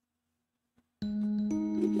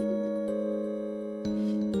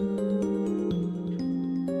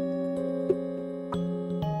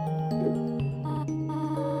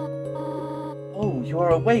 Oh, you are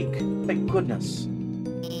awake. Thank goodness.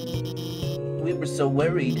 We were so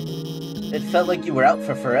worried. It felt like you were out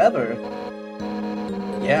for forever.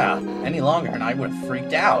 Yeah, any longer and I would have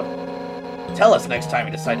freaked out. Tell us next time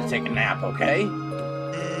you decide to take a nap, okay?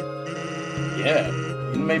 Yeah,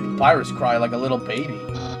 you made Papyrus cry like a little baby.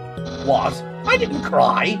 What? I didn't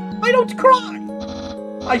cry! I don't cry!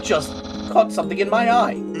 I just caught something in my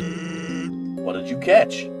eye. What did you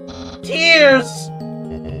catch? Tears!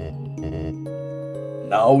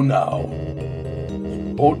 Now. The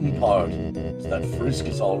important part is that Frisk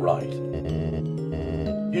is alright.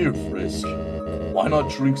 Here, Frisk. Why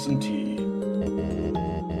not drink some tea?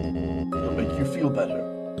 It'll make you feel better.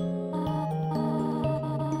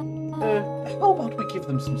 How about we give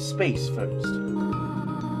them some space first?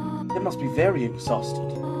 They must be very exhausted.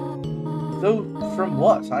 Though from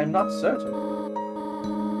what, I'm not certain.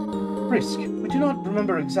 Frisk, we do not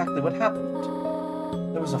remember exactly what happened.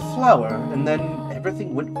 There was a flower, and then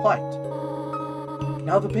everything went quiet.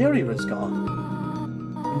 Now the barrier is gone.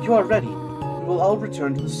 When you are ready, we will all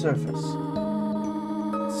return to the surface.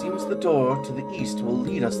 It seems the door to the east will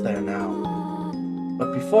lead us there now.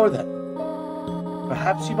 But before then,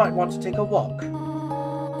 perhaps you might want to take a walk.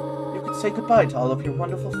 You could say goodbye to all of your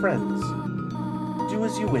wonderful friends. Do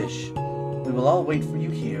as you wish. We will all wait for you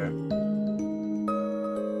here.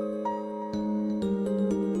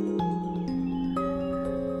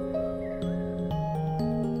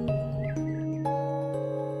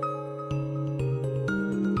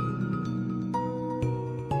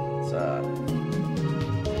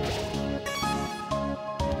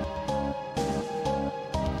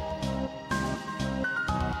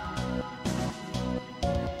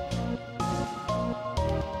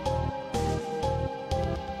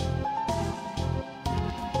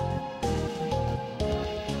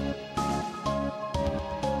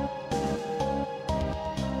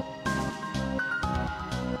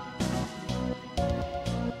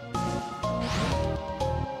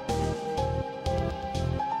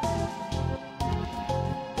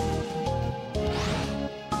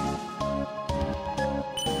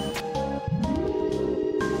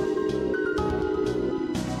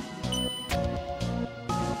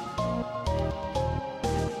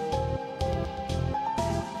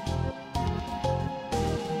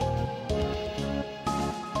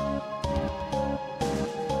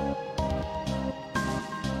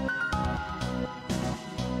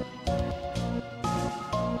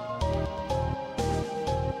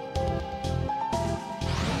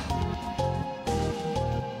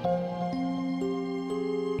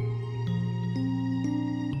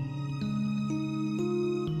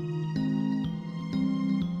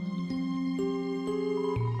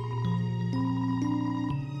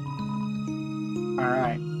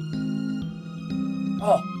 Alright.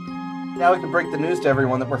 Oh, now we can break the news to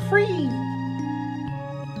everyone that we're free!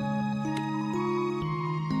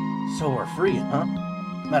 So we're free, huh?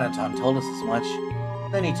 Mettaton told us as much.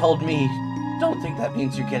 Then he told me, don't think that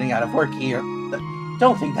means you're getting out of work here.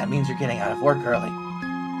 Don't think that means you're getting out of work early.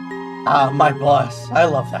 Ah, my boss. I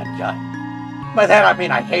love that guy. By that I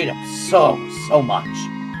mean I hate him so much.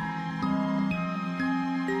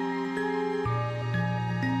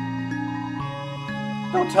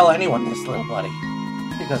 Don't tell anyone this, little buddy,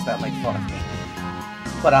 because they'll make fun of me.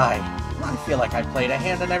 But I feel like I played a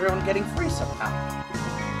hand in everyone getting free somehow.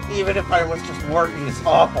 Even if I was just working this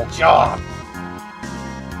awful job.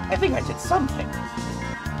 I think I did something.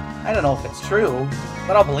 I don't know if it's true,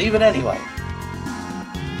 but I'll believe it anyway.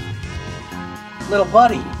 Little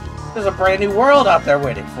buddy, there's a brand new world out there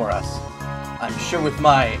waiting for us. I'm sure with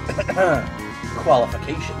my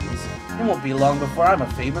qualifications, it won't be long before I'm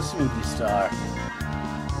a famous movie star.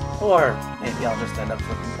 Or maybe I'll just end up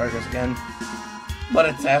flipping burgers again. But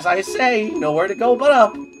it's as I say, nowhere to go but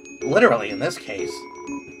up. Literally in this case.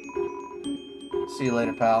 See you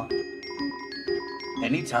later, pal.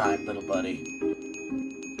 Anytime, little buddy.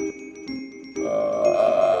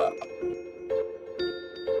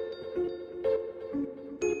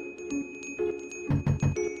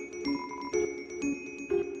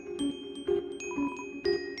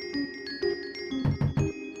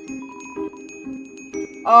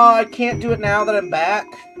 Oh, I can't do it now that I'm back.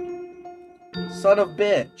 Son of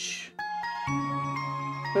bitch.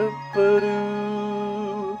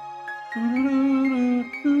 Boop-a-doo.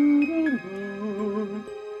 Doo-doo-doo-doo-doo.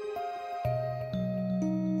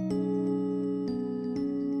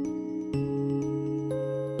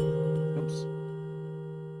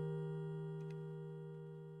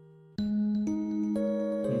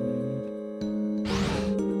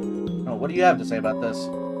 do you have to say about this?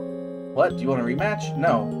 What? Do you want a rematch?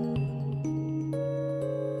 No.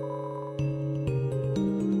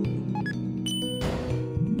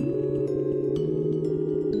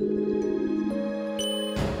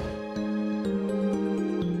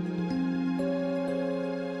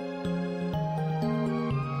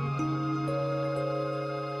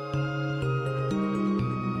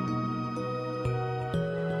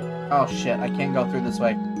 Oh shit, I can't go through this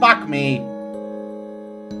way. Fuck me!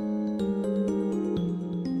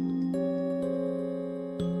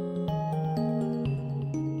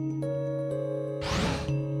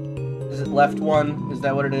 Is it left one? Is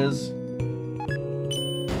that what it is?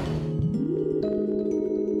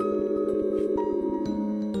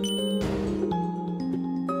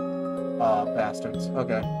 Oh, bastards.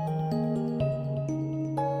 Okay.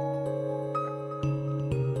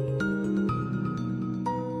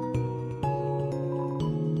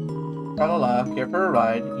 La la la, here for a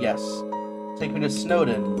ride. Yes. Take me to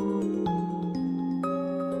Snowden.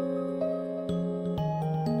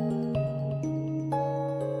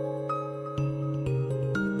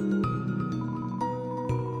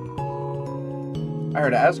 I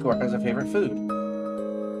heard Asgore has a favorite food.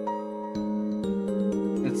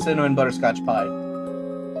 It's cinnamon butterscotch pie.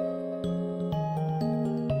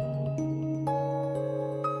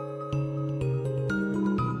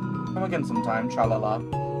 Come again sometime, tra-la-la.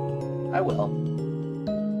 I will.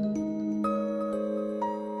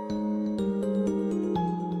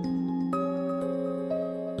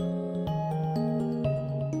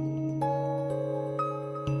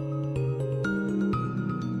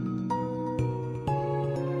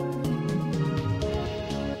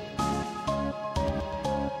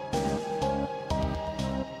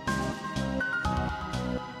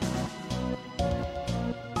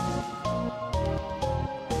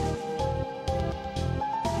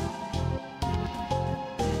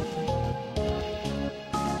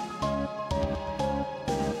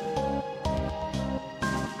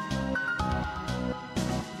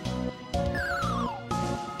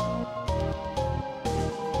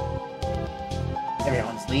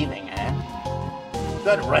 Everyone's leaving, eh?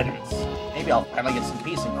 Good riddance. Maybe I'll finally get some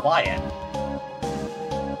peace and quiet.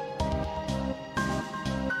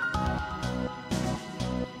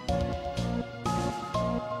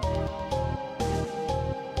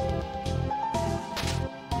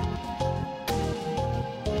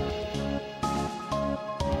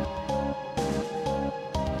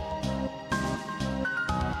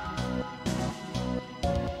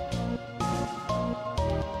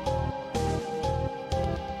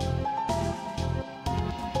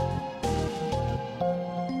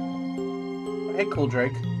 Hey, Cool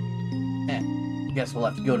Drake. Guess we'll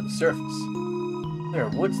have to go to the surface. There are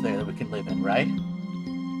woods there that we can live in, right?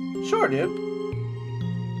 Sure, dude.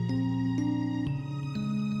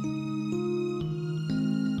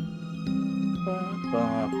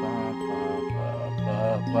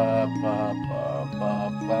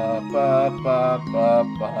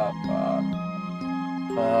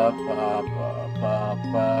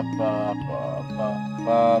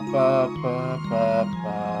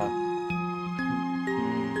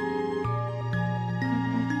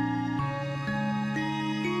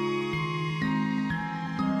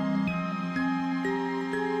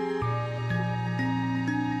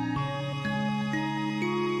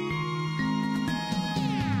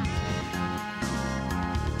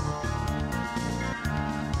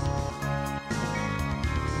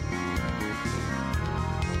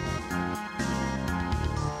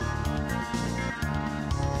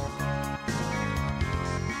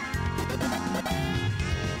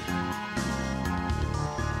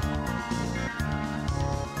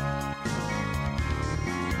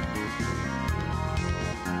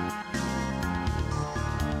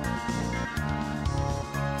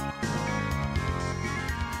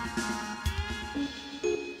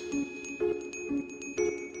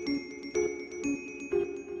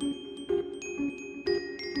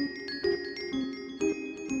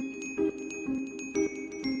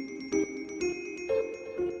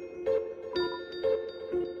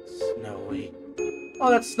 Snowy. Oh,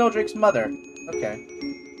 that's Snowdrake's mother. Okay.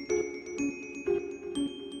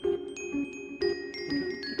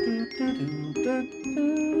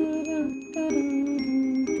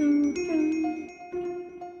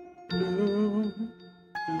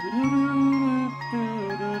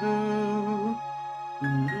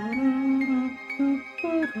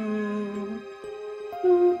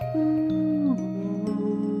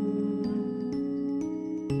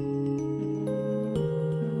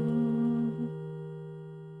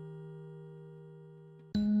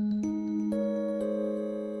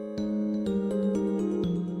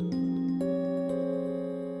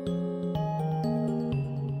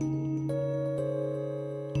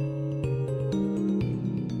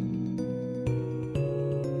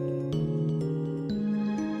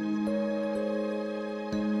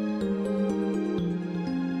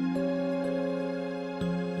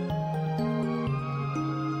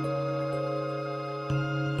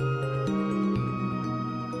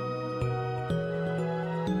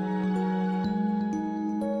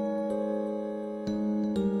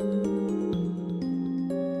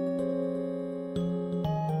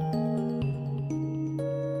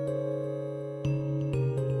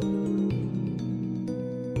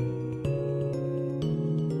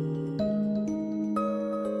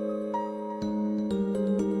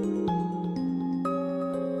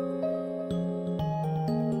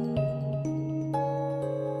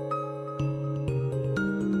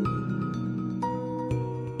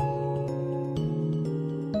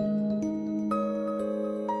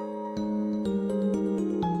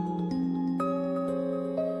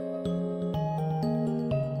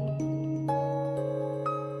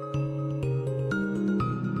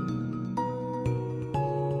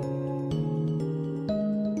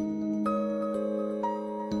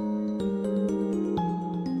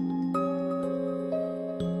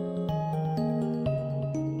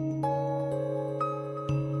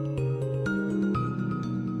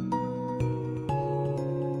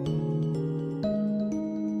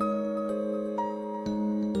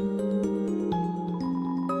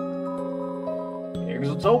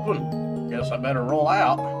 gate's open. Guess I better roll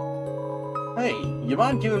out. Hey, you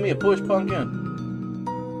mind giving me a push, Pumpkin?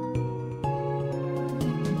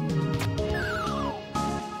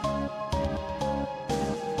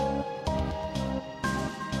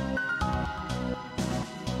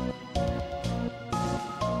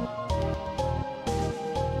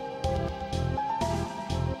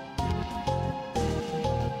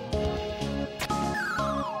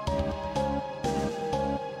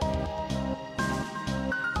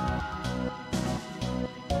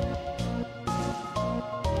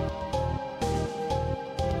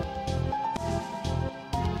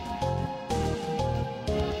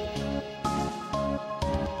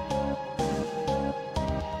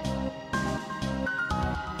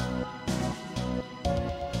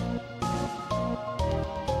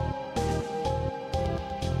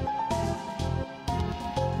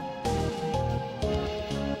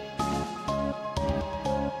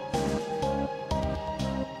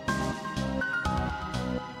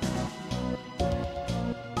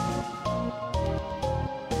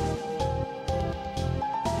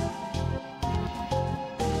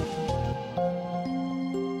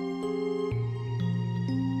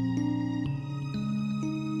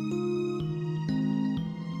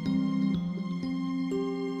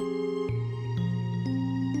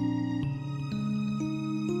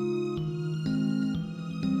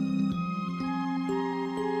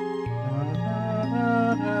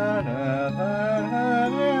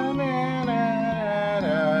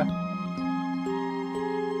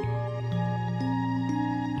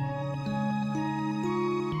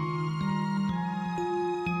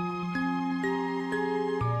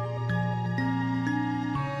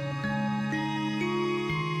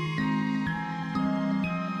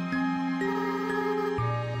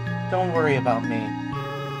 Don't worry about me.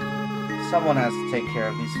 Someone has to take care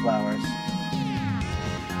of these flowers.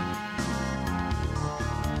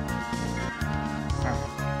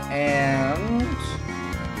 And just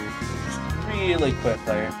really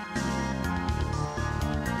quickly.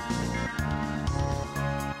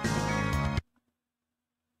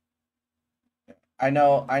 I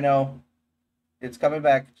know. It's coming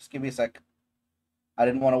back. Just give me a sec. I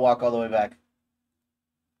didn't want to walk all the way back.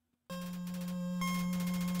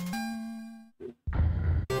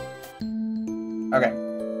 Okay.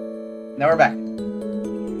 Now we're back.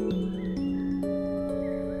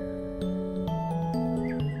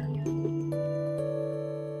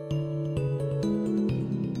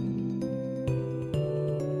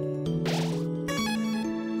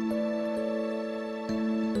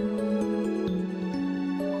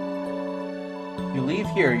 You leave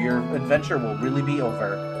here, your adventure will really be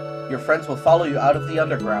over. Your friends will follow you out of the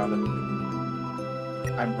underground.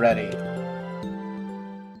 I'm ready.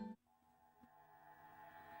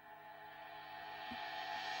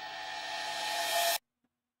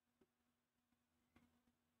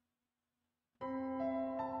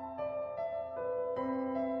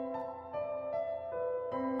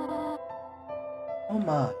 Oh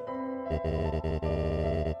my.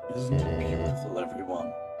 Isn't it beautiful,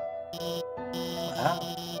 everyone? Wow.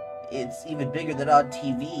 It's even bigger than on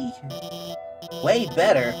TV. Way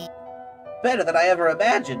better. Better than I ever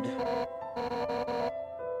imagined.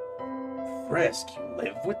 Frisk, you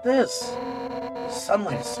live with this? The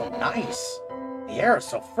sunlight is so nice. The air is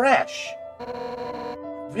so fresh.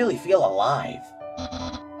 I really feel alive.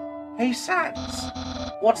 Hey, Sans.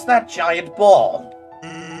 What's that giant ball?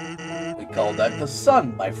 We call that the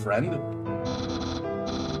sun, my friend.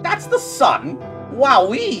 That's the sun?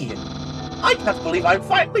 Wowee! I can't believe I'm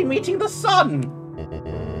finally meeting the sun!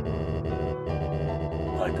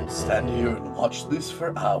 I could stand here and watch this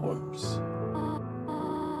for hours.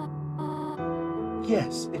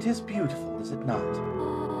 Yes, it is beautiful, is it not?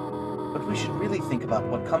 But we should really think about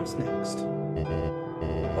what comes next.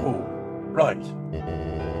 Oh, right.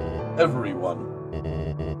 Everyone,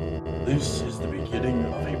 this is the beginning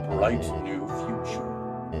of a bright new future.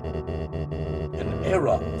 An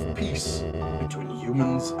era of peace between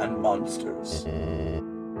humans and monsters.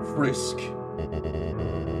 Frisk,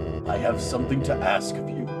 I have something to ask of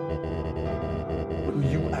you. Will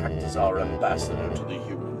you act as our ambassador to the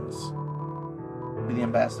humans? Be the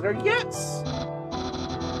ambassador? Yes!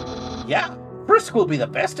 Yeah, Frisk will be the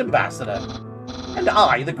best ambassador. And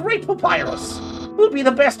I, the great Papyrus, will be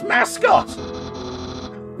the best mascot.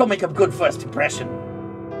 Go make a good first impression.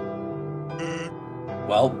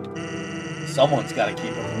 Well, someone's got to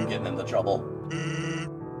keep him from getting into trouble.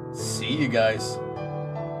 See you guys.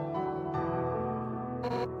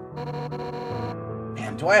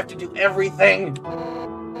 Man, do I have to do everything?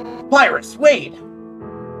 Papyrus, wait!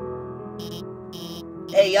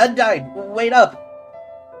 Hey, Undyne, wait up!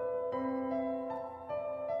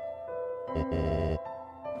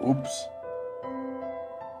 Oops.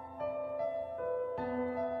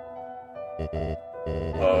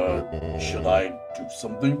 Should I do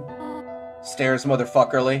something? Stares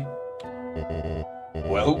motherfuckerly.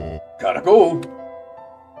 Well, gotta go.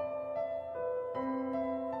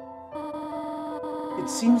 It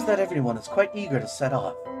seems that everyone is quite eager to set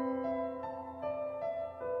off.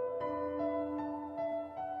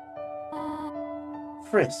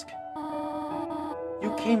 Frisk,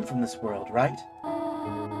 you came from this world, right?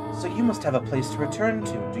 So you must have a place to return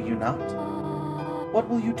to, do you not? What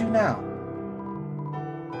will you do now?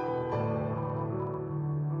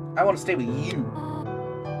 I want to stay with you.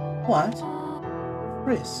 What?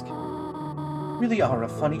 Frisk, you really are a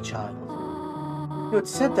funny child. You had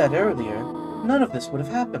said that earlier, none of this would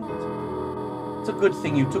have happened. It's a good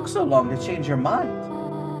thing you took so long to change your mind.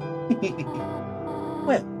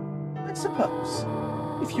 Well, I suppose,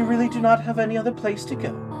 if you really do not have any other place to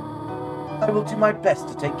go, I will do my best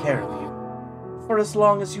to take care of you, for as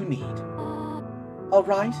long as you need. All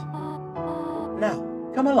right? Now,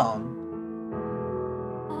 come along.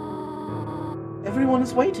 Everyone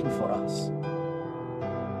is waiting for us.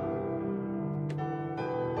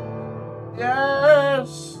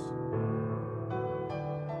 Yes!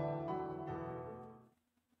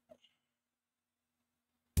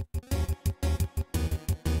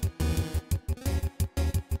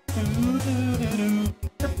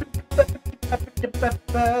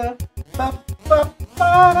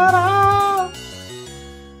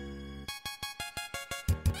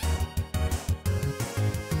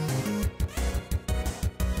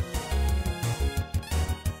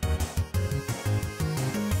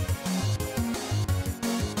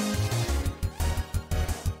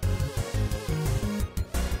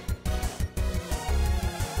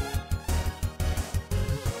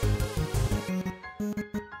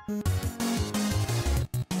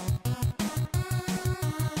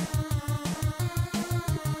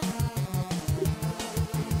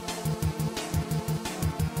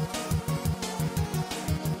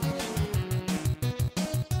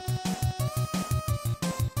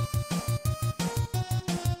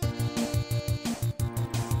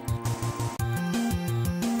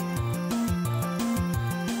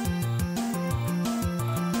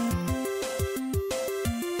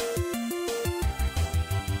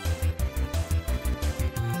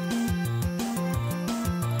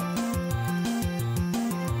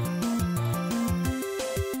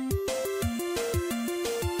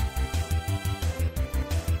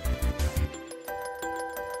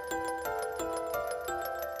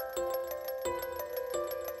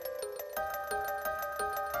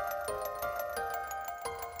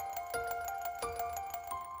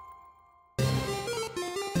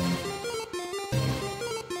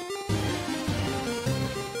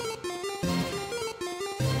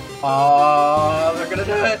 Oh, they're gonna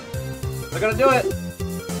do it! They're gonna do it!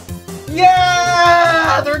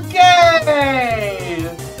 Yeah! They're gay!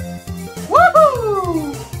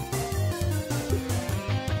 Woohoo!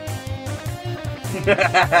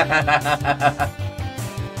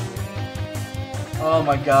 Oh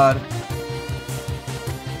my god.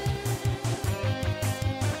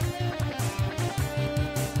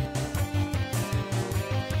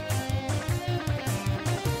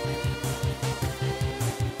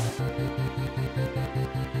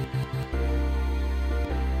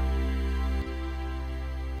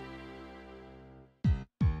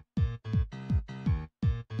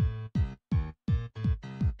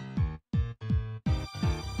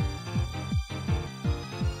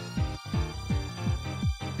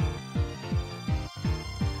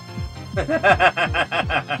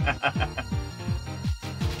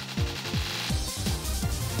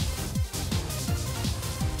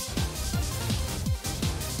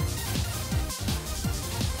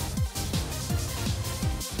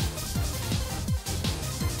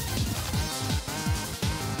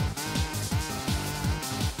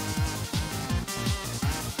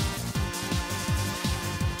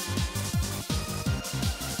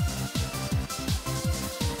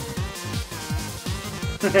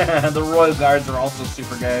 The Royal Guards are also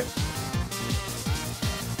super gay.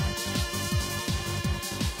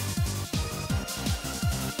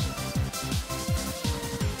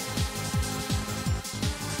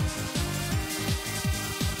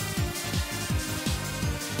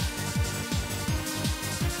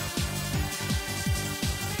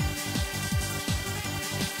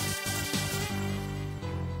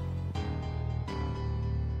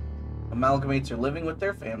 Amalgamates are living with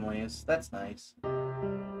their families. That's nice.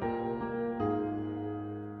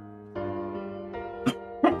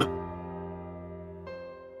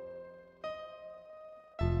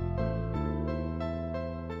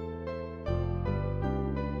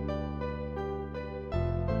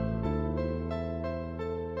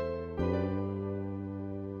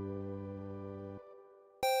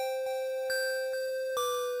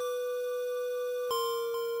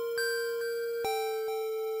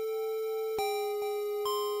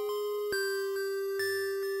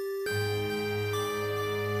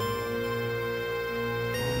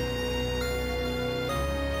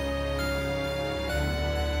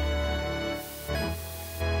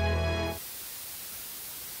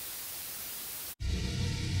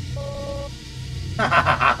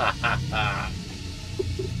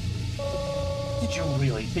 Did you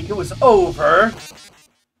really think it was over?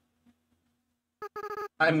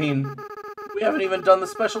 I mean, we haven't even done the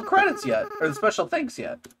special credits yet, or the special thanks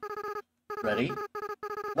yet. Ready?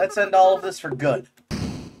 Let's end all of this for good.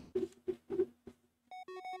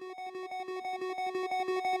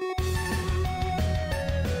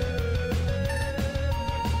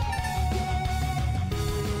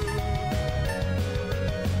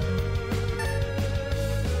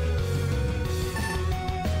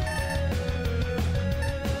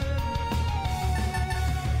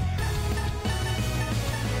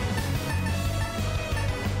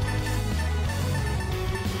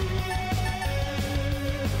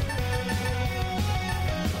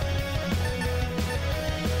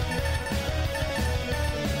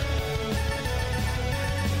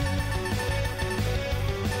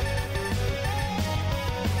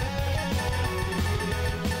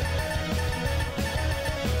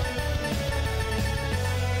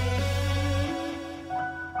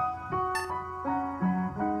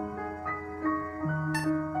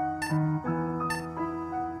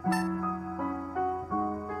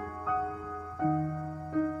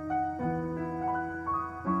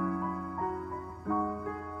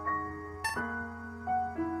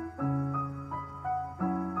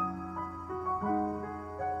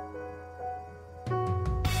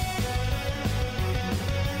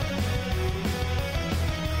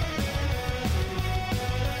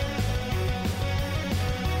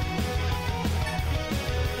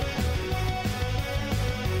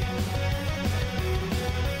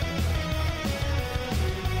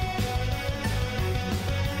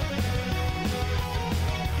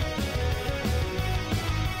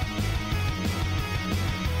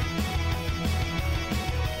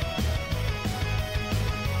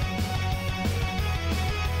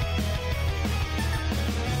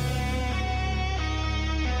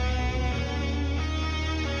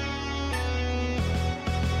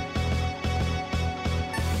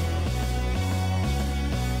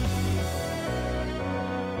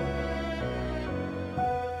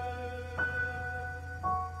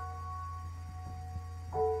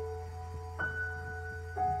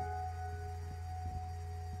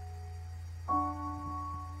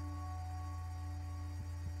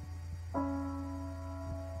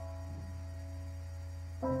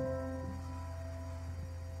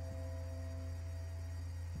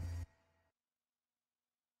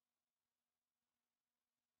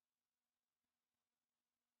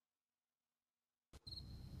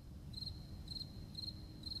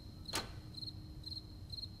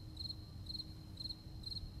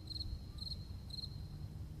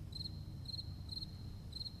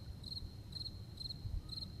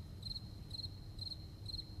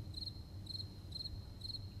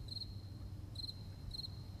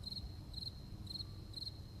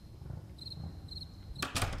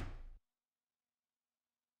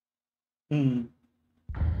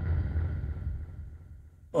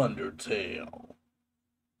 Undertale.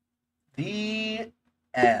 The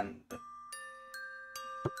end.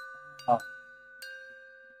 Oh.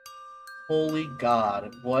 Holy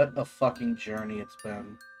God, what a fucking journey it's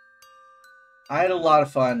been. I had a lot of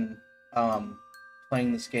fun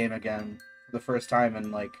playing this game again for the first time in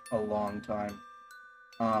like a long time.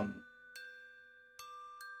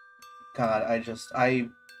 God, I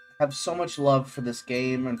have so much love for this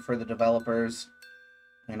game and for the developers.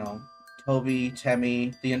 You know, Toby,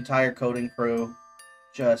 Temmie, the entire coding crew.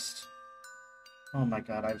 Just, oh my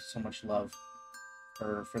God, I have so much love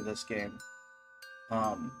for this game.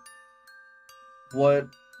 What,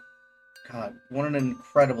 God, what an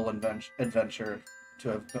incredible adventure to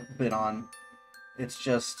have been on. It's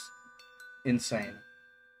just insane.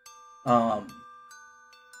 God,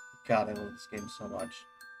 I love this game so much.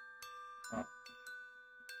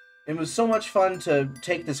 It was so much fun to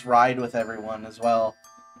take this ride with everyone as well.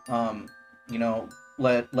 You know,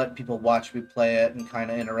 let people watch me play it and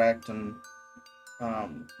kind of interact and,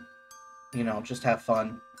 you know, just have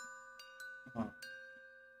fun.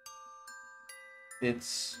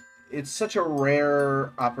 It's such a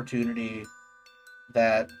rare opportunity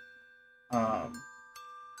that,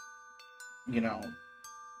 you know,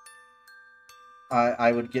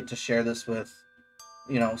 I would get to share this with,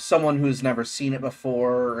 you know, someone who's never seen it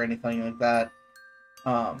before or anything like that.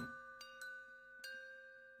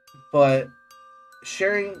 But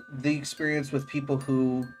sharing the experience with people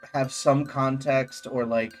who have some context or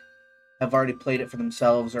like have already played it for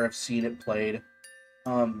themselves or have seen it played,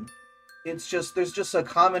 it's just, there's just a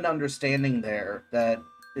common understanding there that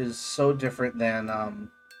is so different than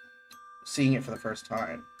seeing it for the first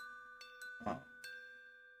time.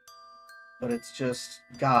 But it's just,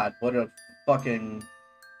 God, what a fucking...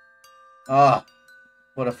 Ah,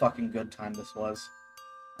 what a fucking good time this was.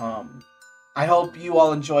 I hope you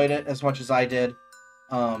all enjoyed it as much as I did.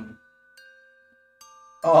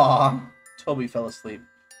 Toby fell asleep.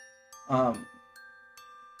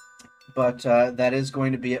 But that is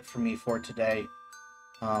going to be it for me for today.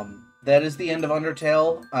 That is the end of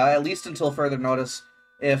Undertale, at least until further notice.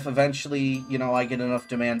 If eventually, you know, I get enough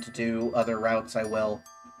demand to do other routes, I will.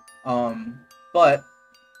 But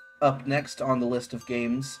up next on the list of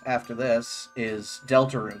games after this is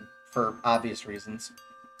Deltarune, for obvious reasons.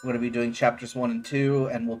 I'm going to be doing chapters 1 and 2,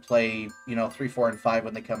 and we'll play, you know, 3, 4, and 5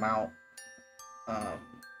 when they come out.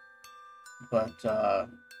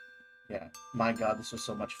 Yeah, my god, this was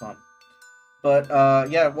so much fun. But,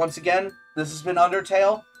 yeah, once again, this has been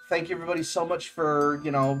Undertale. Thank you, everybody, so much for,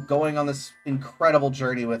 you know, going on this incredible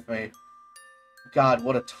journey with me. God,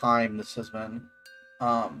 what a time this has been.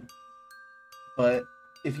 But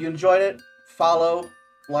if you enjoyed it, follow,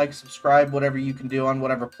 like, subscribe, whatever you can do on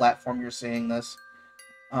whatever platform you're seeing this.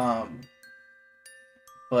 Yeah,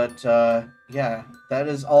 that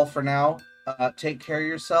is all for now. Take care of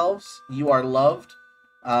yourselves. You are loved.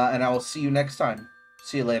 And I will see you next time.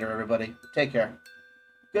 See you later, everybody. Take care.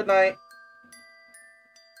 Good night.